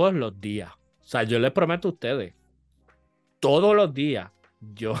todos los días. O sea, yo les prometo a ustedes, todos los días,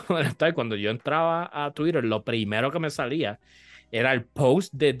 cuando yo entraba a Twitter, lo primero que me salía era el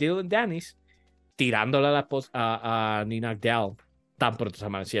post de Dylan Dennis tirándole a Nina Gal tan pronto se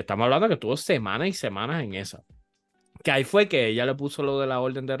amanecía. Estamos hablando que tuvo semanas y semanas en esa. Que ahí fue que ella le puso lo de la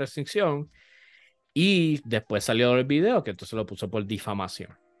orden de restricción y después salió el video que entonces lo puso por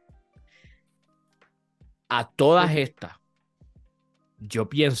difamación. A todas estas, yo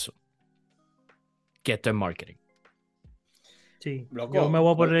pienso que esto es marketing. Sí, Loco, yo me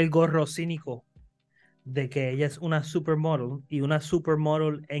voy a poner el gorro cínico de que ella es una supermodel y una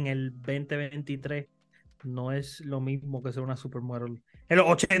supermodel en el 2023 no es lo mismo que ser una supermodel en los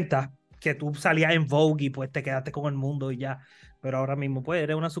 80, que tú salías en Vogue y pues te quedaste con el mundo y ya, pero ahora mismo pues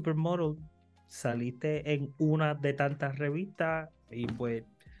eres una supermodel, saliste en una de tantas revistas y pues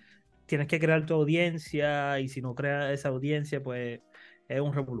tienes que crear tu audiencia y si no creas esa audiencia pues es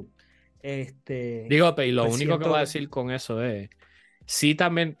un revolú. Digo, y lo Pues único que voy a siento... decir con eso es, sí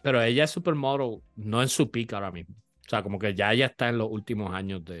también, pero ella es supermodel, no en su pico ahora mismo. O sea, como que ya ella está en los últimos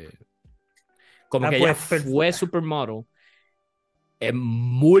años como que ella pues fue supermodel, es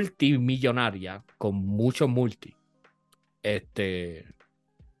multimillonaria, con mucho multi.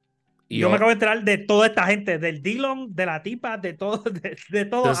 yo me acabo de enterar de toda esta gente, del Dillon, de la tipa, de todo, de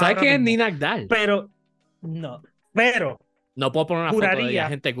todo ¿Tú sabes ahora quién es mismo. Nina Agdal? Pero, no, pero No puedo poner una foto de ella, juraría,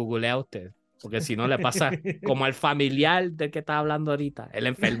 gente, googlea a usted. Porque si no le pasa como al familiar del que está hablando ahorita. El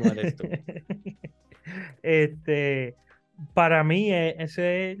enfermo eres tú. este, para mí,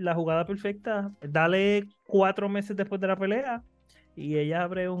 esa es la jugada perfecta. Dale 4 meses después de la pelea y ella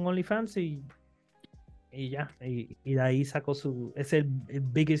abre un OnlyFans y ya. Y de ahí sacó es el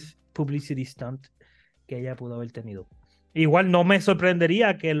biggest publicity stunt que ella pudo haber tenido. Igual no me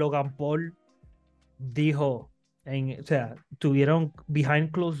sorprendería que Logan Paul dijo, o sea, tuvieron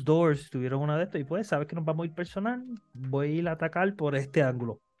behind closed doors, tuvieron una de estas y pues, sabes que nos vamos a ir personal, voy a ir a atacar por este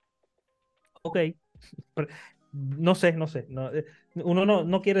ángulo. Ok, pero no sé, uno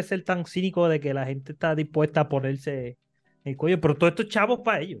no quiere ser tan cínico de que la gente está dispuesta a ponerse el cuello, pero todos estos chavos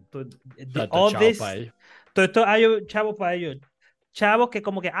para ellos, Tanto all chavo para this, ellos. todos estos hay chavos para ellos, chavos que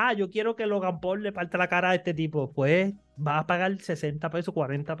como que, yo quiero que Logan Paul le parte la cara a este tipo, pues va a pagar 60 pesos,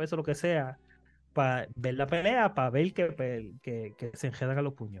 40 pesos, lo que sea, para ver la pelea, para ver que se enredan a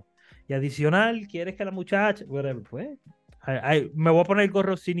los puños. Y adicional, quieres que la muchacha, whatever, pues, me voy a poner el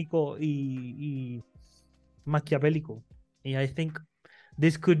gorro cínico y maquiavélico. Y I think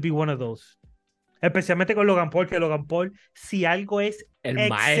this could be one of those. Especialmente con Logan Paul, que Logan Paul, si algo es El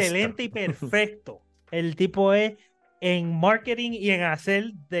maestro. excelente y perfecto, el tipo es en marketing y en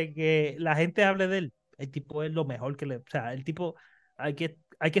hacer de que la gente hable de él. El tipo es lo mejor o sea, el tipo hay que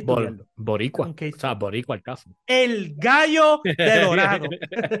estudiarlo. Es Boricua. un case O sea, study. boricua el caso. El gallo de Dorado.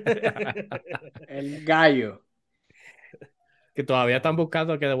 El gallo. Que todavía están No,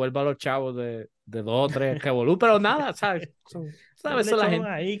 buscando que devuelva a los chavos de 2 o 3 revolú, pero nada, ¿sabes? un ¿Sabes? Eso la lechón gente.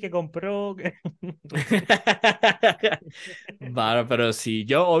 ahí que compró. Vale, pero sí,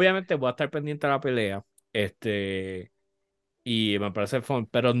 yo obviamente voy a estar pendiente de la pelea. Y me parece fun,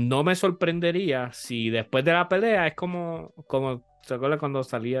 pero no me sorprendería si después de la pelea es como ¿se acuerdan cuando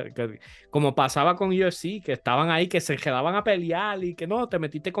salía? Como pasaba con UFC, que estaban ahí, que se quedaban a pelear y que no, te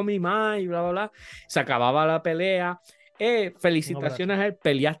metiste con mi mamá y bla, bla, bla. Se acababa la pelea. Un abrazo. Felicitaciones a él,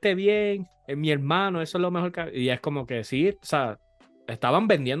 peleaste bien, es mi hermano, eso es lo mejor que... Y es como que sí, o sea, estaban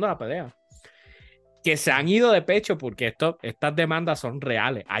vendiendo la pelea. Que se han ido de pecho porque estas demandas son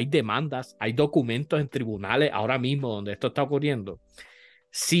reales. Hay demandas, hay documentos en tribunales ahora mismo donde esto está ocurriendo.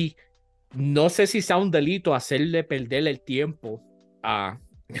 Sí, no sé si sea un delito hacerle perder el tiempo a,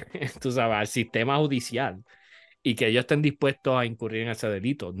 tú sabes, al sistema judicial y que ellos estén dispuestos a incurrir en ese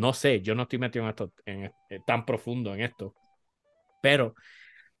delito. No sé, yo no estoy metido en esto tan profundo en esto. Pero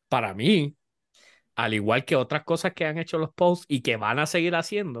para mí, al igual que otras cosas que han hecho los posts y que van a seguir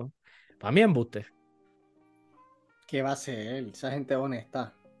haciendo, para mí es embuste. ¿Qué va a ser él? Esa gente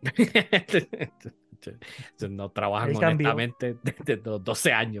honesta. No trabajan Él cambió. honestamente desde los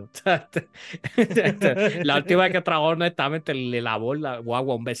 12 años. La última vez que trabajó honestamente le lavó la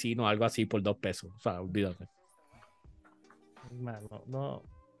guagua a un vecino o algo así por 2 pesos. O sea, olvídate. Mano,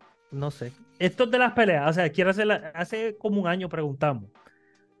 no sé. Esto de las peleas, o sea, hace como un año preguntamos,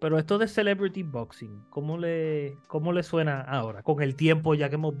 pero esto de celebrity boxing, ¿cómo le suena ahora? Con el tiempo ya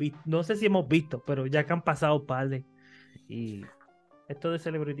que hemos visto, no sé si hemos visto, pero ya que han pasado par de, y esto de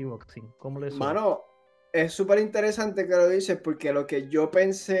celebrity boxing, ¿cómo le suena? Mano, es súper interesante que lo dices porque lo que yo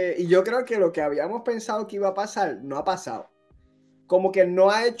pensé, y yo creo que lo que habíamos pensado que iba a pasar, no ha pasado. Como que no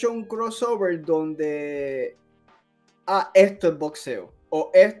ha hecho un crossover donde, esto es boxeo,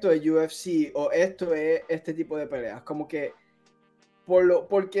 o esto es UFC, o esto es este tipo de peleas. Como que,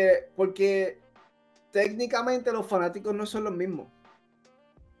 porque técnicamente los fanáticos no son los mismos.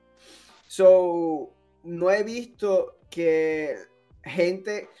 So, no he visto que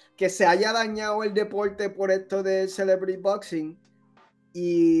gente que se haya dañado el deporte por esto del celebrity boxing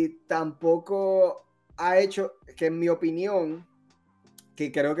y tampoco ha hecho, que en mi opinión,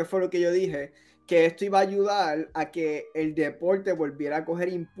 que creo que fue lo que yo dije, que esto iba a ayudar a que el deporte volviera a coger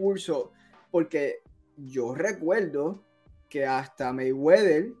impulso, porque yo recuerdo que hasta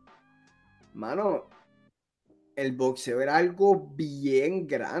Mayweather, mano, el boxeo era algo bien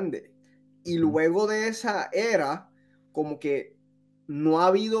grande. Y luego de esa era, como que no ha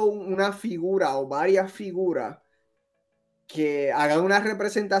habido una figura o varias figuras que hagan una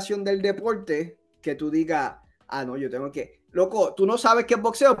representación del deporte que tú digas, no, yo tengo que... Loco, tú no sabes qué es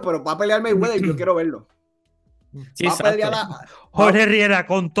boxeo, pero va a pelear Mayweather, yo quiero verlo. Sí, Va a pelear exacto. Jorge Riera,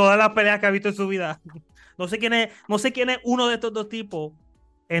 con todas las peleas que ha visto en su vida. No sé quién es uno de estos dos tipos.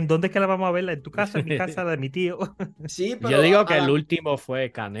 ¿En dónde es que la vamos a verla? ¿En tu casa? ¿En mi casa? ¿La de mi tío? Sí, Yo pero digo que el último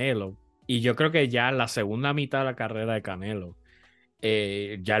fue Canelo. Y yo creo que ya en la segunda mitad de la carrera de Canelo,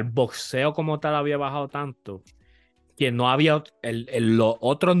 ya el boxeo como tal había bajado tanto que no había los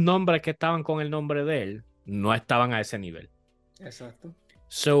otros nombres que estaban con el nombre de él, no estaban a ese nivel. Exacto.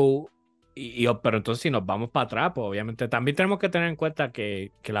 So, pero entonces si nos vamos para atrás, pues obviamente también tenemos que tener en cuenta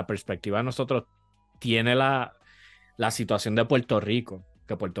que la perspectiva de nosotros tiene la situación de Puerto Rico.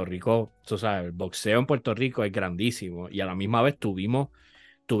 que Puerto Rico, tú sabes, el boxeo en Puerto Rico es grandísimo y a la misma vez tuvimos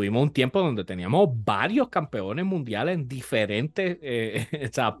un tiempo donde teníamos varios campeones mundiales en diferentes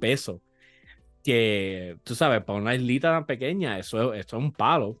o sea, pesos. Que, tú sabes, para una islita tan pequeña, eso es un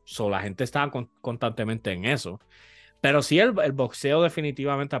palo. La gente estaba constantemente en eso. Pero sí, el boxeo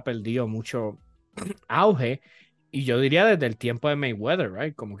definitivamente ha perdido mucho auge. Y yo diría desde el tiempo de Mayweather,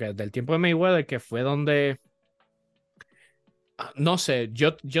 right? Como que desde el tiempo de Mayweather, que fue donde, no sé,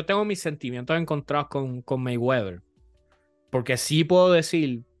 yo tengo mis sentimientos encontrados con Mayweather. Porque sí puedo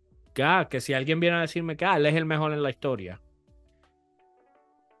decir que si alguien viene a decirme que él es el mejor en la historia,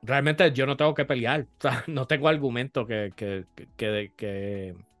 realmente yo no tengo que pelear. O sea, no tengo argumento que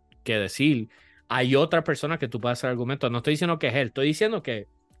decir. Hay otras personas que tú puedes hacer argumentos. No estoy diciendo que es él, estoy diciendo que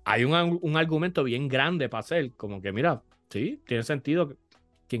hay un argumento bien grande para hacer. Como que, mira, sí, tiene sentido.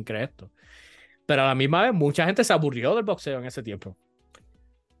 ¿Quién cree esto? Pero a la misma vez, mucha gente se aburrió del boxeo en ese tiempo.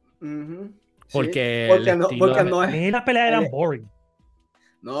 Ujú. Sí, Porque el estilo porque no A es. mí las peleas eran boring.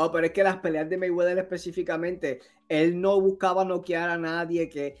 No, pero es que las peleas de Mayweather específicamente, él no buscaba noquear a nadie,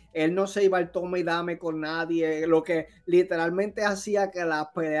 que él no se iba al toma y dame con nadie, lo que literalmente hacía que las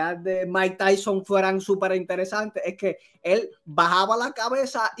peleas de Mike Tyson fueran súper interesantes, es que él bajaba la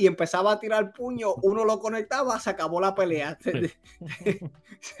cabeza y empezaba a tirar puño, uno lo conectaba, se acabó la pelea. O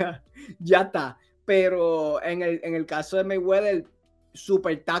sea, ya está. Pero en el caso de Mayweather,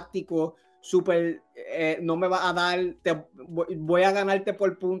 súper táctico, súper, no me va a dar, voy a ganarte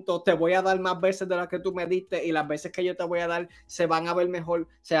por puntos, te voy a dar más veces de las que tú me diste y las veces que yo te voy a dar se van a ver mejor. O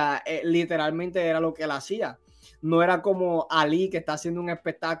sea, literalmente era lo que él hacía. No era como Ali, que está haciendo un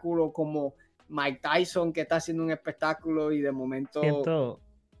espectáculo, como Mike Tyson, que está haciendo un espectáculo y de momento Siento que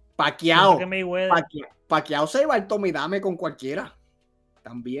Pacquiao Mayweather, se iba al toma y dame con cualquiera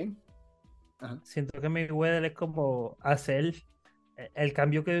también. Ajá. siento que Mayweather es como hacer el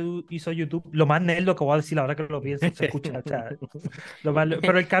cambio que hizo YouTube, lo más nerdo que voy a decir ahora que lo pienso, se escucha, o sea,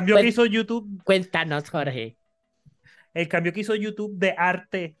 pero el cambio que hizo YouTube, Cuéntanos, Jorge. el cambio que hizo YouTube de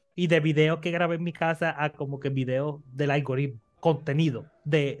arte y de videos que grabé en mi casa a como que videos del algoritmo, contenido,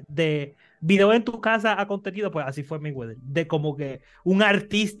 de video en tu casa a contenido, pues así fue Mayweather, de como que un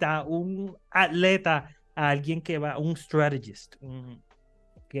artista, un atleta, a alguien que va, un strategist,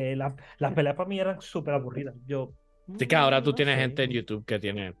 que las peleas para mí eran súper aburridas. Yo, Así que ahora tú no tienes sé. gente en YouTube que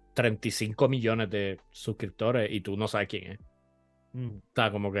tiene 35 millones de suscriptores y tú no sabes quién es.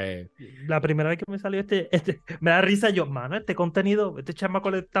 Está como que... La primera vez que me salió me da risa yo, mano, este contenido, este chamaco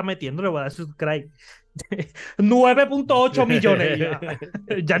le está metiendo, le voy a dar subscribe. 9.8 millones. Y yo,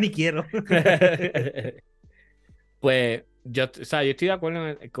 ya ni quiero. Pues o sea, yo estoy de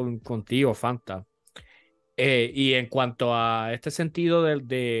acuerdo contigo, Fanta. Y en cuanto a este sentido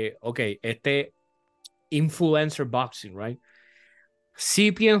ok, este influencer boxing, right?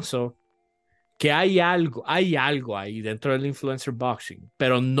 Sí pienso que hay algo ahí dentro del influencer boxing,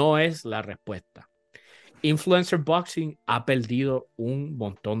 pero no es la respuesta. Influencer boxing ha perdido un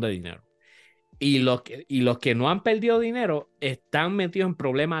montón de dinero. Y los que no han perdido dinero están metidos en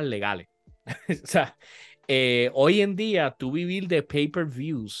problemas legales. O sea, hoy en día tú vivir de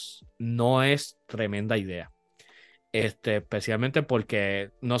pay-per-views no es tremenda idea. Especialmente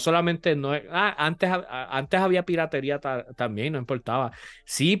porque no solamente no es, antes había piratería también, no importaba.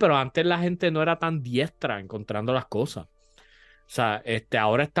 Sí, pero antes la gente no era tan diestra encontrando las cosas. O sea,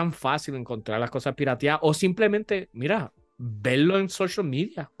 ahora es tan fácil encontrar las cosas pirateadas o simplemente, mira, verlo en social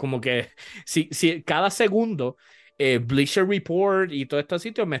media. Como que si cada segundo Bleacher Report y todos estos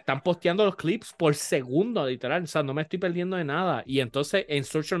sitios me están posteando los clips por segundo, literal. O sea, no me estoy perdiendo de nada. Y entonces en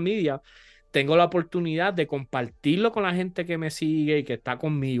social media tengo la oportunidad de compartirlo con la gente que me sigue y que está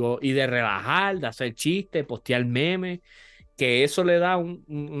conmigo y de relajar, de hacer chistes, postear memes, que eso le da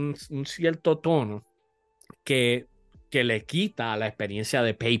un cierto tono que, que le quita a la experiencia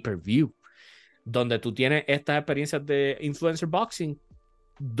de pay-per-view, donde tú tienes estas experiencias de influencer boxing,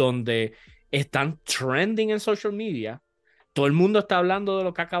 donde están trending en social media, todo el mundo está hablando de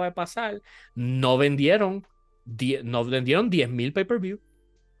lo que acaba de pasar, no vendieron 10,000 pay-per-view.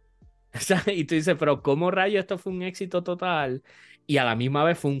 O sea, y tú dices, pero ¿cómo rayo esto fue un éxito total? Y a la misma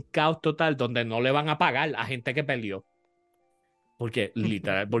vez fue un caos total donde no le van a pagar a gente que perdió.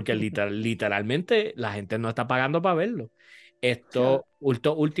 Literalmente la gente no está pagando para verlo. O sea, Estos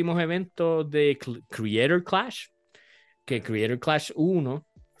últimos eventos de Creator Clash, que Creator Clash 1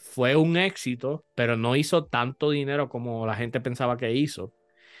 fue un éxito, pero no hizo tanto dinero como la gente pensaba que hizo.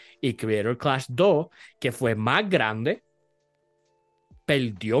 Y Creator Clash 2, que fue más grande,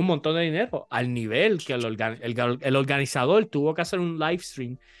 perdió un montón de dinero al nivel que el organizador tuvo que hacer un live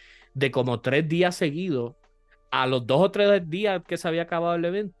stream de como 3 días seguidos a los 2 o 3 días que se había acabado el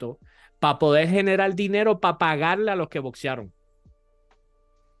evento para poder generar dinero para pagarle a los que boxearon.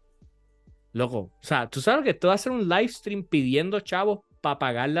 Loco, o sea, tú sabes que esto va a hacer un live stream pidiendo chavos para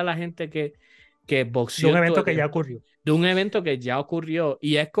pagarle a la gente que De boxeó un en todo evento el que ya día. ocurrió. De un evento que ya ocurrió.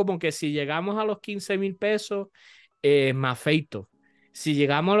 Y es como que si llegamos a los 15,000 pesos, me afeito. Si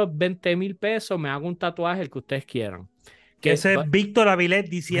llegamos a los 20,000 pesos, me hago un tatuaje, el que ustedes quieran. Que, Ese es Víctor Avilés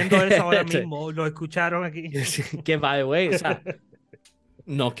diciendo eso ahora mismo. Lo escucharon aquí. que by the way, o sea,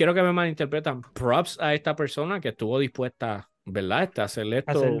 no quiero que me malinterpretan. Props a esta persona que estuvo dispuesta, ¿verdad? A hacerle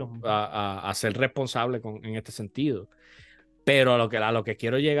esto, Hacerlo. a ser responsable en este sentido. Pero a lo que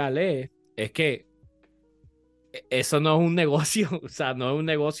quiero llegarle es que eso no es un negocio, o sea, no es un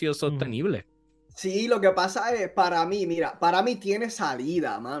negocio sostenible. Sí, lo que pasa es, para mí, mira, para mí tiene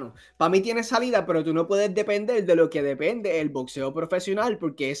salida, mano. Para mí tiene salida, pero tú no puedes depender de lo que depende el boxeo profesional,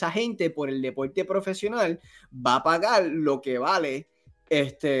 porque esa gente por el deporte profesional va a pagar lo que vale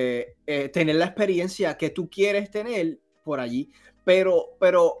tener la experiencia que tú quieres tener por allí. Pero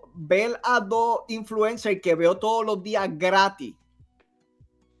ver a dos influencers que veo todos los días gratis,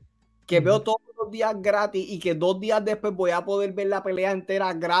 que veo todos los días gratis y que 2 días después voy a poder ver la pelea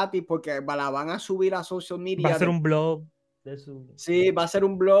entera gratis porque la van a subir a social Va a media. ser un blog de su... Sí, va a ser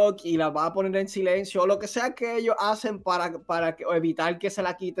un blog y la va a poner en silencio o lo que sea que ellos hacen para evitar que se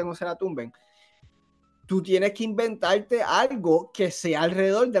la quiten o se la tumben. Tú tienes que inventarte algo que sea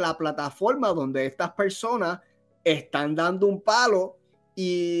alrededor de la plataforma donde estas personas están dando un palo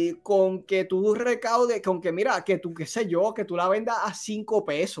y con que tú recaudes, con que mira, que tú, qué sé yo, que tú la vendas a 5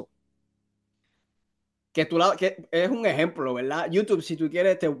 pesos. Que es un ejemplo, ¿verdad? YouTube, si tú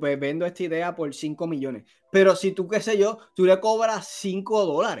quieres, te vendo esta idea por 5 millones. Pero si tú, qué sé yo, tú le cobras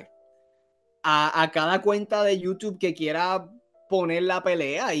 $5 a cada cuenta de YouTube que quiera poner la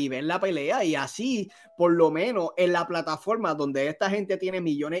pelea y ver la pelea, y así, por lo menos en la plataforma donde esta gente tiene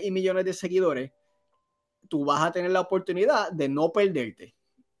millones y millones de seguidores, tú vas a tener la oportunidad de no perderte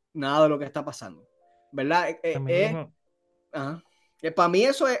nada de lo que está pasando, ¿verdad? Ajá. Para mí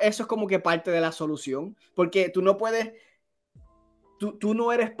eso es como que parte de la solución, porque tú no puedes, tú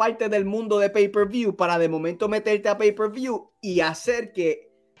no eres parte del mundo de pay-per-view para de momento meterte a pay-per-view y hacer que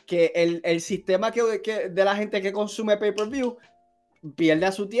el sistema de la gente que consume pay-per-view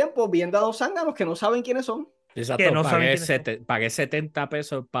pierda su tiempo viendo a dos zánganos que no saben quiénes son. Que Exacto, no saben quiénes son. pagué 70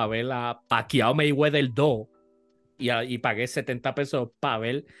 pesos para ver a Pacquiao Mayweather 2 y pagué 70 pesos para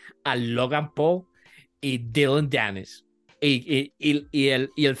ver a Logan Paul y Dylan Dennis. Y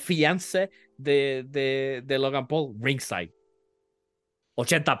el fiancé de Logan Paul, ringside.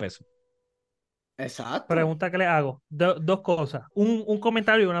 80 pesos. Exacto. Pregunta que le hago. Dos cosas. Un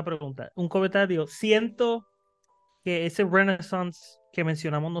comentario y una pregunta. Un comentario. Siento que ese renaissance que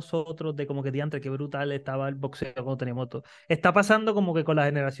mencionamos nosotros de como que diantre, qué brutal estaba el boxeo cuando teníamos todo, está pasando como que con la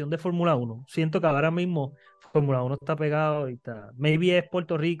generación de Fórmula 1. Siento que ahora mismo Fórmula 1 está pegado y está, maybe es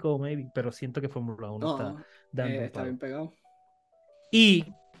Puerto Rico, maybe, pero siento que Fórmula 1 está No, dando un está palo. bien pegado. Y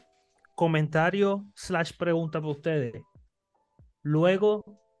comentario / pregunta para ustedes. Luego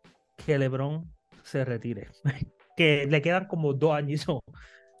que LeBron se retire, que le quedan como 2 años.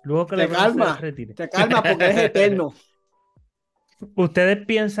 Luego que LeBron se retire. Te calma porque es eterno. ¿Ustedes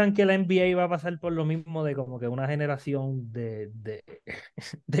piensan que la NBA va a pasar por lo mismo de como que una generación de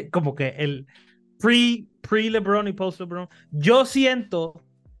como que el pre-LeBron y post-LeBron?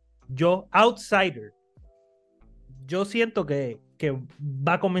 Outsider, yo siento que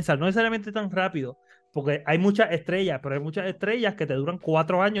va a comenzar, no necesariamente tan rápido, porque hay muchas estrellas, pero hay muchas estrellas que te duran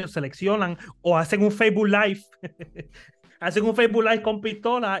 4 años, seleccionan o hacen un Facebook Live, hacen un Facebook Live con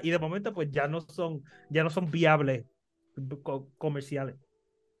pistola y de momento pues ya no son viables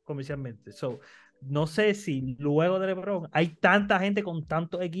comercialmente. So, no sé si luego de LeBron hay tanta gente con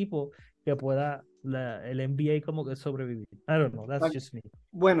tantos equipos que pueda el NBA como que sobrevivir. I don't know, that's just me.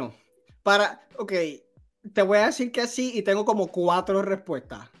 Bueno, ok, te voy a decir que sí y tengo como 4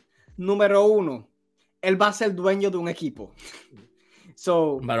 respuestas. Número 1, él va a ser dueño de un equipo.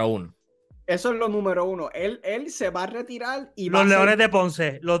 Número 1. Eso es lo número 1. Él se va a retirar y Los Leones de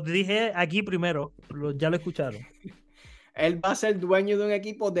Ponce, los dije aquí primero, ya lo escucharon. Él va a ser dueño de un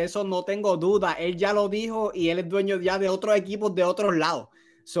equipo, de eso no tengo duda. Él ya lo dijo y él es dueño ya de otros equipos de otros lados.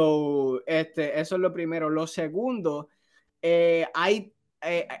 Eso es lo primero. Lo segundo, la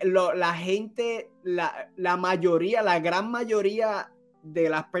gente, la mayoría, la gran mayoría de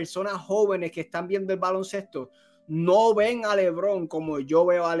las personas jóvenes que están viendo el baloncesto no ven a LeBron como yo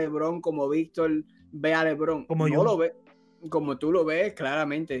veo a LeBron, como Víctor ve a LeBron. Como no yo. lo ve como tú lo ves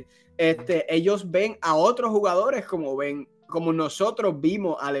claramente. Ellos ven a otros jugadores como nosotros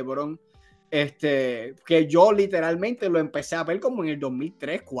vimos a LeBron. que yo literalmente lo empecé a ver como en el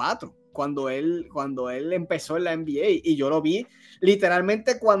 2003-2004, cuando él empezó en la NBA, y yo lo vi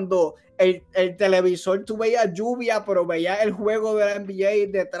literalmente cuando el televisor, tú veías lluvia, pero veías el juego de la NBA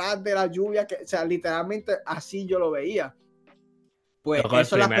detrás de la lluvia, o sea, literalmente así yo lo veía. Pues Loco, el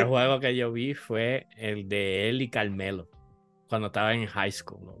eso primer juego que yo vi fue el de él y Carmelo, cuando estaba en high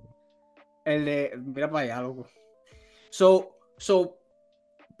school. Loco. Mira para allá, loco.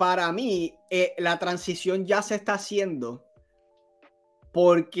 Para mí, la transición ya se está haciendo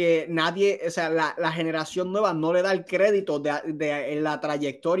porque nadie, o sea, la generación nueva no le da el crédito de la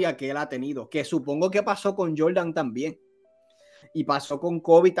trayectoria que él ha tenido, que supongo que pasó con Jordan también y pasó con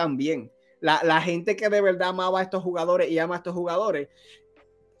Kobe también. La gente que de verdad amaba a estos jugadores y ama a estos jugadores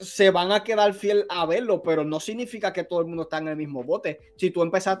se van a quedar fiel a verlo, pero no significa que todo el mundo está en el mismo bote. Si tú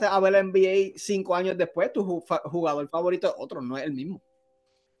empezaste a ver la NBA 5 años después, tu jugador favorito es otro, no es el mismo.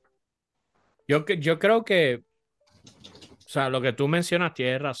 Yo creo que, o sea, lo que tú mencionas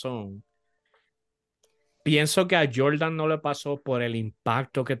tienes razón. Pienso que a Jordan no le pasó por el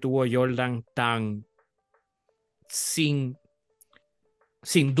impacto que tuvo Jordan tan sin,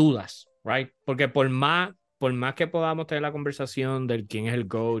 sin dudas, right? Porque por más que podamos tener la conversación del quién es el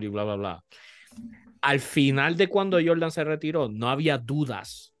GOAT y bla, bla, bla, al final de cuando Jordan se retiró, no había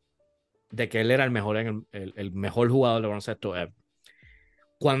dudas de que él era el mejor, el mejor jugador de baloncesto ever.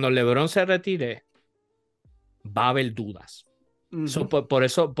 Cuando LeBron se retire, va a haber dudas. So, por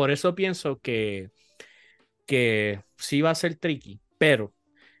eso pienso que sí va a ser tricky, pero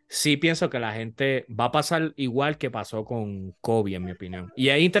sí pienso que la gente va a pasar igual que pasó con Kobe, en mi opinión. Y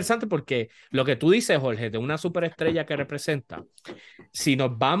es interesante porque lo que tú dices, Jorge, de una superestrella que representa, si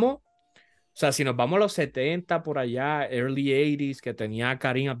nos vamos, o sea, si nos vamos a los 70 por allá, early 80s, que tenía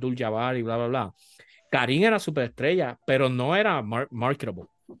Karim Abdul-Jabbar y bla, bla, bla. Karim era superestrella, pero no era marketable.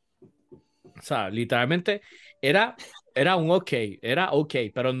 O sea, literalmente era era ok,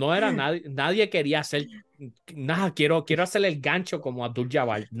 pero no era nadie quería hacer nada, quiero hacer el gancho como Abdul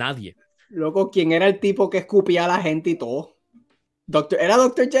Jabbar, nadie. Loco, ¿quién era el tipo que escupía a la gente y todo? ¿Era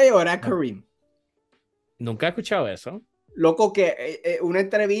Dr. J o era Kareem? Nunca he escuchado eso. Loco, que una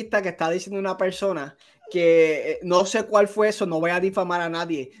entrevista que está diciendo una persona que no sé cuál fue eso, no voy a difamar a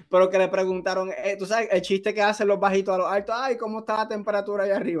nadie, pero que le preguntaron, tú sabes, el chiste que hacen los bajitos a los altos, ay, ¿cómo está la temperatura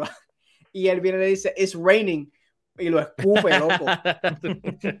ahí arriba? Y él viene y le dice, it's raining, y lo escupe, loco.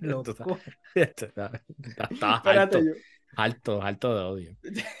 Loco. Estaba Espérate yo. alto de odio.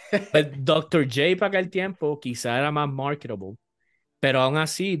 Pues Dr. J para aquel tiempo quizá era más marketable, pero aún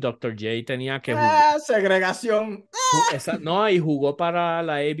así Dr. J tenía que jugar. Segregación. No, y jugó para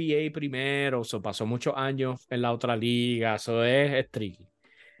la ABA primero, pasó muchos años en la otra liga, eso es tricky.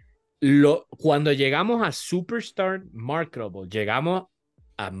 Cuando llegamos a Superstar Marketable, llegamos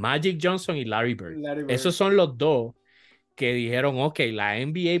a Magic Johnson y Larry Bird. Larry Bird. Esos son los dos que dijeron, ok, la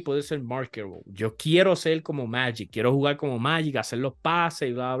NBA puede ser marketable. Yo quiero ser como Magic, quiero jugar como Magic, hacer los pases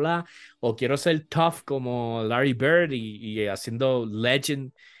y bla, bla, o quiero ser tough como Larry Bird y haciendo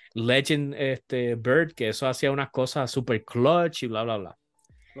legend Bird, que eso hacía unas cosas super clutch y bla, bla, bla.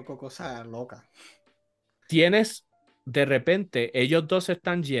 Loco, cosa loca. Tienes, de repente, ellos dos se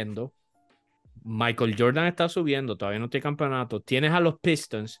están yendo. Michael Jordan está subiendo, todavía no tiene campeonato. Tienes a los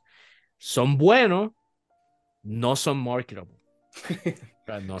Pistons, son buenos, no son marketable.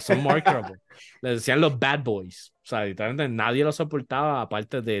 No son marketable. Les decían los bad boys. O sea, literalmente nadie los soportaba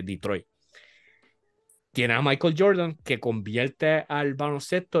aparte de Detroit. Tiene a Michael Jordan que convierte al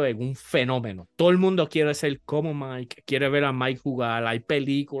baloncesto en un fenómeno. Todo el mundo quiere ser como Mike, quiere ver a Mike jugar, hay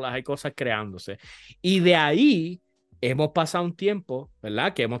películas, hay cosas creándose. Y de ahí hemos pasado un tiempo,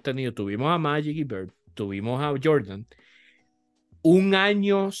 ¿verdad? Que tuvimos a Magic y Bird, tuvimos a Jordan. Un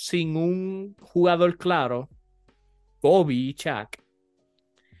año sin un jugador claro, Kobe y Shaq.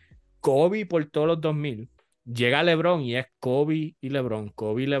 Kobe por todos los 2000. Llega LeBron y es Kobe y LeBron,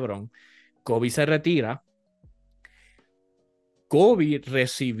 Kobe y LeBron. Kobe se retira. Kobe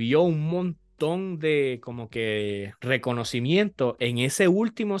recibió un montón de como que reconocimiento en ese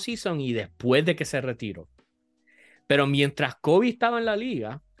último season y después de que se retiró. Pero mientras Kobe estaba en la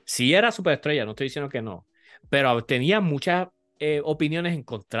liga, sí era superestrella, no estoy diciendo que no, pero tenía muchas opiniones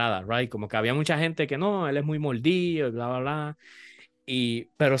encontradas, right? Como que había mucha gente que no, él es muy mordido y bla, bla, bla.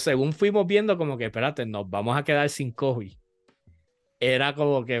 Pero según fuimos viendo, como que, espérate, nos vamos a quedar sin Kobe. Era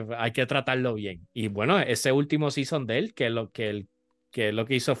como que hay que tratarlo bien. Y bueno, ese último season de él, que lo que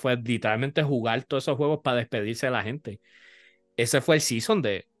hizo fue literalmente jugar todos esos juegos para despedirse de la gente. Ese fue el season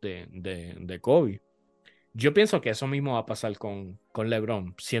de Kobe. Yo pienso que eso mismo va a pasar con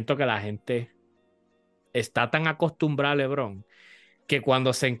LeBron. Siento que la gente está tan acostumbrada a LeBron que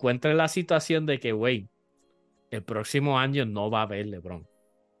cuando se encuentre en la situación de que, güey, el próximo año no va a haber LeBron.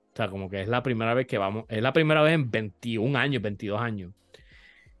 O sea, como que es la primera vez que vamos, es la primera vez en 21 años, 22 años,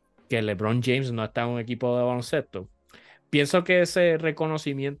 que LeBron James no está en un equipo de baloncesto. Pienso que ese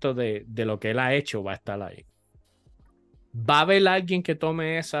reconocimiento de lo que él ha hecho va a estar ahí. ¿Va a haber alguien que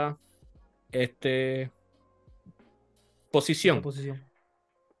tome esa Esa posición? posición.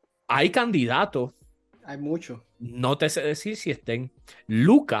 Hay candidatos, Hay mucho. no te sé decir si estén.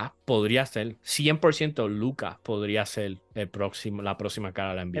 Luka podría ser, 100% Luka podría ser la próxima cara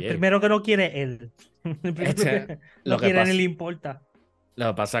de la El NBA. primero que no quiere él. El primero Este, que lo no que quiere ni pasa, le importa. lo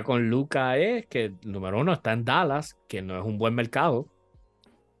que pasa con Luka es que, número uno, está en Dallas, que no es un buen mercado.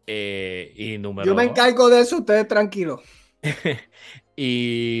 Y Yo número me dos, encargo de eso, ustedes tranquilos.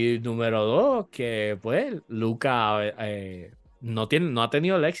 y número dos, que pues Luka no ha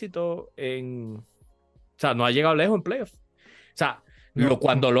tenido el éxito o sea, no ha llegado lejos en playoffs. O sea, No.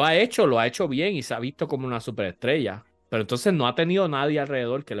 cuando lo ha hecho bien y se ha visto como una superestrella. Pero entonces no ha tenido nadie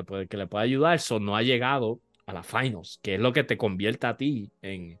alrededor que le pueda ayudar. Eso no ha llegado a las finals, que es lo que te convierte a ti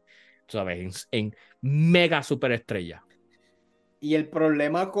 ¿sabes? En mega superestrella. Y el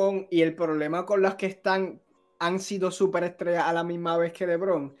problema con las que han sido superestrellas a la misma vez que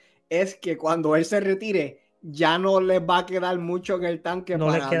LeBron es que cuando él se retire ya no les va a quedar mucho en el tanque No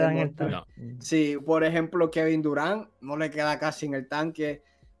le para queda en el demostrar. tanque. No. Sí, por ejemplo, Kevin Durant no le queda casi en el tanque.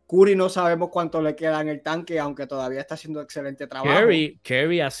 Curry no sabemos cuánto le queda en el tanque, aunque todavía está haciendo excelente trabajo.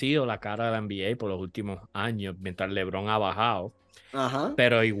 Curry ha sido la cara de la NBA por los últimos años, mientras LeBron ha bajado. Ajá.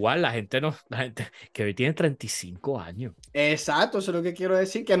 Pero igual Curry tiene 35 años. Exacto, eso es lo que quiero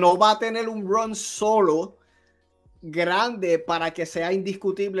decir, que no va a tener un run solo grande para que sea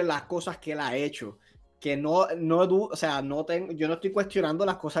indiscutible las cosas que él ha hecho. Que o sea, yo no estoy cuestionando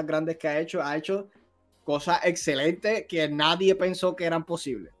las cosas grandes que ha hecho cosas excelentes que nadie pensó que eran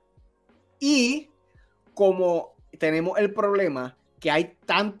posibles. Y como tenemos el problema que hay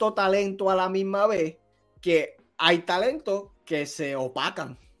tanto talento a la misma vez, que hay talentos que se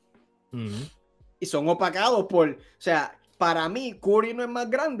opacan. Y son opacados o sea, para mí Curry no es más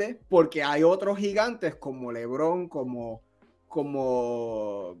grande porque hay otros gigantes como LeBron, ¿cómo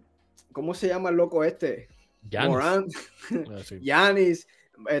se llama el loco este? Giannis. Morán, Sí. Giannis,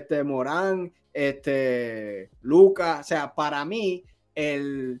 Morán, Luka, o sea, para mí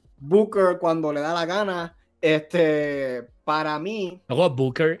el Booker cuando le da la gana, para mí. Luego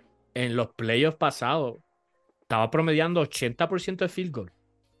Booker en los playoffs pasados estaba promediando 80% de field goal. Es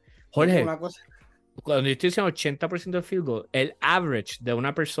que Jorge, una cosa. cuando yo estoy diciendo 80% de field goal, el average de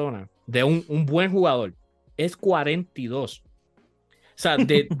una persona, de un buen jugador, es 42. O sea,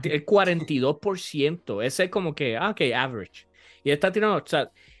 el 42%. Ese es como que, ok, average. Y él está tirando, o sea,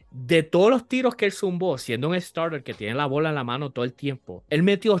 de todos los tiros que él zumbó, siendo un starter que tiene la bola en la mano todo el tiempo, él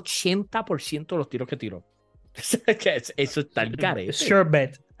metió 80% de los tiros que tiró. Eso está el carete. Sure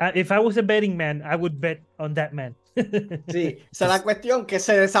bet. If I was a betting man, I would bet on that man. Sí, esa es la cuestión, que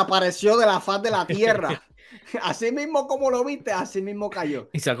se desapareció de la faz de la tierra. Así mismo como lo viste, así mismo cayó.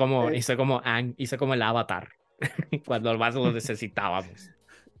 Hizo como el avatar cuando más lo necesitábamos.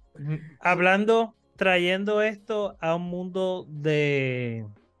 Trayendo esto a un mundo de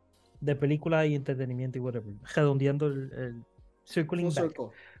películas y entretenimiento y whatever, redondeando el circling Full back.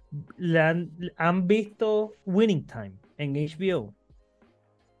 circle. ¿Han visto Winning Time en HBO?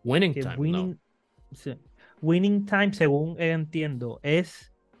 Winning Que time, Winning, sí. Winning Time, según entiendo,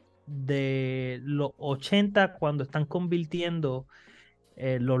 es de los 80 cuando están convirtiendo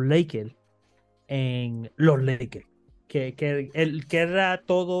los Lakers en los Lakers. Que era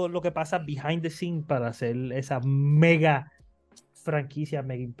todo lo que pasa behind the scene para hacer esa mega franquicia,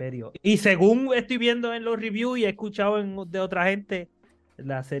 mega imperio. Y según estoy viendo en los reviews y he escuchado de otra gente,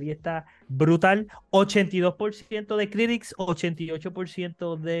 la serie está brutal. 82% de critics,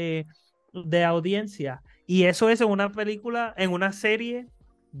 88% de audiencia. Y eso es en una película, en una serie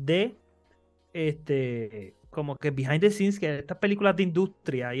de como que behind the scenes, que estas películas de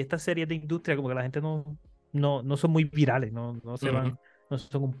industria y estas series de industria, como que la gente no son muy virales, no se van, no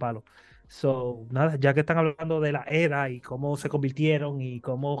son un palo. So, nada, ya que están hablando de la era y cómo se convirtieron y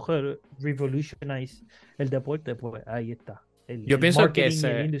cómo revolutionize el deporte, pues ahí está. Yo El pienso que marketing y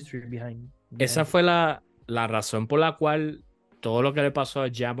el industry esa behind it. fue la razón por la cual todo lo que le pasó a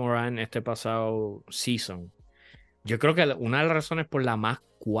Ja Morant este pasado season. Yo creo que una de las razones por la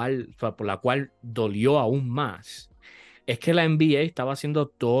cual dolió aún más es que la NBA estaba haciendo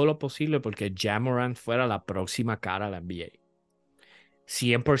todo lo posible porque Ja Morant fuera la próxima cara de la NBA.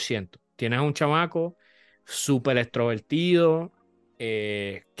 100%. Tienes a un chamaco súper extrovertido,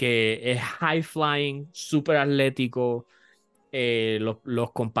 que es high flying, súper atlético,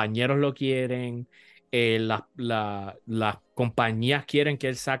 los compañeros lo quieren, las compañías quieren que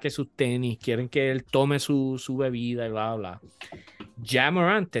él saque sus tenis, quieren que él tome su bebida y bla, bla, bla. Ja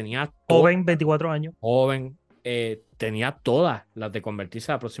Morant tenía todas, Joven, 24 años. joven, tenía todas las de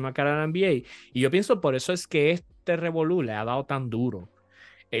convertirse a la próxima cara de la NBA. Y yo pienso por eso es que este revolú le ha dado tan duro.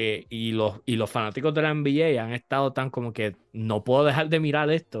 Y los fanáticos de la NBA han estado tan como que no puedo dejar de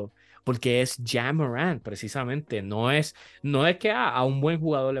mirar esto porque es Ja Morant precisamente, no es que a un buen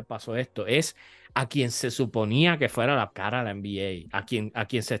jugador le pasó esto, es a quien se suponía que fuera la cara de la NBA, a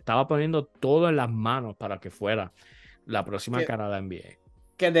quien se estaba poniendo todo en las manos para que fuera la próxima Que, cara de la NBA.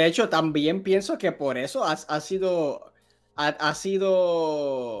 que de hecho también pienso que por eso ha sido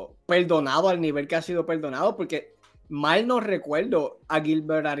perdonado al nivel que ha sido perdonado, porque mal no recuerdo, a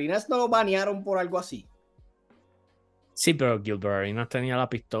Gilbert Arenas no lo banearon por algo así. Sí, pero Gilbert Arenas tenía la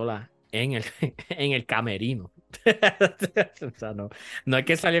pistola en el camerino. O sea, no es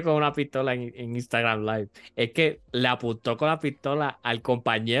que salió con una pistola en Instagram Live, es que le apuntó con la pistola al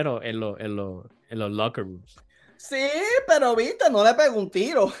compañero en los locker rooms. Sí, pero viste, no le pegó un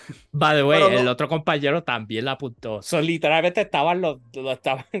tiro. By the way, Pero el no, otro compañero también la apuntó. Literalmente estaban los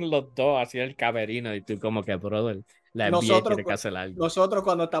dos así en el camerino y tú como que, brother, la NBA nosotros, tiene que hacer algo. nosotros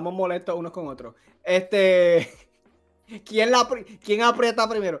cuando estamos molestos unos con otros, ¿quién aprieta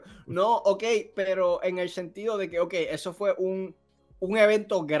primero? No, ok, pero en el sentido de que, ok, eso fue un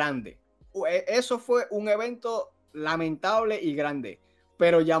evento grande. Eso fue un evento lamentable y grande.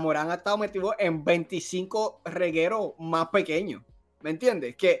 Pero Yamorán ha estado metido en 25 regueros más pequeños. ¿Me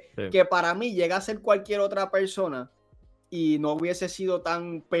entiendes? Sí. Que para mí llega a ser cualquier otra persona y no hubiese sido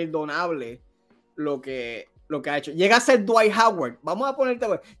tan perdonable lo que ha hecho. Llega a ser Dwight Howard. Vamos a ponerte,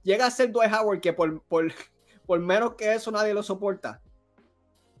 llega a ser Dwight Howard que por menos que eso nadie lo soporta.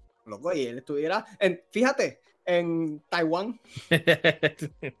 Loco, y él estuviera, fíjate, en Taiwán.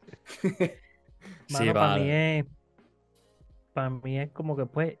 Sí, Mano, vale. para mí es como que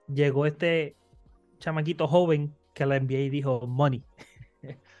pues llegó este chamaquito joven que la NBA dijo money.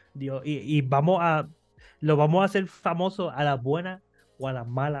 Dios, y lo vamos a hacer famoso a las buenas o a las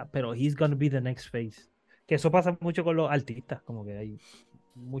malas, pero he's gonna be the next face. Que eso pasa mucho con los artistas, como que hay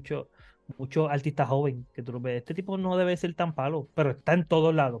muchos artistas jóvenes que tú lo ves. Este tipo no debe ser tan palo, pero está en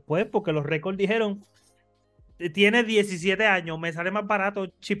todos lados. Pues porque los récords dijeron, tiene 17 años, me sale más barato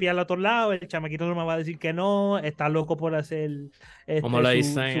chipearlo a todos lados, el chamaquito no me va a decir que no, está loco por hacer Como le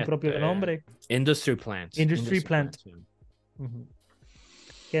dicen, su propio nombre. industry plants. Industry plant. Sí. Uh-huh.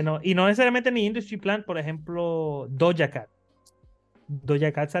 Que no, y no necesariamente ni Industry Plant, por ejemplo, Doja Cat.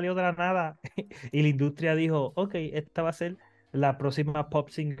 Doja Cat salió de la nada y la industria dijo, ok, esta va a ser la próxima pop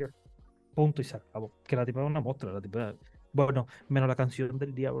singer. Punto y se acabó. Que la tipa es una monstruo, la tipa. Bueno, menos la canción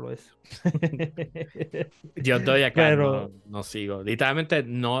del diablo eso. Yo estoy acá, Pero no sigo. Literalmente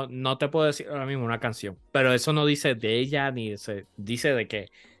no te puedo decir ahora mismo una canción, pero eso no dice de ella ni dice de que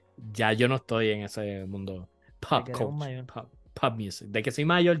ya yo no estoy en ese mundo te pop queremos culture, mayor. pop music, de que soy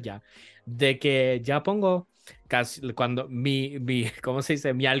mayor ya, de que ya pongo casi cuando ¿cómo se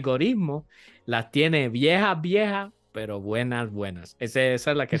dice? Mi algoritmo las tiene viejas, pero buenas. Esa es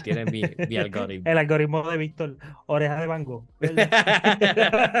la que tiene mi algoritmo. El algoritmo de Víctor, oreja de mango, ¿verdad?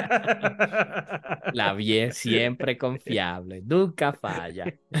 La vie siempre confiable, nunca falla.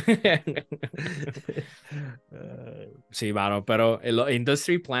 Sí, mano, pero los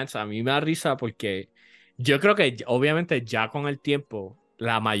industry plants a mí me da risa porque yo creo que obviamente ya con el tiempo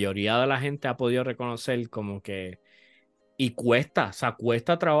la mayoría de la gente ha podido reconocer como que y o sea,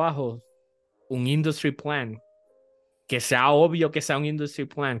 cuesta trabajo un industry plan que sea obvio que sea un industry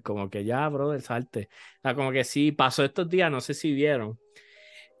plan, como que ya, brother, salte. O sea, como que sí, pasó estos días, no sé si vieron,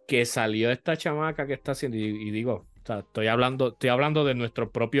 que salió esta chamaca que está haciendo, y digo, o sea, estoy hablando de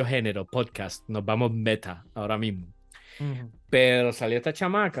nuestro propio género, podcast, nos vamos meta ahora mismo. Uh-huh. Pero salió esta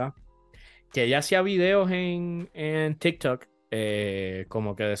chamaca que ella hacía videos en TikTok,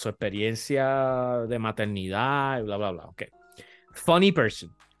 como que de su experiencia de maternidad y bla, bla, bla. Okay. Funny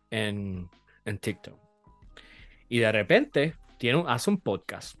person en TikTok. Y de repente hace un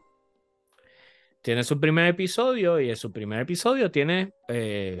podcast. Tiene su primer episodio y en su primer episodio tiene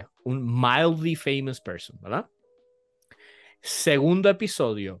un mildly famous person, ¿verdad? Segundo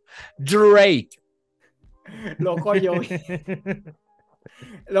episodio, Drake. Loco,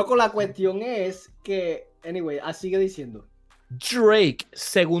 loco, la cuestión es que, anyway, sigue diciendo. Drake,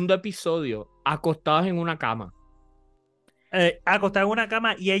 segundo episodio, acostados en una cama. Acostada en una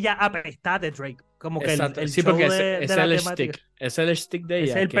cama y ella apestada de Drake. Como que Exacto. el Sí, show porque de la temática. es el stick de Ese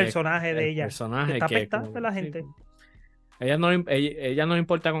es ella. el personaje de El ella. Que personaje está que apestada de la sí, gente. Ella no le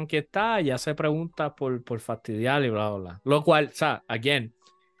importa con quién está, ella se pregunta por fastidiar y bla, bla, bla. Lo cual, o sea, again,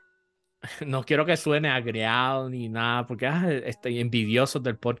 no quiero que suene agriado ni nada, porque estoy envidioso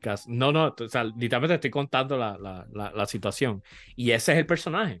del podcast. No, no, o sea, literalmente estoy contando la situación. Y ese es el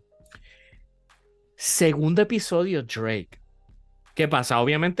personaje. Segundo episodio, Drake. ¿Qué pasa?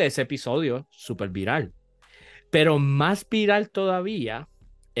 Obviamente ese episodio, súper viral. Pero más viral todavía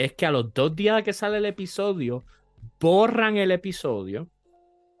es que a los 2 días de que sale el episodio, borran el episodio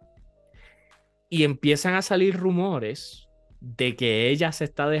y empiezan a salir rumores de que ella se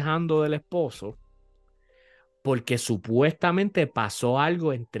está dejando del esposo porque supuestamente pasó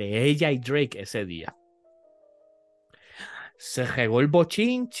algo entre ella y Drake ese día. Se regó el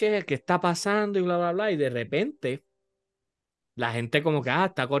bochinche, ¿qué está pasando? Y bla, bla, bla. Y de repente, la gente como que,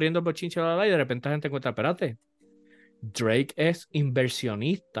 está corriendo el bochinche, bla, bla, bla. Y de repente la gente encuentra, espérate, Drake es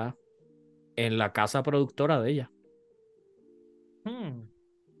inversionista en la casa productora de ella. Hmm.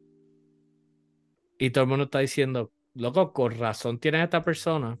 Y todo el mundo está diciendo, loco, con razón tienes a esta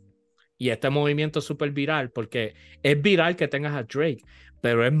persona y este movimiento súper viral, porque es viral que tengas a Drake,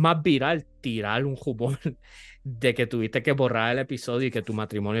 pero es más viral tirar un rumor de que tuviste que borrar el episodio y que tu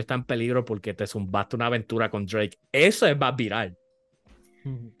matrimonio está en peligro porque te zumbaste una aventura con Drake. Eso es más viral.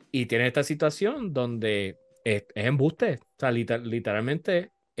 Y tiene esta situación donde es embuste. O sea,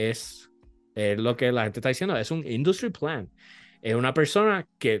 literalmente es lo que la gente está diciendo. Es un industry plan. Es una persona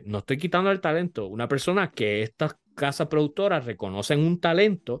que, no estoy quitando el talento, una persona que estas casas productoras reconocen un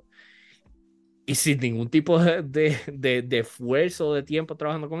talento y sin ningún tipo de esfuerzo o de tiempo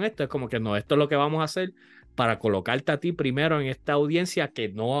trabajando con esto, es como que no, esto es lo que vamos a hacer para colocarte a ti primero en esta audiencia que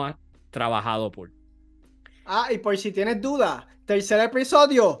no ha trabajado por. Y por si tienes duda, tercer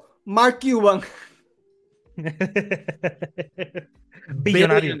episodio, Mark Cuban.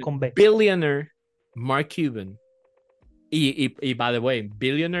 Billonarios con B. Billionaire Mark Cuban. Y by the way,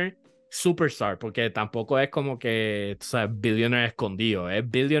 billionaire superstar, porque tampoco es como que, o sea, billionaire escondido, es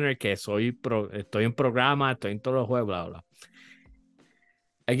billionaire que estoy en programa, estoy en todos los juegos, bla, bla.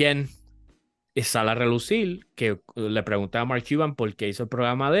 Again, sale a relucir que le pregunté a Mark Cuban por qué hizo el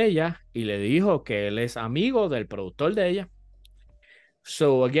programa de ella y le dijo que él es amigo del productor de ella.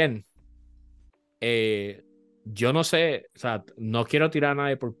 So, again, yo no sé, o sea, no quiero tirar a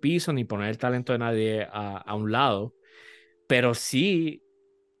nadie por piso ni poner el talento de nadie a un lado, pero sí,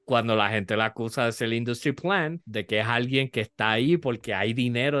 cuando la gente la acusa de ser el industry plan, de que es alguien que está ahí porque hay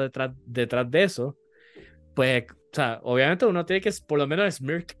dinero detrás de eso, pues, o sea, obviamente uno tiene que, por lo menos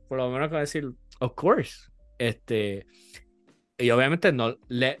smirk, por lo menos decir, of course, y obviamente no,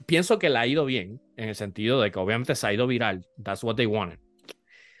 pienso que le ha ido bien, en el sentido de que obviamente se ha ido viral, that's what they wanted,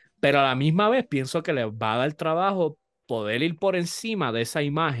 pero a la misma vez pienso que les va a dar trabajo poder ir por encima de esa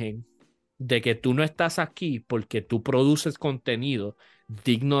imagen de que tú no estás aquí porque tú produces contenido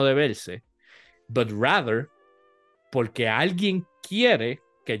digno de verse, but rather porque alguien quiere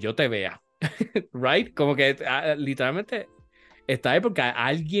que yo te vea, right? Como que literalmente está ahí porque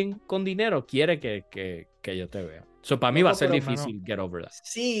alguien con dinero quiere que yo te vea. So, para mí va a Loco, ser pero difícil get over that.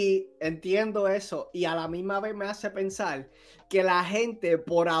 sí, entiendo eso. Y a la misma vez me hace pensar que la gente,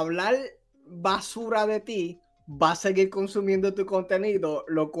 por hablar basura de ti, va a seguir consumiendo tu contenido,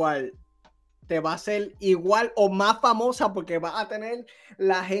 lo cual te va a hacer igual o más famosa porque vas a tener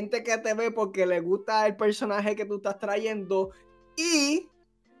la gente que te ve porque le gusta el personaje que tú estás trayendo y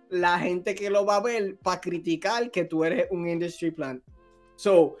la gente que lo va a ver para criticar que tú eres un industry plant.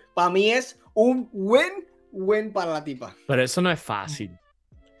 So, para mí es un win para la tipa. Pero eso no es fácil.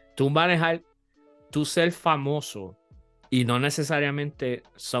 Tú manejar, tú ser famoso y no necesariamente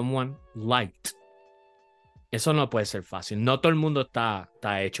someone liked. Eso no puede ser fácil. No todo el mundo está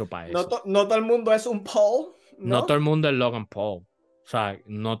hecho para No, eso. no todo el mundo es un Paul, No ¿no? todo el mundo es Logan Paul. O sea,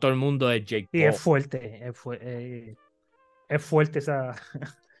 no todo el mundo es Jake Y Paul. es fuerte esa.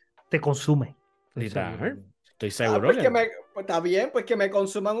 Te consume. Literal. Estoy Ah, seguro pues que. pues está bien, pues que me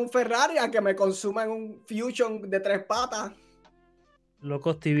consuman un Ferrari a que me consuman un Fusion de 3 patas.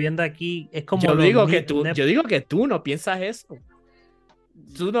 Loco, estoy viendo aquí. Es como los Yo digo que tú no piensas eso.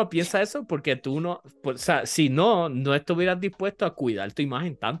 Tú no piensas eso porque tú no. Pues, o sea, si no, no estuvieras dispuesto a cuidar tu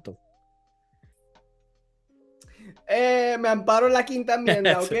imagen tanto. Me amparo en la quinta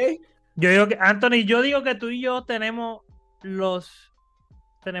enmienda, ¿ok? Yo digo que, Anthony, yo digo que tú y yo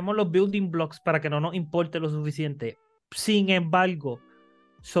los building blocks para que no nos importe lo suficiente. Sin embargo,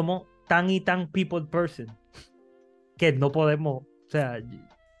 somos tan y tan people person que no podemos, o sea,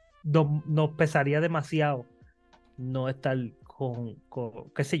 nos pesaría demasiado no estar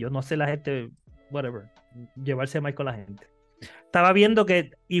qué sé yo, no hacer la gente, whatever, llevarse mal con la gente. Estaba viendo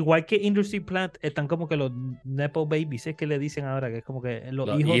que, igual que Industry Plant, están como que los Nepo Babies, es que le dicen ahora, que es como que los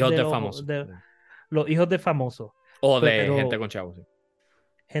Los hijos hijos de de famosos. los hijos de famosos. O de gente Pero con chavos, sí.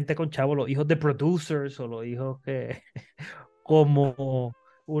 gente con chavos, los hijos de producers o los hijos que, como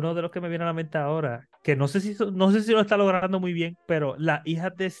uno de los que me viene a la mente ahora, que no sé si lo está logrando muy bien, pero las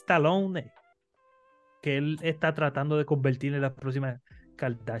hijas de Stallone, que él está tratando de convertir en la próxima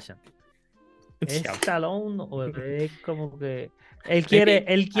Kardashian. ¿Es Diablo. Stallone o es como que Es que él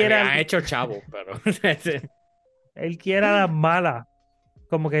han quiere, hecho chavos, pero. él quiere a las malas?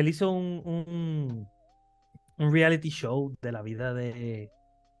 Como que él hizo un reality show de la vida de,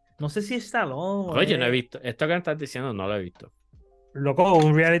 no sé si es Stallone o Oye, no he es, visto. Esto que me estás diciendo no lo he visto. loco,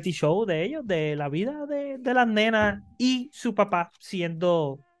 un reality show de ellos, de la vida de las nenas y su papá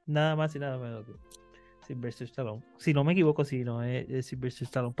siendo nada más y nada menos que Sylvester Stallone. Si no me equivoco, si no es Sylvester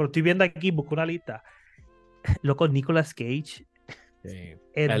Stallone. Pero estoy viendo aquí, busco una lista. Loco, Nicolas Cage Sí.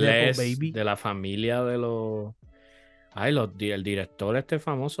 es Él Nepo es Baby. de la familia de los. Ay, el director este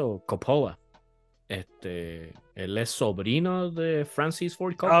famoso, Coppola. Él es sobrino de Francis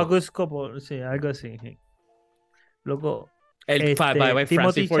Ford Coppola. August Coppola, sí, algo así. Sí. Loco, By the way, Francis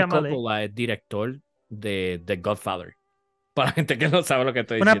Timothy Ford Chalamet. Coppola es director de The Godfather. Para la gente que no sabe lo que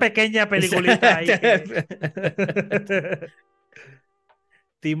estoy Una diciendo. pequeña peliculita ahí que.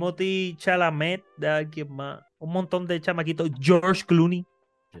 Timothy Chalamet, de alguien más. Un montón de chamaquitos. George Clooney.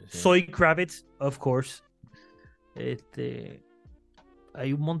 Sí. Zoe Kravitz, of course.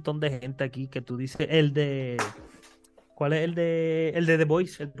 Hay un montón de gente aquí que tú dices. El de. ¿Cuál es el de The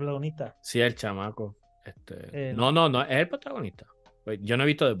Voice, el protagonista? Sí, el chamaco. El, No, es el protagonista. Pues, yo no he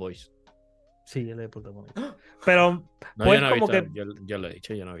visto The Voice. sí, el de protagonista. Pero, No, yo pues, no he como visto, que yo lo he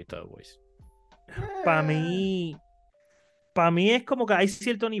dicho, yo no he visto The Voice. para mí. Para mí es como que hay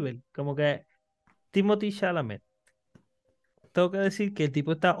cierto nivel. Como que Timothy Chalamet. Tengo que decir que el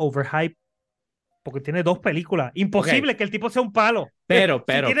tipo está overhyped porque tiene dos películas. Ok, Imposible que el tipo sea un palo. pero, Si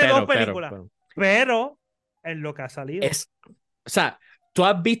pero, tiene dos pero, pero, películas. pero. Pero en lo que ha salido Es, o sea, tú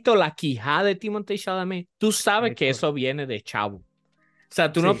has visto la quijada de Timothée Chalamet. Tú sabes es que eso correcto. viene de chavo. O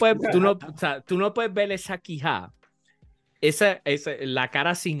sea, Sí. o sea, tú no puedes ver esa quijada. La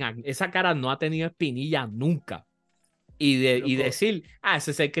cara esa cara no ha tenido espinilla nunca. Y Loco, decir,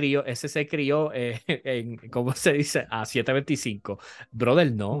 ese se crió ¿cómo se dice? A 725.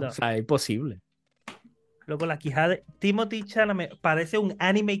 Brother, no, o no. sea, es imposible. Loco, la quijada de Timothy Chalamet parece un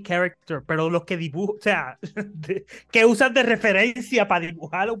anime character, pero los que dibujan, o sea, que usan de referencia para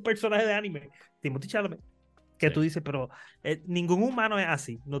dibujar a un personaje de anime. Timothy Chalamet. Que Sí. tú dices, pero ningún humano es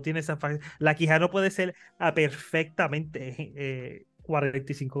así, no tiene esa la quijada no puede ser perfectamente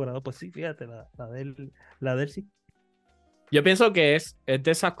 45 grados, pues sí, fíjate, la del sí. Yo pienso que es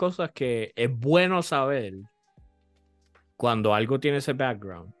de esas cosas que es bueno saber cuando algo tiene ese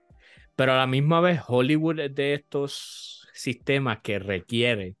background. Pero a la misma vez, Hollywood es de estos sistemas que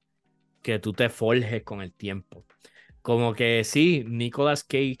requiere que tú te forjes con el tiempo. Como que sí, Nicolas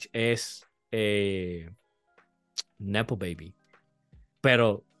Cage es Nepo Baby,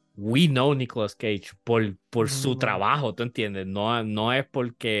 pero we know Nicolas Cage por su No, trabajo, ¿tú entiendes? No, no es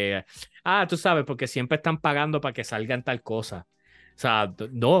porque, tú sabes, porque siempre están pagando para que salgan tal cosa. O sea,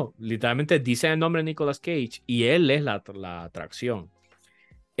 no, literalmente dice el nombre de Nicolas Cage y él es la atracción.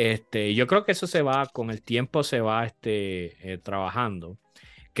 Yo creo que eso se va, con el tiempo se va trabajando.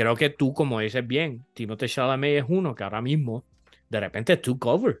 Creo que tú, como dices bien, Timothée Chalamet es uno que ahora mismo de repente took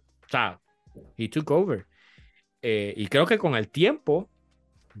over. O sea, he took over. Y creo que con el tiempo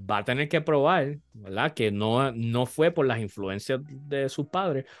va a tener que probar, ¿verdad? Que no fue por las influencias de sus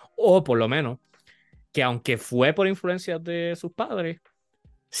padres, o por lo menos que aunque fue por influencias de sus padres,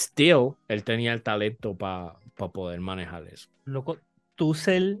 still él tenía el talento para poder manejar eso. loco,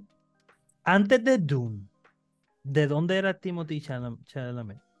 Tussel, antes de Doom, ¿de dónde era Timothy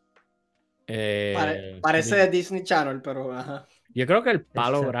Chalamet? Parece de Disney Channel, pero ajá. Yo creo que el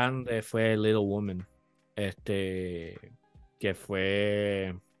palo Exacto. grande fue Little Woman, que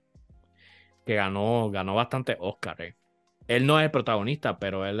fue que ganó bastante Oscar. Él no es el protagonista,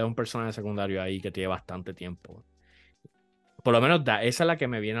 pero él es un personaje secundario ahí que tiene bastante tiempo. Por lo menos esa es la que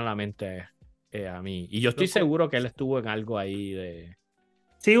me viene a la mente a mí. Y yo estoy Loco, seguro que él estuvo en algo ahí de.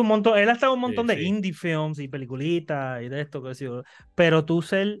 sí, un montón, él ha estado en un Sí, montón de sí. indie films y peliculitas y de esto, que sí, pero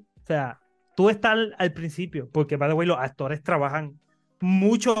Tussel, o sea, tú estás al principio, porque by the way, los actores trabajan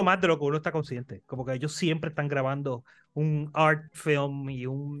mucho más de lo que uno está consciente, como que ellos siempre están grabando un art film y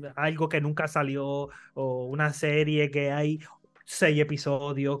algo que nunca salió, o una serie que hay 6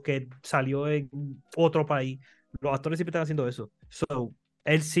 episodios que salió en otro país, los actores siempre están haciendo eso, so,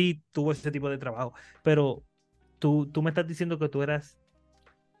 él sí tuvo ese tipo de trabajo, pero tú me estás diciendo que tú eras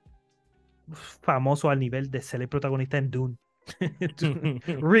famoso al nivel de ser el protagonista en Dune.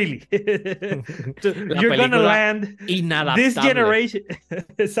 Really. La You're gonna película land this inadaptable. generation.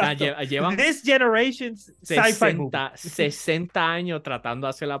 Exacto. Llevan This generation's sci-fi movie. 60 años tratando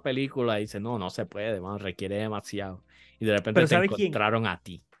de hacer la película y dice, no se puede, man, requiere demasiado. Y de repente Pero te ¿sabes quién? encontraron a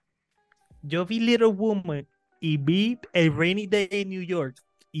ti. Yo vi Little Woman y vi A Rainy Day in New York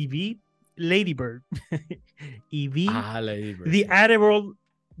y vi Lady Bird y vi Lady Bird, The sí. Admiral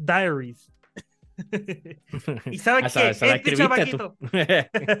Diaries. ¿Y sabes qué? Esa la escribiste tú.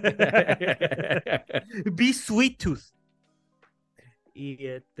 Vi Sweet Tooth. Y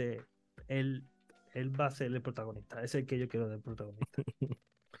él va a ser el protagonista. Es el que yo quiero del protagonista.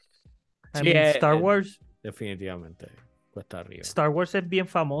 Sí, Star Wars. Definitivamente cuesta arriba. Star Wars es bien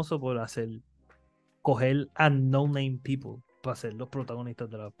famoso por coger a no name people para ser los protagonistas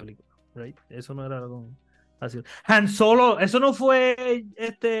de las películas. Right? Eso no era algo así. Han Solo, eso no fue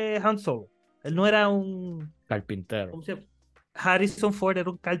Han Solo. Él no era un Carpintero. Harrison Ford era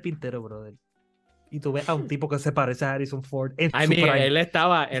un carpintero, brother. Y tú ves a un tipo que se parece a Harrison Ford en su Mira, prime. él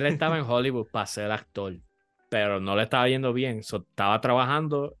estaba en Hollywood para ser actor, pero no le estaba yendo bien. Estaba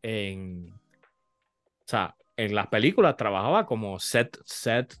trabajando en las películas trabajaba como set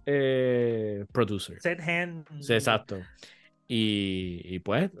producer. Set hand. Sí, exacto. Y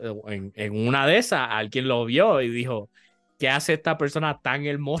pues en una de esas alguien lo vio y dijo, ¿qué hace esta persona tan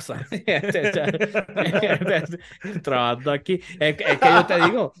hermosa trabajando aquí? Es que yo te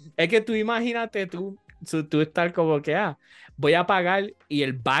digo, es que tú imagínate tú estar como que, voy a pagar y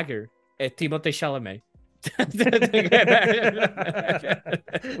el bagger es Timothée Chalamet.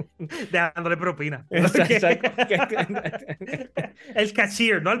 Dándole propina. Exacto. El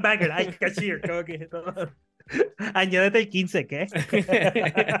cashier, no el bagger, el cashier. Como que añádete el 15, ¿qué?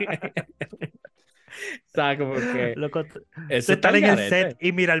 O sea, como que Loco, eso se está están al en el garete. set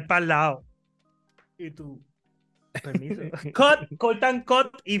y mirar para el lado. Y tú, permiso. Cortan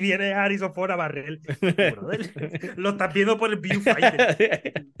cut y viene Harrison Ford a barrer. Brother, lo estás viendo por el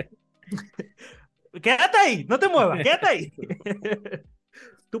viewfinder. Quédate ahí, no te muevas, quédate ahí.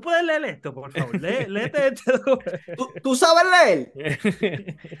 Tú puedes leer esto, por favor. Léete esto. ¿Tú sabes leer?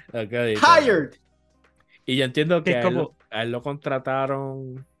 Okay, Hired. y yo entiendo que Es como... a él lo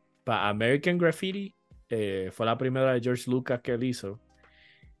contrataron para American Graffiti. Fue la primera de George Lucas que él hizo.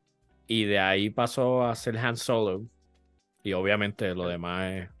 Y de ahí pasó a ser Han Solo. Y obviamente lo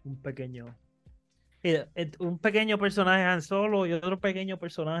demás es... Un pequeño personaje Han Solo y otro pequeño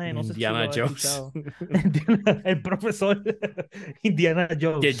personaje, no sé si lo Indiana has Jones. escuchado. El profesor Indiana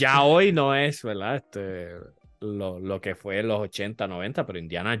Jones. Que ya hoy no es, ¿verdad? Lo que fue en los 80, 90, pero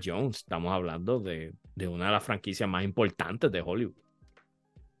Indiana Jones, estamos hablando de una de las franquicias más importantes de Hollywood.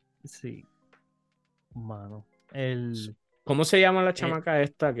 Sí. Mano. ¿Cómo se llama la chamaca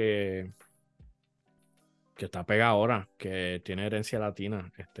esta que está pegada ahora, que tiene herencia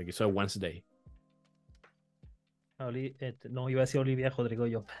latina, que hizo Wednesday? No, iba a decir Olivia Rodrigo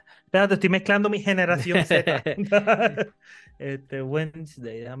yo. Espérate, estoy mezclando mi generación Z.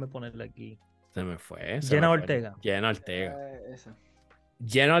 Wednesday, déjame ponerla aquí. Se me fue. Jenna Ortega.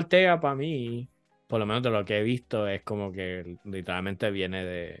 Jenna Ortega para mí, por lo menos de lo que he visto, es como que literalmente viene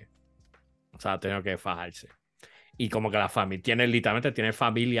de... O sea, ha tenido que fajarse. Y como que la familia, literalmente tiene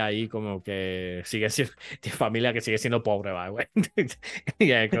familia ahí como que sigue siendo... Tiene familia que sigue siendo pobre, va, güey.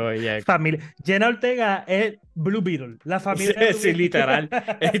 Familia. Jenna Ortega es Blue Beetle. La familia. Sí, literal.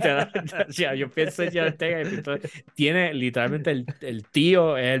 O sea, yo pienso en Jenna Ortega y tiene literalmente el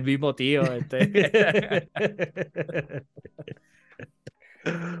tío, es el mismo tío.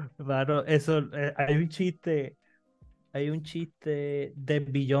 Bueno, eso, hay un chiste de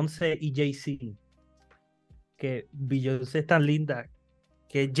Beyoncé y Jay-Z, que Beyoncé es tan linda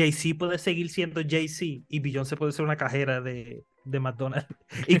que Jay-Z puede seguir siendo Jay-Z y Beyoncé puede ser una cajera de McDonald's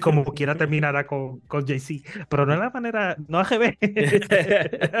y como quiera terminará con Jay-Z, pero no es la manera, no AGB.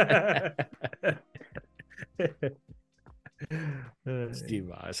 Sí,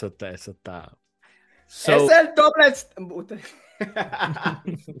 va, eso está. Es el doble.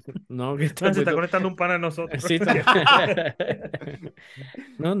 No, que se está conectando un pan a nosotros. Sí,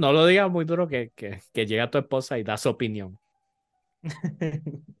 no lo digas muy duro que llega tu esposa y da su opinión.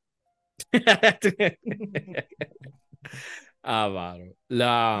 Vale.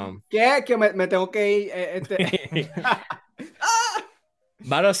 ¿Qué? Que me tengo que ir.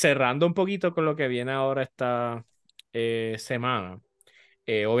 Vale, cerrando un poquito con lo que viene ahora esta semana.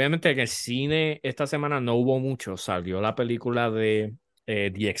 Obviamente en el cine esta semana no hubo mucho. Salió la película de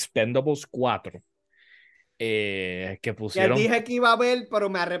The Expendables 4. que Que pusieron. dije que iba a ver, pero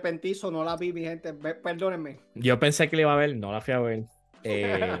me arrepentí, so no la vi, mi gente. Perdónenme. Yo pensé que le iba a ver, no la fui a ver.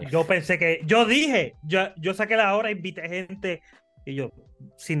 Eh, Yo pensé que, yo dije, yo saqué la hora, invité gente y yo,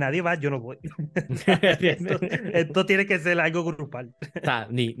 si nadie va, yo no voy. Esto tiene que ser algo grupal. O sea,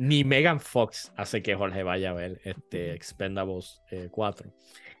 ni Megan Fox hace que Jorge vaya a ver Expendables 4.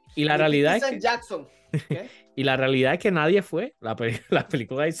 Y la Ni realidad 50 es Cent que, Jackson. ¿Qué? y la realidad es que nadie fue. La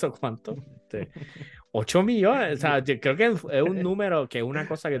película hizo ¿cuánto? 8 millones. O sea, yo creo que es un número que es una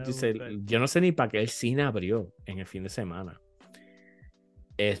cosa que tú dices, yo no sé ni para qué el cine abrió en el fin de semana.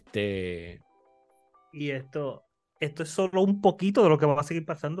 Y esto es solo un poquito de lo que va a seguir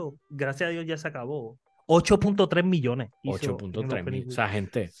pasando. Gracias a Dios ya se acabó. 8.3 millones hizo en el 8.3 opening mil. O week. sea,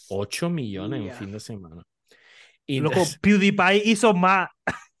 gente, 8 millones en un Yeah. fin de semana. Y Loco, entonces, PewDiePie hizo más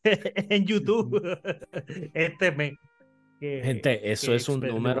en YouTube este mes gente, que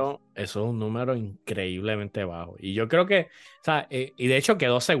Expendables. eso es un número increíblemente bajo. Y yo creo que, o sea, y de hecho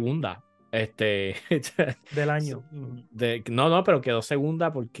quedó segunda. Del año. Ujú. No, pero quedó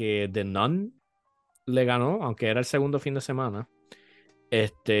segunda porque The Nun le ganó, aunque era el segundo fin de semana.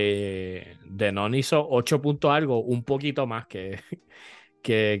 The Nun hizo 8 puntos algo, un poquito más que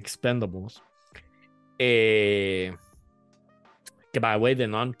Expendables. Que by the way, The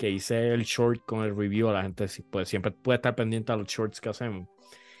Nun, que hice el short con el review, a la gente pues, siempre puede estar pendiente a los shorts que hacemos.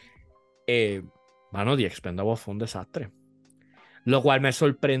 Mano, The Expendables fue un desastre. Lo cual me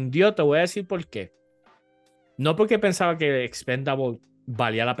sorprendió, te voy a decir por qué. No porque pensaba que Expendables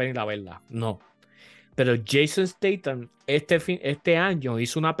valía la pena ir a verla, no. Pero Jason Statham este año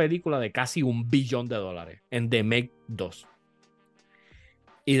hizo una película de casi $1 billón en The Meg 2.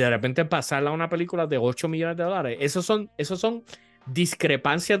 Y de repente pasarla a una película de $8 millones. Esos son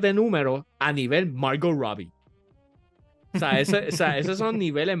discrepancias de números a nivel Margot Robbie. O sea, esos son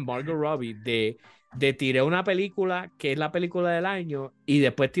niveles Margot Robbie de tiré una película que es la película del año y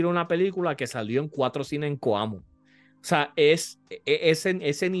después tiré una película que salió en 4 cines en Coamo. O sea, es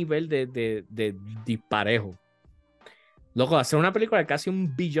ese nivel de disparejo. Loco, hacer una película de casi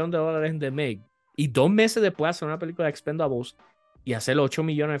 $1 billón en The Meg y 2 meses después hacer una película de Expendables y hacer 8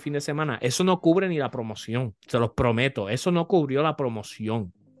 millones el fin de semana, eso no cubre ni la promoción. Se los prometo, eso no cubrió la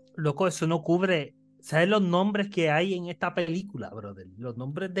promoción. Loco, eso no cubre. ¿Sabes los nombres que hay en esta película, brother? Los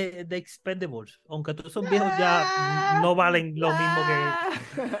nombres de Expendables. Aunque todos esos viejos ya no valen lo mismo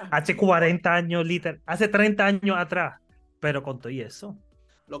que hace 40 años, literal. Hace 30 años atrás. Pero con todo y eso.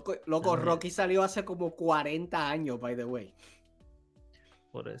 Loco, Rocky salió hace como 40 años, by the way.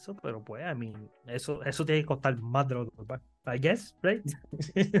 Por eso, pero pues, a mí, eso tiene que costar más de lo que va. I guess, right?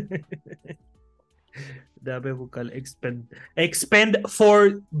 Déjame buscar Expend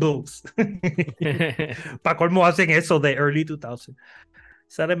for Books. Para colmo hacen eso de early 2000.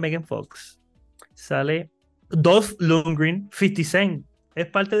 Sale Megan Fox. Sale Dolph Lundgren, 50 Cent. Es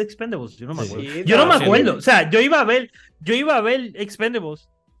parte de Expendables. Yo no me acuerdo. Sí, Yo no me sí. acuerdo. O sea, yo iba a ver Expendables.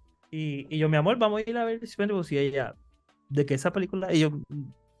 Y yo, mi amor, vamos a ir a ver Expendables. Y ella, de que esa película, y yo,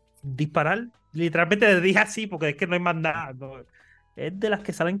 disparar. Literalmente le dije así, porque es que no hay más nada. No. Es de las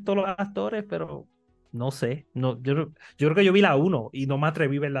que salen todos los actores, pero no sé. No, yo creo que yo vi la 1 y no me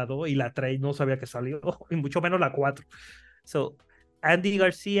atreví a ver la 2 y la 3 no sabía que salió, y mucho menos la 4. So, Andy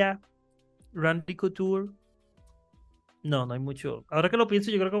García, Randy Couture. No hay mucho. Ahora que lo pienso,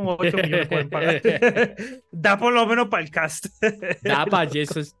 yo creo que como 8 millones pueden pagar. Da por lo menos para el cast. Da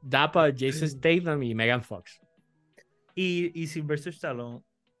para Jason Statham y Megan Fox. y Sylvester Stallone.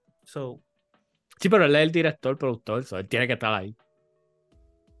 So, Sí, pero él es el director, productor, él tiene que estar ahí.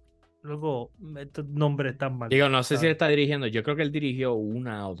 luego, estos nombres están mal. Digo, no sé si él está dirigiendo, yo creo que él dirigió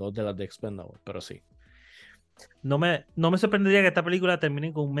 1 o 2 de las de Expendables, pero sí. No me sorprendería que esta película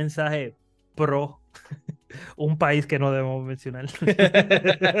termine con un mensaje pro un país que no debemos mencionar. Sí.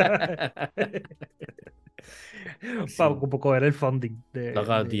 Para coger el funding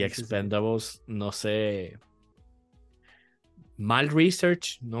Loco, The de Expendables, no sé. Mal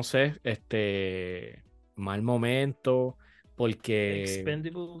research, no sé, mal momento, porque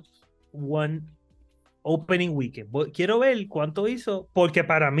Expendables One Opening Weekend. Quiero ver cuánto hizo, porque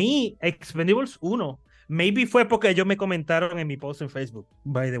para mí Expendables 1, maybe fue porque ellos me comentaron en mi post en Facebook,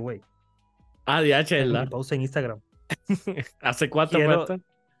 by the way, DH, en mi ¿verdad? post en Instagram. ¿Hace cuánto fue esto?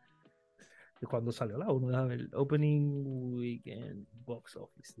 Cuando salió la 1, déjame ver, Opening Weekend Box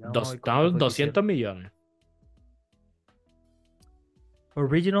Office. Estamos 200 millones.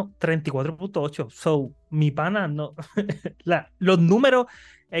 Original 34.8. So, mi pana, no. Los números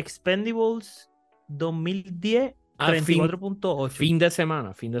Expendables 2010, 34.8. Fin de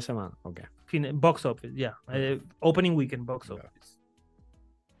semana, ok. Box office, ya. Opening weekend box Okay. office.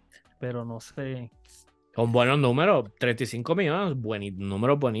 Pero no sé. Con buenos números, 35 millones,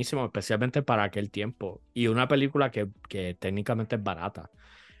 números buenísimos, especialmente para aquel tiempo. Y una película que técnicamente es barata.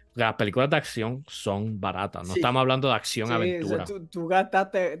 Las películas de acción son baratas, no Sí, estamos hablando de sí, o sea, acción-aventura. tú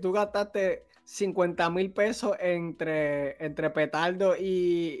gastaste 50.000 pesos entre petardo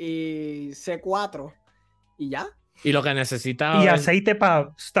y C4 y ya. Y lo que Y necesita es, aceite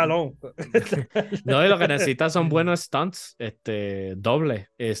para Stallone. no, y lo que necesita son buenos stunts, dobles,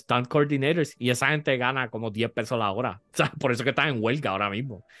 stunt coordinators, y esa gente gana como 10 pesos la hora. O sea, por eso que están en huelga ahora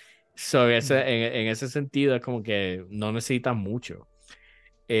mismo. So, en ese sentido es como que no necesitan mucho.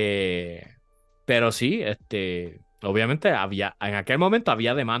 Eh, pero sí, obviamente en aquel momento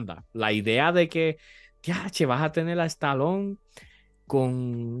había demanda. La idea de que, ya, che, vas a tener a Stallone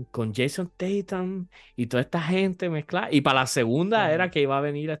con Jason Tatum y toda esta gente mezclada. Y para la segunda era que iba a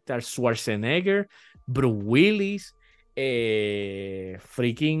venir hasta el Schwarzenegger, Bruce Willis,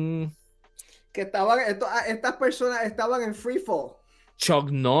 freaking Que estas personas estaban en free fall.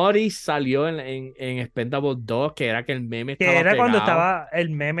 Chuck Norris salió en Expendables 2, que era que el meme Que estaba era cuando pegado. el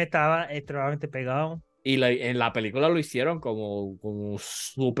meme estaba extremadamente pegado. Y en la película lo hicieron como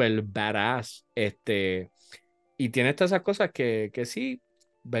super badass. Y tiene todas esas cosas que sí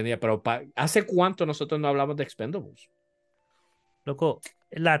venía. Pero ¿hace cuánto nosotros no hablamos de Expendables? Loco,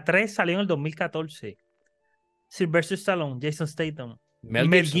 la 3 salió en el 2014. Sylvester Stallone, Jason Statham, Mel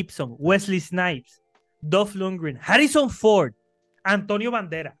Mel Gibson. Gibson, Wesley Snipes, Dolph Lundgren, Harrison Ford, Antonio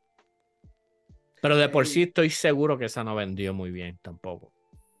Banderas. Pero de por sí Ey, estoy seguro que esa no vendió muy bien tampoco.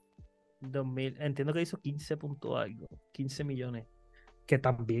 2000, entiendo que hizo 15 punto algo, 15 millones. Que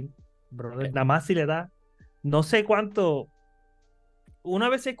también, brother, Eh, nada más si le da, no sé cuánto. Una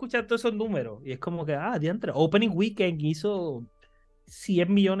vez se escucha todos esos números y es como que, diantre, Opening Weekend hizo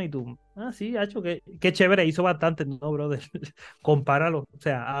 100 millones y tú, sí, hacho, qué chévere, hizo bastante, no, brother, compáralo, o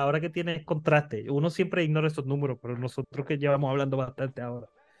sea, ahora que tienes contraste, uno siempre ignora esos números, pero nosotros que llevamos hablando bastante ahora,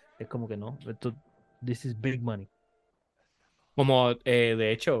 es como que no, this is big money. Como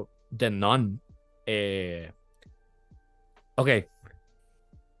de hecho, The Nun. Ok,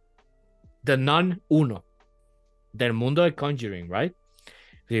 The Nun 1 del mundo de Conjuring, right?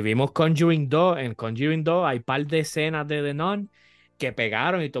 Si vimos Conjuring 2, en Conjuring 2 hay par de escenas de The Nun que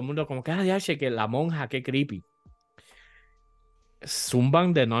pegaron y todo el mundo como que, diache, que la monja, qué creepy.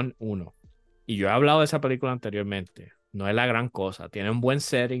 Zumban The Nun 1. Y yo he hablado de esa película anteriormente. No es la gran cosa. Tiene un buen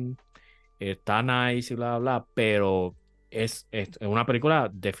setting, está nice y bla, bla, bla, pero es una película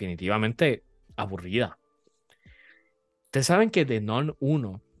definitivamente aburrida. Ustedes saben que The Nun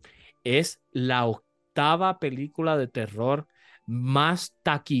 1 es la octava película de terror más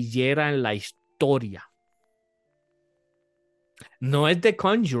taquillera en la historia. No es The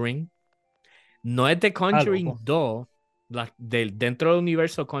Conjuring, no es The Conjuring Loco. 2, dentro del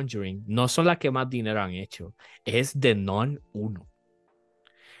universo Conjuring, no son las que más dinero han hecho, es The Nun 1.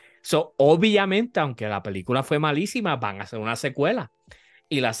 So, obviamente, aunque la película fue malísima, van a hacer una secuela.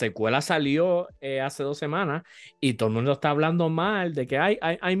 Y la secuela salió hace 2 semanas y todo el mundo está hablando mal de que,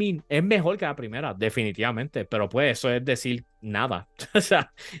 I mean, es mejor que la primera, definitivamente, pero pues eso es decir nada. O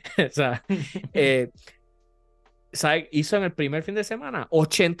sea eh, hizo en el primer fin de semana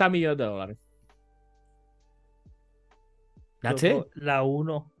 $80 millones. That's it. Loco, la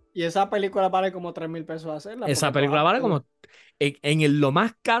uno. y esa película vale como 3.000 pesos hacerla, Esa porque todas película vale las como, lo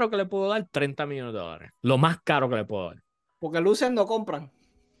más caro que le puedo dar, $30 millones. Lo más caro que le puedo dar. porque luces no compran.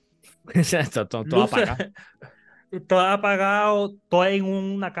 Esto, todo Luces, apagado. todo apagado, todo en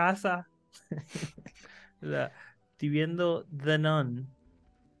una casa. O sea, estoy viendo The Nun.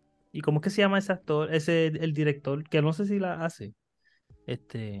 ¿Y cómo es que se llama ese actor? Ese, el director, que no sé si la hace.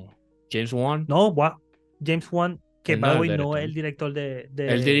 Este. James Wan, No, wow. James Wan, que él by no the es el way no es director. el director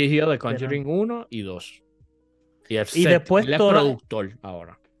Él dirigió The de Nun. Conjuring 1 y 2. Y Y después él es productor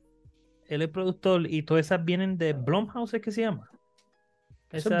ahora. él es productor y todas esas vienen de Blumhouse, ¿es que se llama?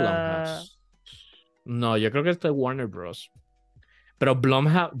 Eso es Esa, Blumhouse. No, yo creo que esto es Warner Bros. Pero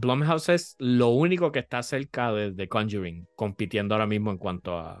Blumhouse es lo único que está cerca de Conjuring, compitiendo ahora mismo en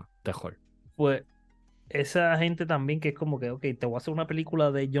cuanto a terror. pues, esa gente también que es como que, ok, te voy a hacer una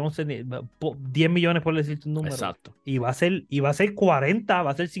película de, yo no sé, 10 millones por decirte un número. Exacto. Y va a ser 40,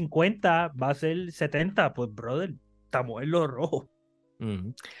 va a ser 50, va a ser 70. Pues, brother, estamos en lo rojo.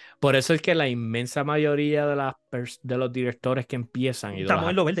 Ujú. Por eso es que la inmensa mayoría de los directores que empiezan y de Estamos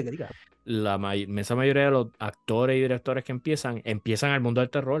en lo verde, que diga. la inmensa mayoría de los actores y directores que empiezan al mundo del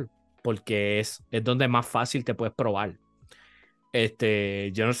terror, porque es donde más fácil te puedes probar.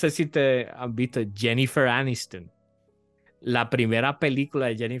 Yo no sé si te han visto Jennifer Aniston. La primera película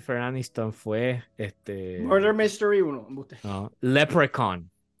de Jennifer Aniston fue Murder Mystery 1.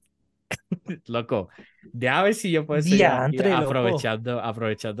 Leprechaun. Loco, déjame ver si yo puedo enseñar aquí, Diantre, loco.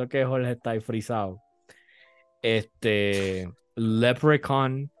 aprovechando que Jorge está ahí frisado.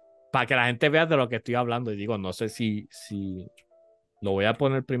 Leprechaun, para que la gente vea de lo que estoy hablando. Y digo, no sé si lo voy a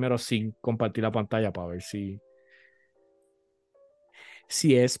poner primero sin compartir la pantalla para ver si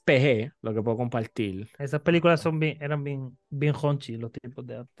es PG lo que puedo compartir. Esas películas eran bien honchy los tiempos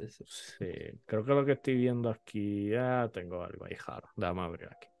de antes. Sí, creo que lo que estoy viendo aquí, ya tengo algo ahí, jaro. Déjame abrir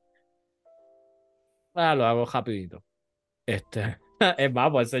aquí. Lo hago rapidito. Es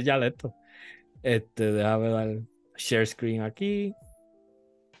más, pues enseñarle esto. Déjame dar share screen aquí.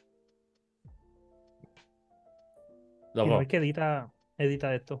 Y no Loco. hay que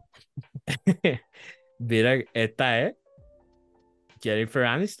edita esto. Mira, esta es Jennifer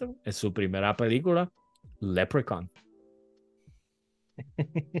Aniston en su primera película, Leprechaun.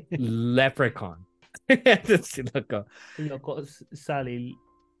 Leprechaun. Sí, loco. Loco, salir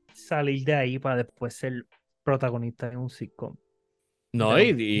de ahí para después ser protagonista en un sitcom. No, De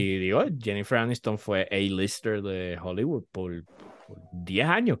y lo- digo, Jennifer Aniston fue A-lister de Hollywood por 10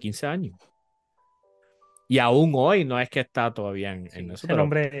 años, 15 años. Y aún hoy no es que está todavía en Sí, eso, ese pero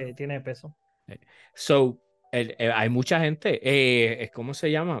nombre tiene peso. eh, so, hay mucha gente, ¿cómo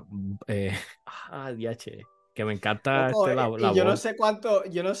se llama? Eh, DH, que me encanta Loco, la y yo no voz. sé cuánto,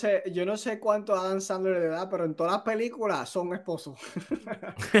 yo no sé cuánto Adam Sandler le da, pero en todas las películas son esposos.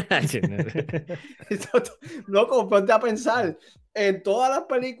 Loco, ponte a pensar, en todas las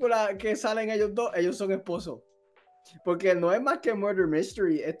películas que salen ellos dos, ellos son esposos. Porque no es más que Murder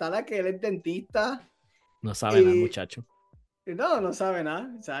Mystery. Está la que él es dentista No sabe nada, y muchacho. no sabe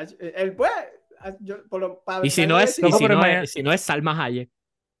nada. O sea, él pues, para Y si vengarme no de es, y Loco, eso, si pero no imagina- es, si no es Salma Hayek.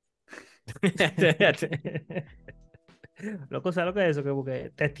 Loco, ¿sabes lo que es eso? Que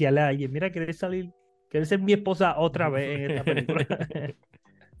porque testearle a alguien. Mira, ¿quieres ser mi esposa otra vez en esta película?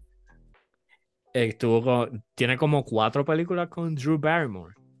 Tiene como 4 películas con Drew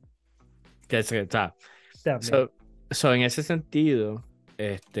Barrymore. Está. También. En ese sentido,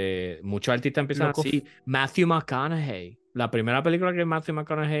 muchos artistas empiezan Loco, así. Matthew McConaughey. La primera película que Matthew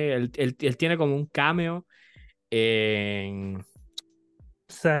McConaughey, él tiene como un cameo en.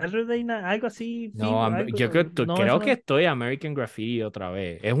 Saturday Night, algo así, No, yo algo, no, creo eso que no. estoy American Graffiti otra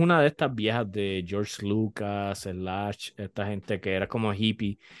vez. Es una de estas viejas de George Lucas, Slash, esta gente que era como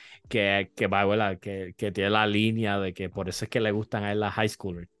hippie, que by the way, que tiene la línea de que por eso es que le gustan a él las high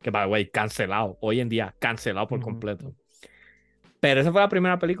schoolers. Que by the way, cancelado. Hoy en día, cancelado por Ujú. completo. Pero esa fue la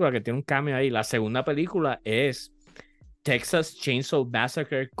primera película que tiene un cambio ahí. La segunda película es Texas Chainsaw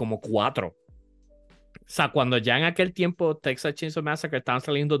Massacre como 4. O sea, cuando ya en aquel tiempo Texas Chainsaw Massacre estaban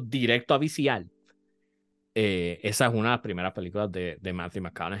saliendo directo a VCR. Esa es una de las primeras películas de Matthew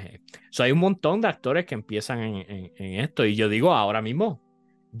McConaughey. Hay un montón de actores que empiezan en esto. Y yo digo ahora mismo,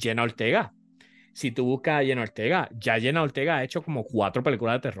 Jenna Ortega. Si tú buscas a Jenna Ortega, ya Jenna Ortega ha hecho como 4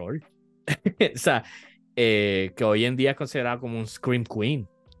 películas de terror. O sea, que hoy en día es considerada como un Scream Queen.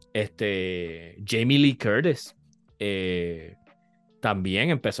 Jamie Lee Curtis también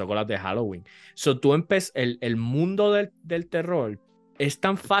empezó con las de Halloween. El mundo del terror es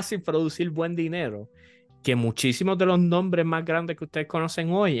tan fácil producir buen dinero que muchísimos de los nombres más grandes que ustedes conocen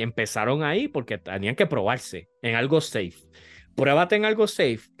hoy empezaron ahí porque tenían que probarse en algo safe. Pruébate en algo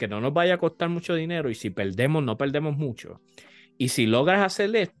safe que no nos vaya a costar mucho dinero y si perdemos, no perdemos mucho. Y si logras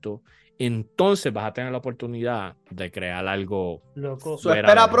hacer esto, entonces vas a tener la oportunidad de crear algo Loco,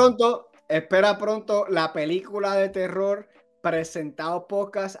 fuera de... espera pronto la película de terror presentado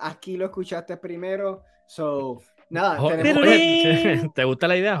podcast. Aquí lo escuchaste primero. So, nada, tenemos Jorge, que. ¡Tirurín! ¿te gusta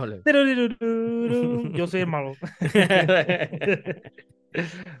la idea, Jorge? ¡Tirurururu! Yo soy el malo.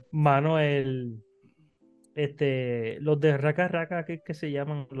 Mano, los de Raka Raka, que se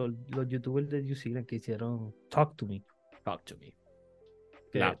llaman los youtubers de New Zealand que hicieron Talk to Me. Talk to me.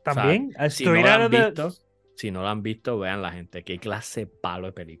 Que O sea, también, si no straight la out han of the. visto, vean la gente. Qué clase de palo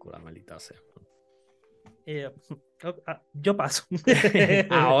de película, maldita sea. eh, yo paso.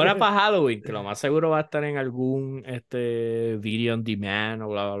 Ahora para Halloween, que lo más seguro va a estar en algún video on demand o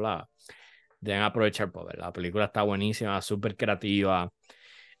bla, bla, bla. Deben aprovechar por ver. La película está buenísima, súper creativa.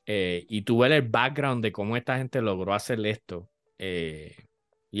 Y tú ves el background de cómo esta gente logró hacer esto.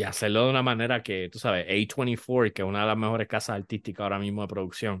 Y hacerlo de una manera que, tú sabes, A24, que es una de las mejores casas artísticas ahora mismo de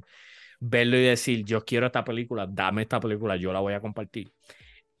producción, verlo y decir, yo quiero esta película, dame esta película, yo la voy a compartir.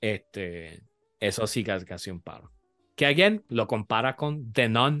 Eso sí que es casi un palo. Que again, lo compara con The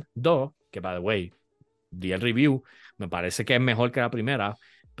Nun 2, que by the way, di el review, me parece que es mejor que la primera,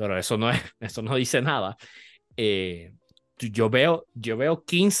 pero eso no es, eso no dice nada. Yo veo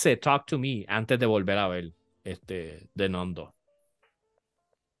 15 Talk to Me antes de volver a ver The Nun 2.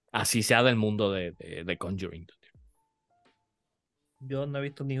 Así sea del mundo de Conjuring. Yo no he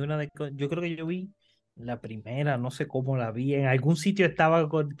visto ni una yo creo que yo vi la primera, no sé cómo la vi. En algún sitio estaba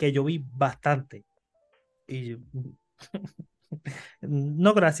que yo vi bastante. Y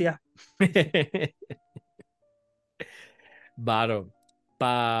no, gracias. Varo,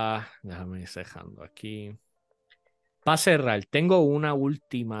 déjame ir cejando aquí. Para cerrar, tengo una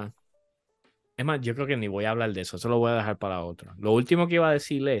última. Es más, yo creo que ni voy a hablar de eso lo voy a dejar para otra. Lo último que iba a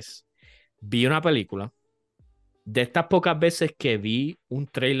decir es, vi una película, de estas pocas veces que vi un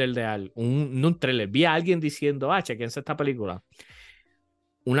trailer de algo, no un trailer, vi a alguien diciendo, chequense esta película.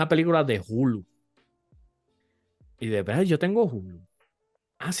 Una película de Hulu. Y de verdad, yo tengo Hulu.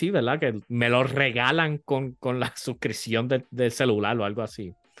 Ah, sí, ¿verdad? Que me lo regalan con la suscripción del celular o algo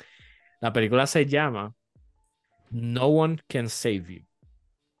así. La película se llama No One Can Save You.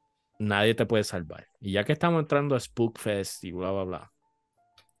 Nadie te puede salvar. Y ya que estamos entrando a Spookfest y bla, bla, bla.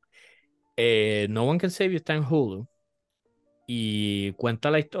 No One Can Save You está en Hulu y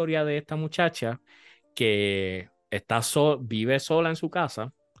cuenta la historia de esta muchacha que vive sola en su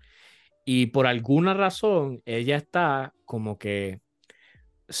casa y por alguna razón ella está como que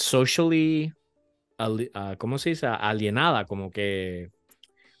socially, ¿cómo se dice? Alienada, como que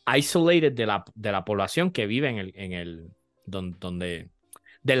isolated de la población que vive donde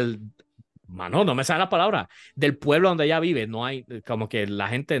del, mano, no me sale la palabra, del pueblo donde ella vive, no hay, como que la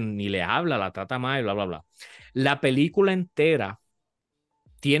gente ni le habla, la trata mal, bla, bla, bla. La película entera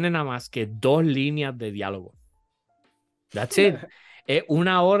tiene nada más que 2 líneas de diálogo. That's it. Es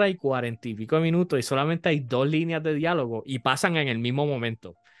 1 hora y 40 y pico de minutos y solamente hay 2 líneas de diálogo y pasan en el mismo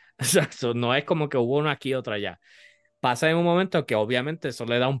momento. O sea, eso no es como que hubo una aquí y otra allá. Pasa en un momento que obviamente eso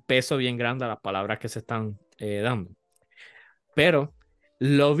le da un peso bien grande a las palabras que se están dando. Pero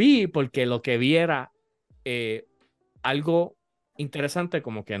lo vi porque lo que vi era algo interesante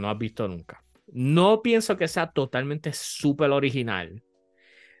como que no has visto nunca. No pienso que sea totalmente súper original,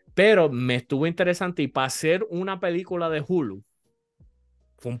 pero me estuvo interesante y para hacer una película de Hulu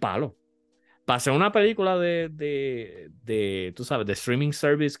fue un palo. Para hacer una película tú sabes, de streaming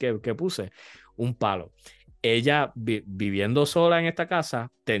service que puse, un palo. Ella viviendo sola en esta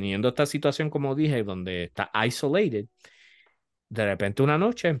casa, teniendo esta situación, como dije, donde está isolated, de repente una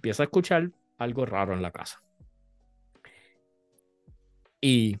noche empieza a escuchar algo raro en la casa.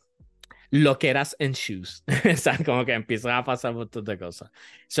 Y lo que eras en shoes. O sea, como que empiezan a pasar un montón de cosas.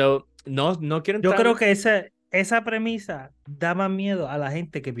 So, no quiero Yo entrar. creo que esa premisa da más miedo a la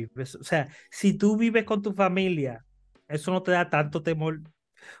gente que vive. O sea, si tú vives con tu familia, eso no te da tanto temor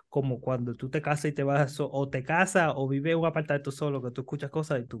como cuando tú te casas y te vas o te casas o vives en un apartamento solo que tú escuchas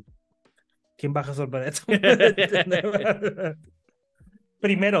cosas y tú, ¿quién va a resolver esto?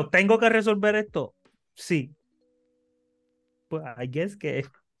 Primero, ¿tengo que resolver esto? Sí. Pues I guess que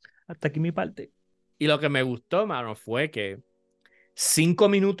hasta aquí mi parte. Y lo que me gustó, mano, fue que 5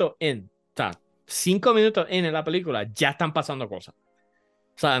 minutos o sea, 5 minutos en la película ya están pasando cosas.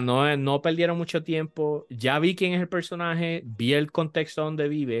 O sea, no perdieron mucho tiempo. Ya vi quién es el personaje, vi el contexto donde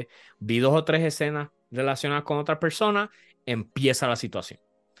vive, vi 2 o 3 escenas relacionadas con otras personas, empieza la situación.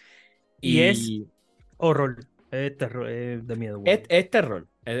 Y es Y horror, es terror, es de miedo. es terror,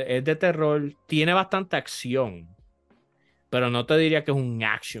 es de terror, tiene bastante acción, pero no te diría que es un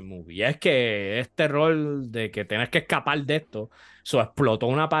action movie. Es que es terror de que tienes que escapar de esto. Explotó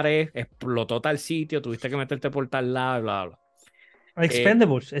una pared, explotó tal sitio, tuviste que meterte por tal lado, bla, bla. Eh,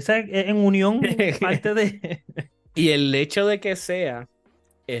 Expendables, esa es en unión parte de... y el hecho de que sea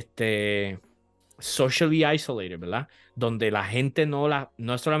socially isolated, ¿verdad? Donde la gente no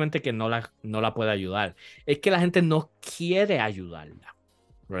es solamente que no la puede ayudar, es que la gente no quiere ayudarla,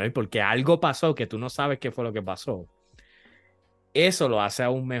 ¿right? Porque algo pasó que tú no sabes qué fue lo que pasó. Eso lo hace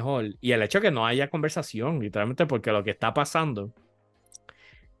aún mejor. Y el hecho de que no haya conversación, literalmente porque lo que está pasando,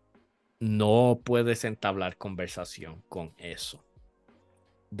 no puedes entablar conversación con eso.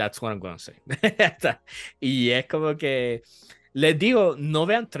 That's what I'm gonna say. Y es como que les digo, no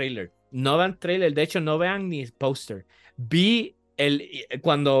vean trailer. No vean trailer. De hecho, no vean ni póster.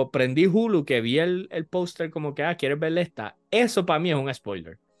 Cuando prendí Hulu, que vi el póster como que, ¿quieres ver esta? Eso para mí es un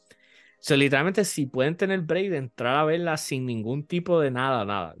spoiler. So, literalmente, si pueden tener break de entrar a verla sin ningún tipo de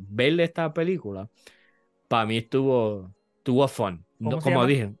nada, verle esta película, para mí estuvo fun. No, ¿Cómo se como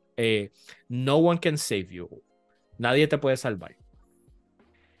llama? dije, no one can save you. Nadie te puede salvar.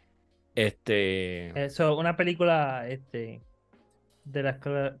 Eso, una película de las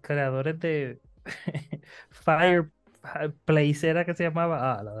creadores de Fireplace era que se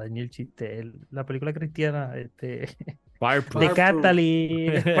llamaba. La Daniel Chiste, la película cristiana de Fireproof. Fireproof.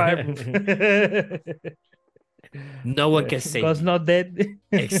 Cataly, Fireproof. No one can save God's me, not dead.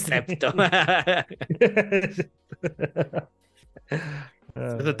 excepto.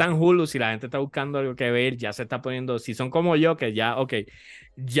 Eso está en Hulu, si la gente está buscando algo que ver, ya se está poniendo, si son como yo, que ya, ok,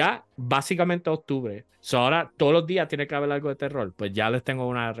 ya básicamente octubre, so ahora todos los días tiene que haber algo de terror, pues ya les tengo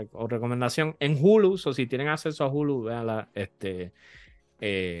una recomendación en Hulu, o si tienen acceso a Hulu, véanla,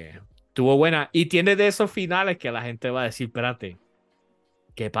 estuvo buena, y tiene de esos finales que la gente va a decir, espérate,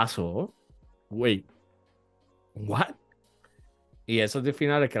 ¿qué pasó? Wait, what? Y esos de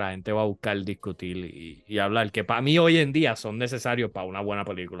finales que la gente va a buscar discutir y hablar, que para mí hoy en día son necesarios para una buena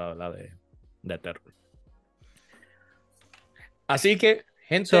película, ¿verdad? De terror. Así que,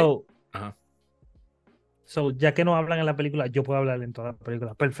 gente. So, Ajá. ya que no hablan en la película, yo puedo hablar en toda la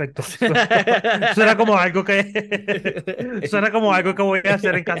película. Perfecto. Suena como algo que suena como algo que voy a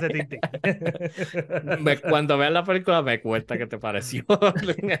hacer en casa de Tintín. Cuando veas la película me cuenta qué te pareció. Loco,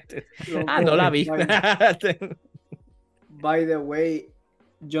 No la vi. by the way,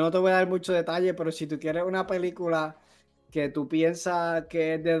 yo no te voy a dar mucho detalle, pero si tú quieres una película que tú piensas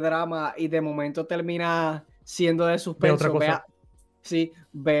que es de drama y de momento termina siendo de Ve otra suspenso, cosa.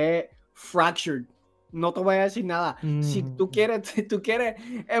 ve Fractured. No te voy a decir nada. Si tú quieres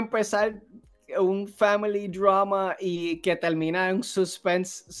empezar un family drama y que termina en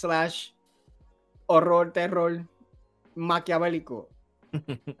suspense / horror, terror maquiavélico,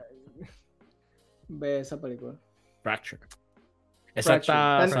 ve esa película. Fracture. Esa Fractured.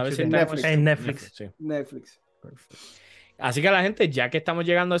 está, ¿sabes si está En Netflix. Sí. Netflix. Perfecto. Así que la gente, ya que estamos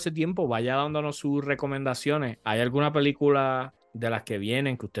llegando a ese tiempo, vaya dándonos sus recomendaciones. ¿Hay alguna película de las que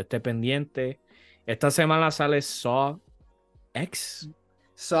vienen que usted esté pendiente? Esta semana sale Saw X.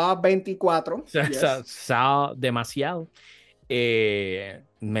 Saw 24. Yes. Saw demasiado. Me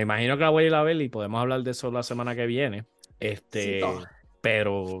imagino que la voy a ir a ver y podemos hablar de eso la semana que viene. Sí, todo.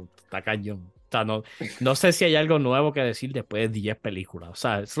 Pero está cañón. O sea, no sé si hay algo nuevo que decir después de 10 películas. O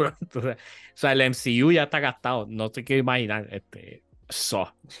sea, el MCU ya está gastado. No te quiero imaginar.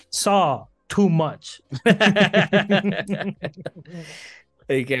 Saw too much.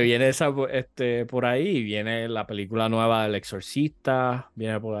 Y que viene esa, por ahí, viene la película nueva del Exorcista,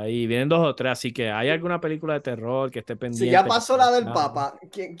 viene por ahí, vienen 2 o 3, así que hay alguna película de terror que esté pendiente. Si ya pasó la del Papa,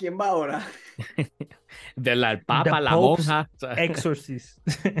 ¿quién va ahora? De la el Papa, The la Pope's monja. O sea, Exorcist.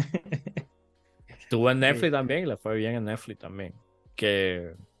 estuvo en Netflix también, le fue bien en Netflix también.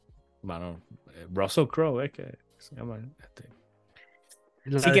 Que, bueno, Russell Crowe es que se llama.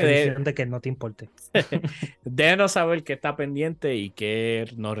 La Así que definición de que no te importe. déjenos saber qué está pendiente y qué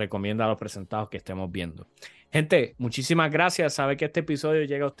nos recomienda a los presentados que estemos viendo. Gente, muchísimas gracias. Sabe que este episodio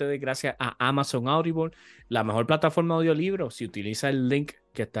llega a ustedes gracias a Amazon Audible, la mejor plataforma de audiolibros. Si utiliza el link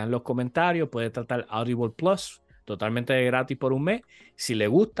que está en los comentarios, puede tratar Audible Plus totalmente gratis por un mes. Si le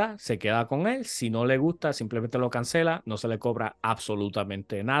gusta, se queda con él. Si no le gusta, simplemente lo cancela. No se le cobra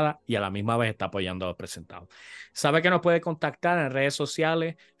absolutamente nada y a la misma vez está apoyando a los presentados. Sabe que nos puede contactar en redes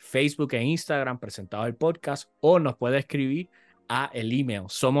sociales, Facebook e Instagram, presentado el podcast, o nos puede escribir a el email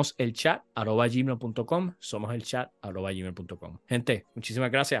somoselchat@gmail.com, somoselchat@gmail.com. Gente,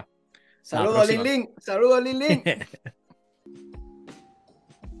 muchísimas gracias. Saludos, Lin Lin. Saludos, Lin Lin.